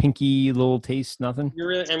little pinky little taste, nothing? You're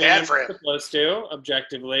really, bad for him. Supposed to,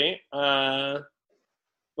 objectively.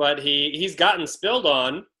 But he's gotten spilled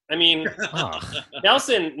on. I mean,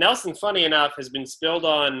 Nelson, funny enough, has been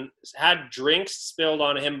had drinks spilled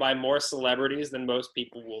on him by more celebrities than most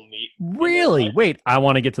people will meet. Really? Wait, I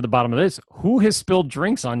want to get to the bottom of this. Who has spilled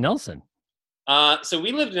drinks on Nelson? So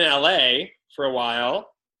we lived in LA for a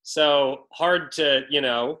while, so hard to,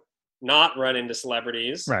 not run into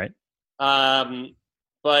celebrities. Right.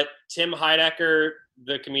 But Tim Heidecker,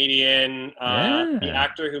 the comedian, the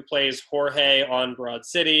actor who plays Jorge on Broad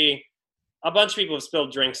City, a bunch of people have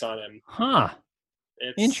spilled drinks on him. Huh.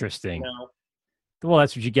 It's interesting. Well,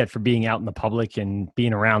 that's what you get for being out in the public and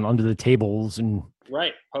being around under the tables and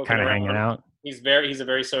kind of hanging out. He's a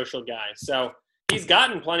very social guy. So he's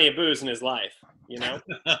gotten plenty of booze in his life, Good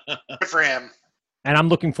for him. And I'm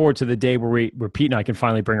looking forward to the day where Pete and I can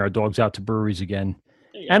finally bring our dogs out to breweries again.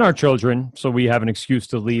 And our children, so we have an excuse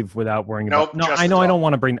to leave without worrying about. No, I know I don't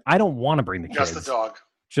want to bring the kids. Just the dog.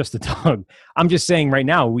 Just the dog. I'm just saying right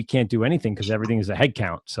now we can't do anything because everything is a head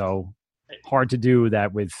count. So hard to do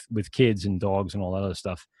that with kids and dogs and all that other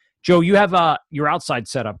stuff. Joe, you have your outside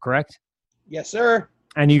setup, correct? Yes, sir.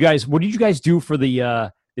 And you guys, what did you guys do for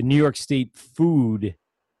the New York State food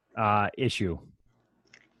issue?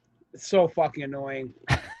 It's so fucking annoying.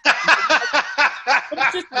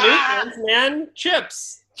 It's just meat, man.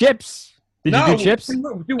 Chips. Did you do chips?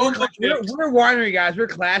 We're winery guys. We're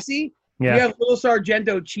classy. Yeah. We have little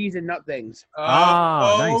Sargento cheese and nut things.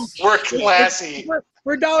 Nice. We're classy.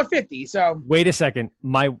 We're $1.50. So wait a second.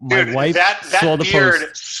 My wife that saw the beard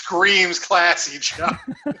post. screams classy, Joe.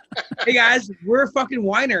 Hey guys, we're a fucking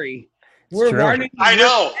winery. We're winery. I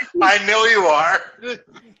know you are.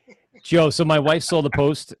 Joe, so my wife saw the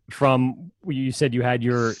post from you said you had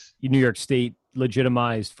your New York State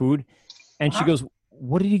legitimized food, and she goes,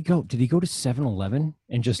 "What did he go? Did he go to 7-Eleven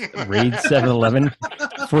and just raid 7-Eleven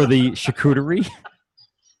for the charcuterie?"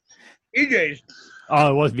 BJ's.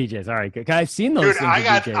 Oh, it was BJ's. All right, I've seen those. Dude, things I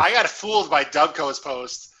at BJ's. got fooled by Dubco's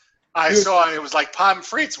post. I saw it was like palm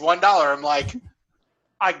frites, $1. I'm like,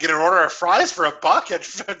 I get an order of fries for $1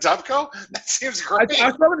 at Dubco? That seems great. I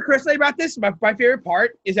was talking to Chris about this. My favorite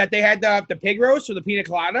part is that they had the pig roast or the pina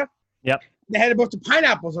colada. Yep. They had a bunch of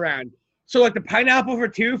pineapples around. So like the pineapple for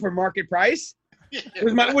 $2 for market price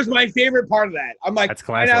was my favorite part of that. I'm like, that's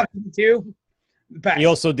classic. Pineapple for $2. Best. He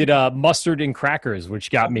also did mustard and crackers, which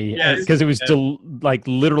got me because it was like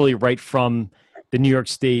literally right from the New York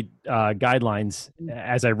State guidelines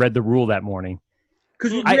as I read the rule that morning.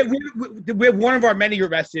 Because we have one of our many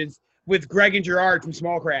messages with Greg and Gerard from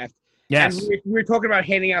Smallcraft. Yes. And we were talking about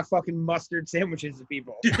handing out fucking mustard sandwiches to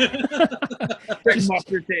people.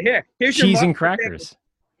 Mustard here. Here's your cheese and crackers.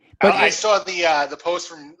 But I saw the post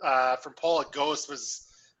from Paul at Ghost was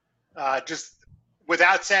just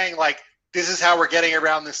without saying like, this is how we're getting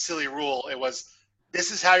around this silly rule. It was,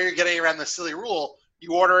 this is how you're getting around this silly rule.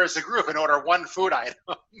 You order as a group and order one food item.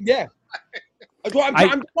 Yeah.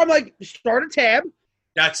 I'm like, start a tab.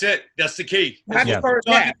 That's it. That's the key. Have to start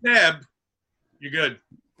a tab. You're good.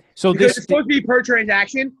 So because it's supposed to be per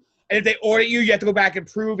transaction, and if they audit you, you have to go back and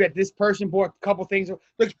prove that this person bought a couple things.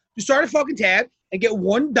 Like, you start a fucking tab and get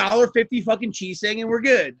 $1.50 fucking cheese thing, and we're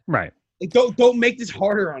good. Right. Like, don't make this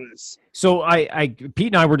harder on us. So Pete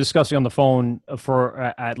and I were discussing on the phone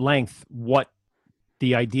at length what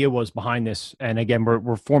the idea was behind this, and again,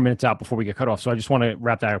 we're 4 minutes out before we get cut off, so I just want to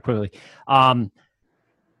wrap that up quickly.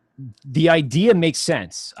 The idea makes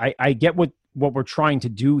sense. I get what what we're trying to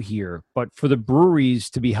do here. But for the breweries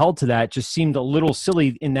to be held to that just seemed a little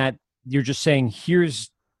silly in that you're just saying, here's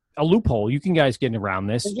a loophole. You can guys get around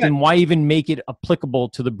this. Exactly. Then why even make it applicable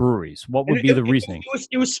to the breweries? What would be the reasoning?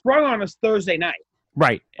 It was sprung on us Thursday night.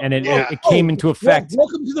 Right. And it came into effect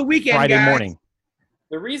welcome to the weekend, Friday guys. morning.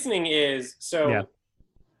 The reasoning is,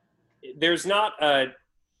 there's not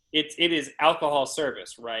it is alcohol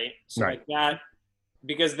service, right? So right. Like that,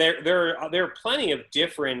 because there are plenty of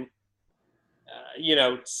different,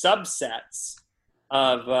 subsets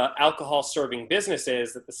of alcohol serving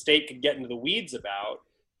businesses that the state could get into the weeds about.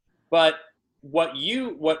 But what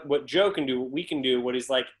Joe can do, what we can do, what is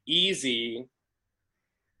like easy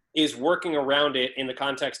is working around it in the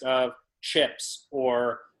context of chips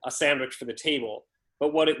or a sandwich for the table.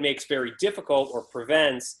 But what it makes very difficult or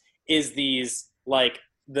prevents is these like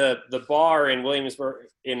the bar in Williamsburg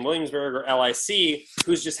or LIC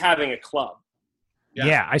who's just having a club.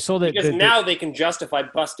 Yeah, I saw that because now they can justify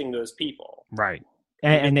busting those people. Right.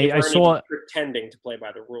 And I saw pretending to play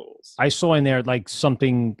by the rules. I saw in there like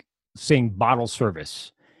something saying bottle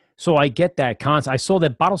service. So I get that concept. I saw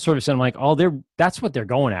that bottle service and I'm like, oh, that's what they're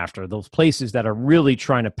going after. Those places that are really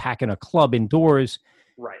trying to pack in a club indoors,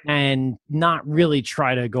 right, and not really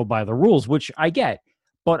try to go by the rules, which I get.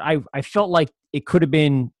 But I felt like it could have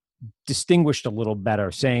been distinguished a little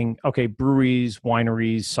better, saying, okay, breweries,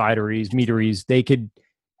 wineries, cideries, meaderies, they could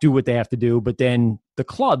do what they have to do, but then the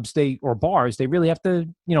clubs or bars, they really have to,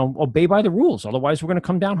 obey by the rules. Otherwise, we're going to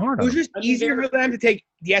come down hard on them. It was just easier for them to take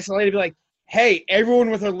the SLA to be like, hey,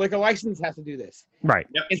 everyone with a liquor license has to do this. Right.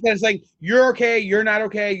 Yep. Instead of saying, you're okay, you're not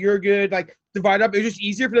okay, you're good, like divide up. It was just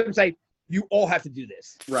easier for them to say, you all have to do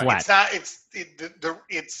this. Right.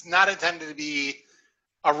 It's not intended to be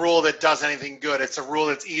a rule that does anything good. It's a rule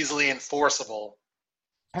that's easily enforceable.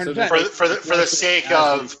 So for the sake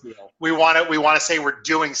of we want to say we're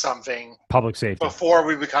doing something, public safety, before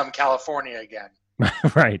we become California again.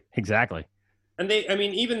 Right, exactly. And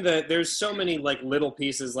there's so many like little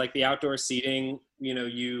pieces like the outdoor seating.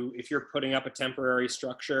 If you're putting up a temporary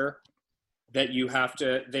structure, that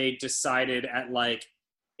they decided at like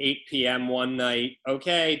 8 p.m. one night.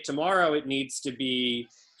 Okay, tomorrow it needs to be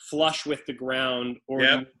flush with the ground, or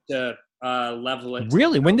you need to level it.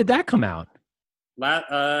 Really? When did that come out?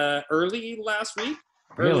 Early last week.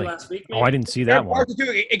 Really? Early last week. Maybe? Oh, I didn't see that one.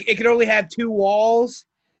 It could only have 2 walls.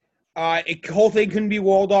 The whole thing couldn't be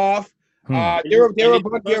walled off. They were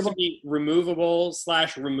supposed to be removable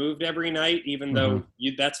 / removed every night, even though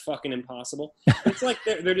that's fucking impossible. It's like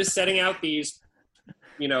they're just setting out these,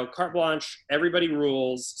 carte blanche, everybody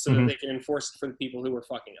rules, so that they can enforce it for the people who are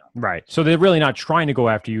fucking up. Right. So they're really not trying to go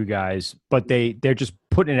after you guys, but they're just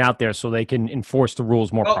putting it out there so they can enforce the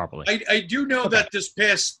rules more properly. I do know that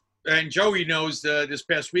and Joey knows this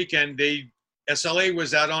past weekend, SLA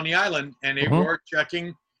was out on the island and they were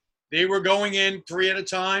checking. They were going in 3 at a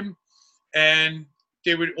time, and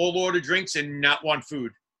they would all order drinks and not want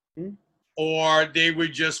food. Or they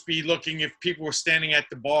would just be looking if people were standing at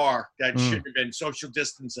the bar that should have been social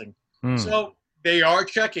distancing. So they are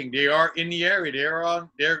checking. They are in the area.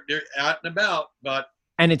 They're out and about.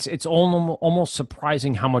 And it's almost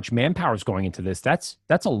surprising how much manpower is going into this. That's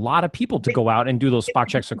a lot of people to go out and do those spot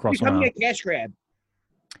checks across the becoming a cash grab.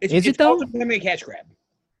 Is it though? It's becoming a cash grab.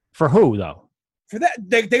 For who though? For that,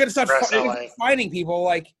 they're going to start finding people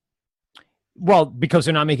like. Well, because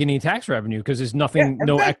they're not making any tax revenue because there's nothing,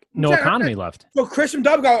 no economy left. So Chris from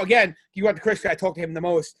Dubgo, again, you want the Chris guy, I talked to him the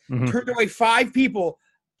most, turned away 5 people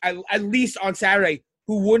at least on Saturday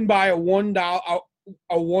who wouldn't buy a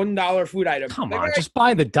 $1 food item. Come on, just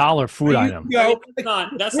buy the $1 food item.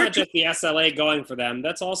 That's not just the SLA going for them.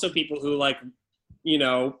 That's also people who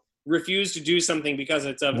refuse to do something because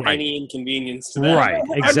it's of any inconvenience to them. Right,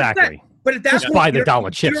 exactly. But at that just point, buy the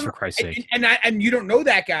 $1 chips for Christ's sake. And you don't know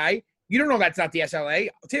that guy. You don't know that's not the SLA,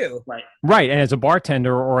 too. Right. And as a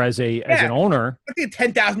bartender or as an owner, I think a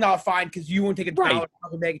 $10,000 fine because you won't take a $1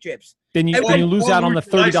 bag of chips. Then you lose out on the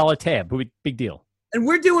 $30 tab. Big deal. And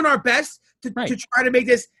we're doing our best to try to make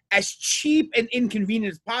this as cheap and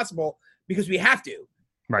inconvenient as possible because we have to.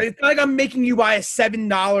 Right. It's not like I'm making you buy a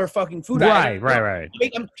 $7 fucking food item. Right.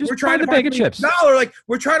 We're trying to bag of chips. Like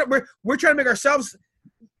we're trying to make ourselves,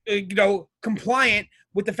 compliant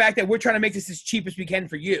with the fact that we're trying to make this as cheap as we can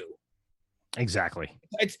for you. Exactly.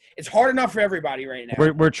 It's hard enough for everybody right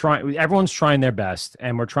now. We're trying. Everyone's trying their best,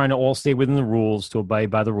 and we're trying to all stay within the rules, to obey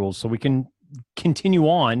by the rules, so we can continue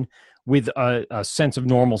on with a sense of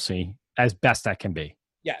normalcy as best that can be.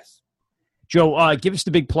 Yes. Joe, give us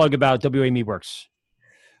the big plug about WA Meadwerks.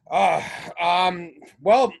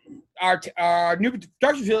 Well, our new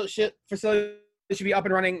production facility should be up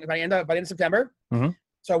and running by the end of September.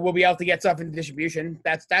 So we'll be able to get stuff into distribution.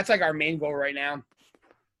 That's like our main goal right now.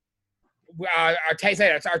 Our 10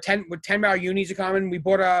 barrel unis are coming. We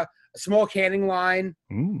bought a small canning line.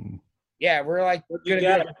 Yeah, we're like gonna do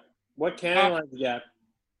it. What canning line did you get?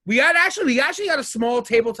 We actually got a small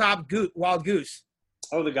tabletop wild goose.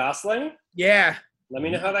 Oh, the Gosling? Yeah. Let me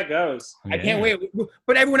know how that goes. I can't wait.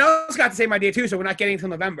 But everyone else got the same idea too, so we're not getting until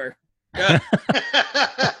November. Yeah.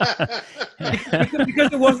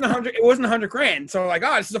 because it wasn't $100,000. So like,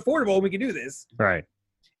 oh, this is affordable. We can do this. Right.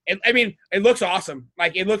 It looks awesome.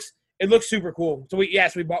 Like it looks super cool. So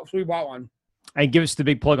we bought one. And give us the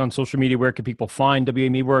big plug on social media. Where can people find WA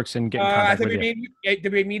Meadwerks and get in contact with you?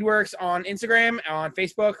 WA Meadwerks on Instagram, on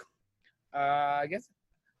Facebook. I guess.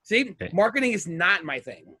 See, marketing is not my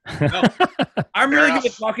thing. No. I'm really good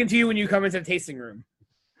at talking to you when you come into the tasting room.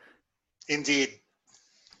 Indeed.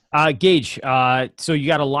 Gage, so you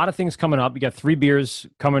got a lot of things coming up. You got 3 beers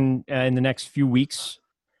coming in the next few weeks.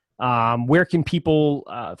 Where can people,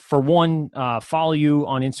 for one, follow you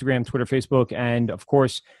on Instagram, Twitter, Facebook, and, of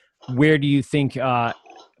course, where do you think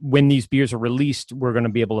when these beers are released, we're going to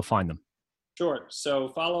be able to find them? Sure. So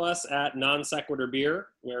follow us at Non Sequitur Beer,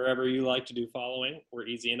 wherever you like to do following. We're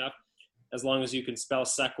easy enough, as long as you can spell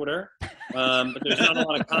sequitur. But there's not a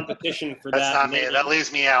lot of competition for that. That's not me. That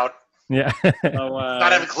leaves me out. Yeah. So,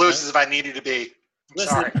 not as inclusive as I needed to be.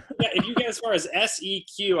 Sorry. Yeah, if you get as far as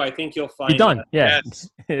SEQ, I think you'll find You're done. it. Yeah. Yes.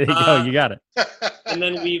 There you go. You got it. And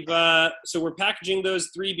then we're packaging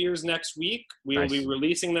those 3 beers next week. We will be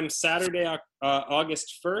releasing them Saturday,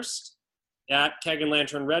 August 1st at Keg and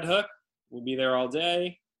Lantern Red Hook. We'll be there all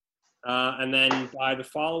day. And then by the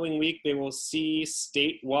following week, they will see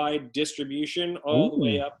statewide distribution all the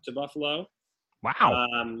way up to Buffalo.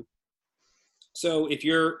 Wow. So if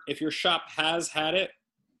your shop has had it,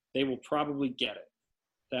 they will probably get it.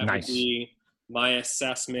 That would be my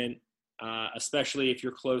assessment, especially if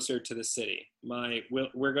you're closer to the city.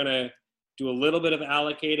 We're going to do a little bit of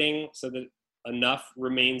allocating so that enough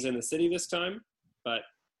remains in the city this time. But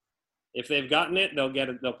if they've gotten it, they'll get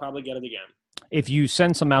it. They'll probably get it again. If you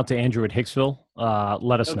send some out to Andrew at Hicksville,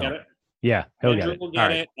 let us know. Get it. Yeah, he'll Andrew get it. will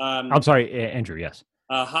get it. I'm sorry, Andrew, yes.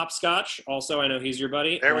 Hopscotch, also, I know he's your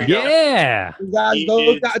buddy. There we go. Yeah.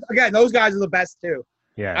 Those guys are the best too.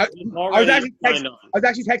 Yeah. I was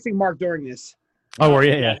actually texting Mark during this. Oh, were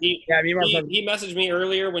you? Yeah. He messaged me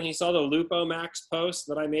earlier when he saw the Lupo Max post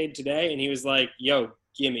that I made today, and he was like, "Yo,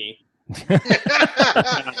 gimme."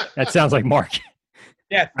 That sounds like Mark.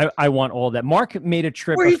 Yeah. I want all that. Mark made a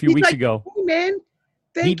trip a few weeks ago. Hey man,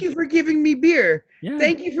 thank you for giving me beer. Yeah.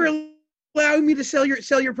 Thank you for allowing me to sell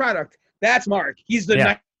your product. That's Mark. He's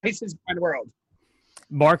the nicest guy in the world.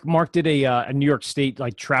 Mark did a New York State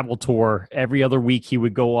travel tour. Every other week he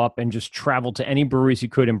would go up and just travel to any breweries he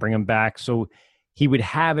could and bring them back. So he would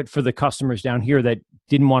have it for the customers down here that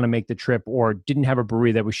didn't want to make the trip or didn't have a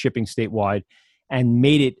brewery that was shipping statewide, and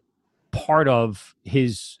made it part of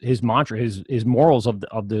his mantra, his morals of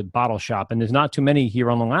the bottle shop. And there's not too many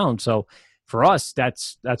here on Long Island. So for us,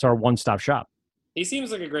 that's our one-stop shop. He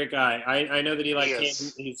seems like a great guy. I know that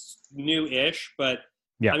he's new-ish, but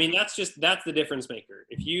yeah. I mean, that's the difference maker.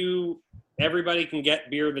 Everybody can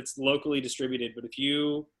get beer that's locally distributed, but if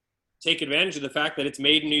you take advantage of the fact that it's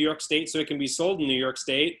made in New York State so it can be sold in New York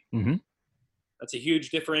State, that's a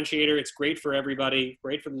huge differentiator. It's great for everybody,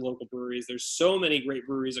 great for the local breweries. There's so many great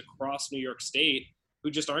breweries across New York State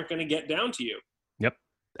who just aren't going to get down to you. Yep,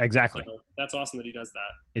 exactly. So that's awesome that he does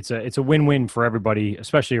that. It's a win-win for everybody,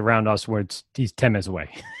 especially around us where he's 10 minutes away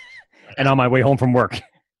and on my way home from work.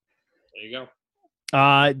 There you go.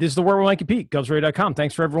 This is the Word with Mike and Pete, GovsRadio.com.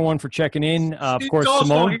 Thanks for everyone for checking in. Of course,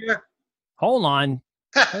 Simone. Hold on.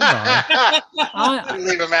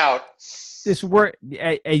 Leave him out. This word,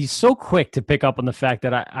 he's so quick to pick up on the fact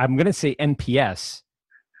that I'm going to say MPS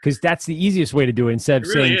because that's the easiest way to do it instead of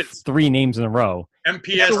saying 3 names in a row.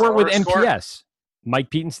 MPS. The word with MPS, Mike,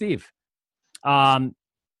 Pete, and Steve.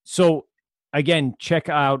 So again, check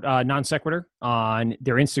out Non Sequitur on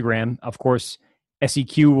their Instagram. Of course,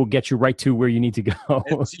 SEQ will get you right to where you need to go.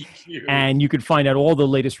 And you can find out all the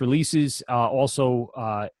latest releases. Also,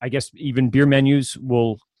 I guess even beer menus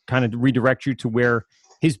will kind of redirect you to where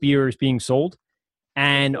his beer is being sold.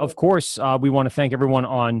 And of course, we want to thank everyone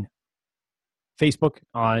on Facebook,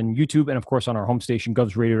 on YouTube, and of course on our home station,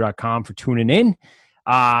 govsradio.com, for tuning in.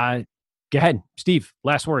 Go ahead, Steve,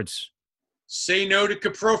 last words. Say no to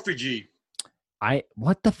coprophagy.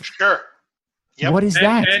 What the? Sure. Yep. What is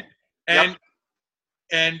that?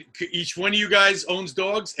 And each one of you guys owns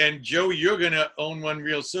dogs, and Joe, you're going to own one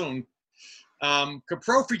real soon.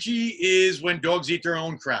 Coprophagy is when dogs eat their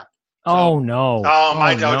own crap. So, oh, no. Oh,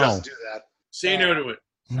 my dog doesn't do that. Say no to it.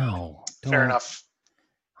 No. Fair enough.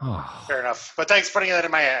 Fair enough. But thanks for putting that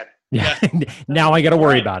in my head. Yeah. Now I got to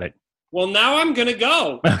worry about it. Well, now I'm going to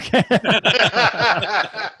go. Okay.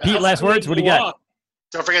 Pete, last words? What do you got?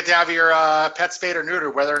 Don't forget to have your pet spayed or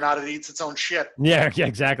neutered, whether or not it eats its own shit. Yeah,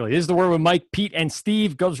 exactly. This is The Word with Mike, Pete, and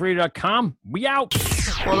Steve. GovsRadio.com. We out.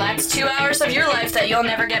 Well, that's 2 hours of your life that you'll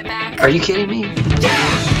never get back. Are you kidding me?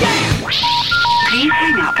 Please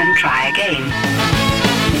hang up and try again.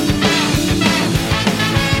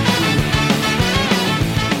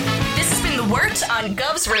 This has been The Wort on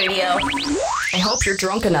Govs Radio. I hope you're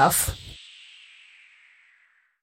drunk enough.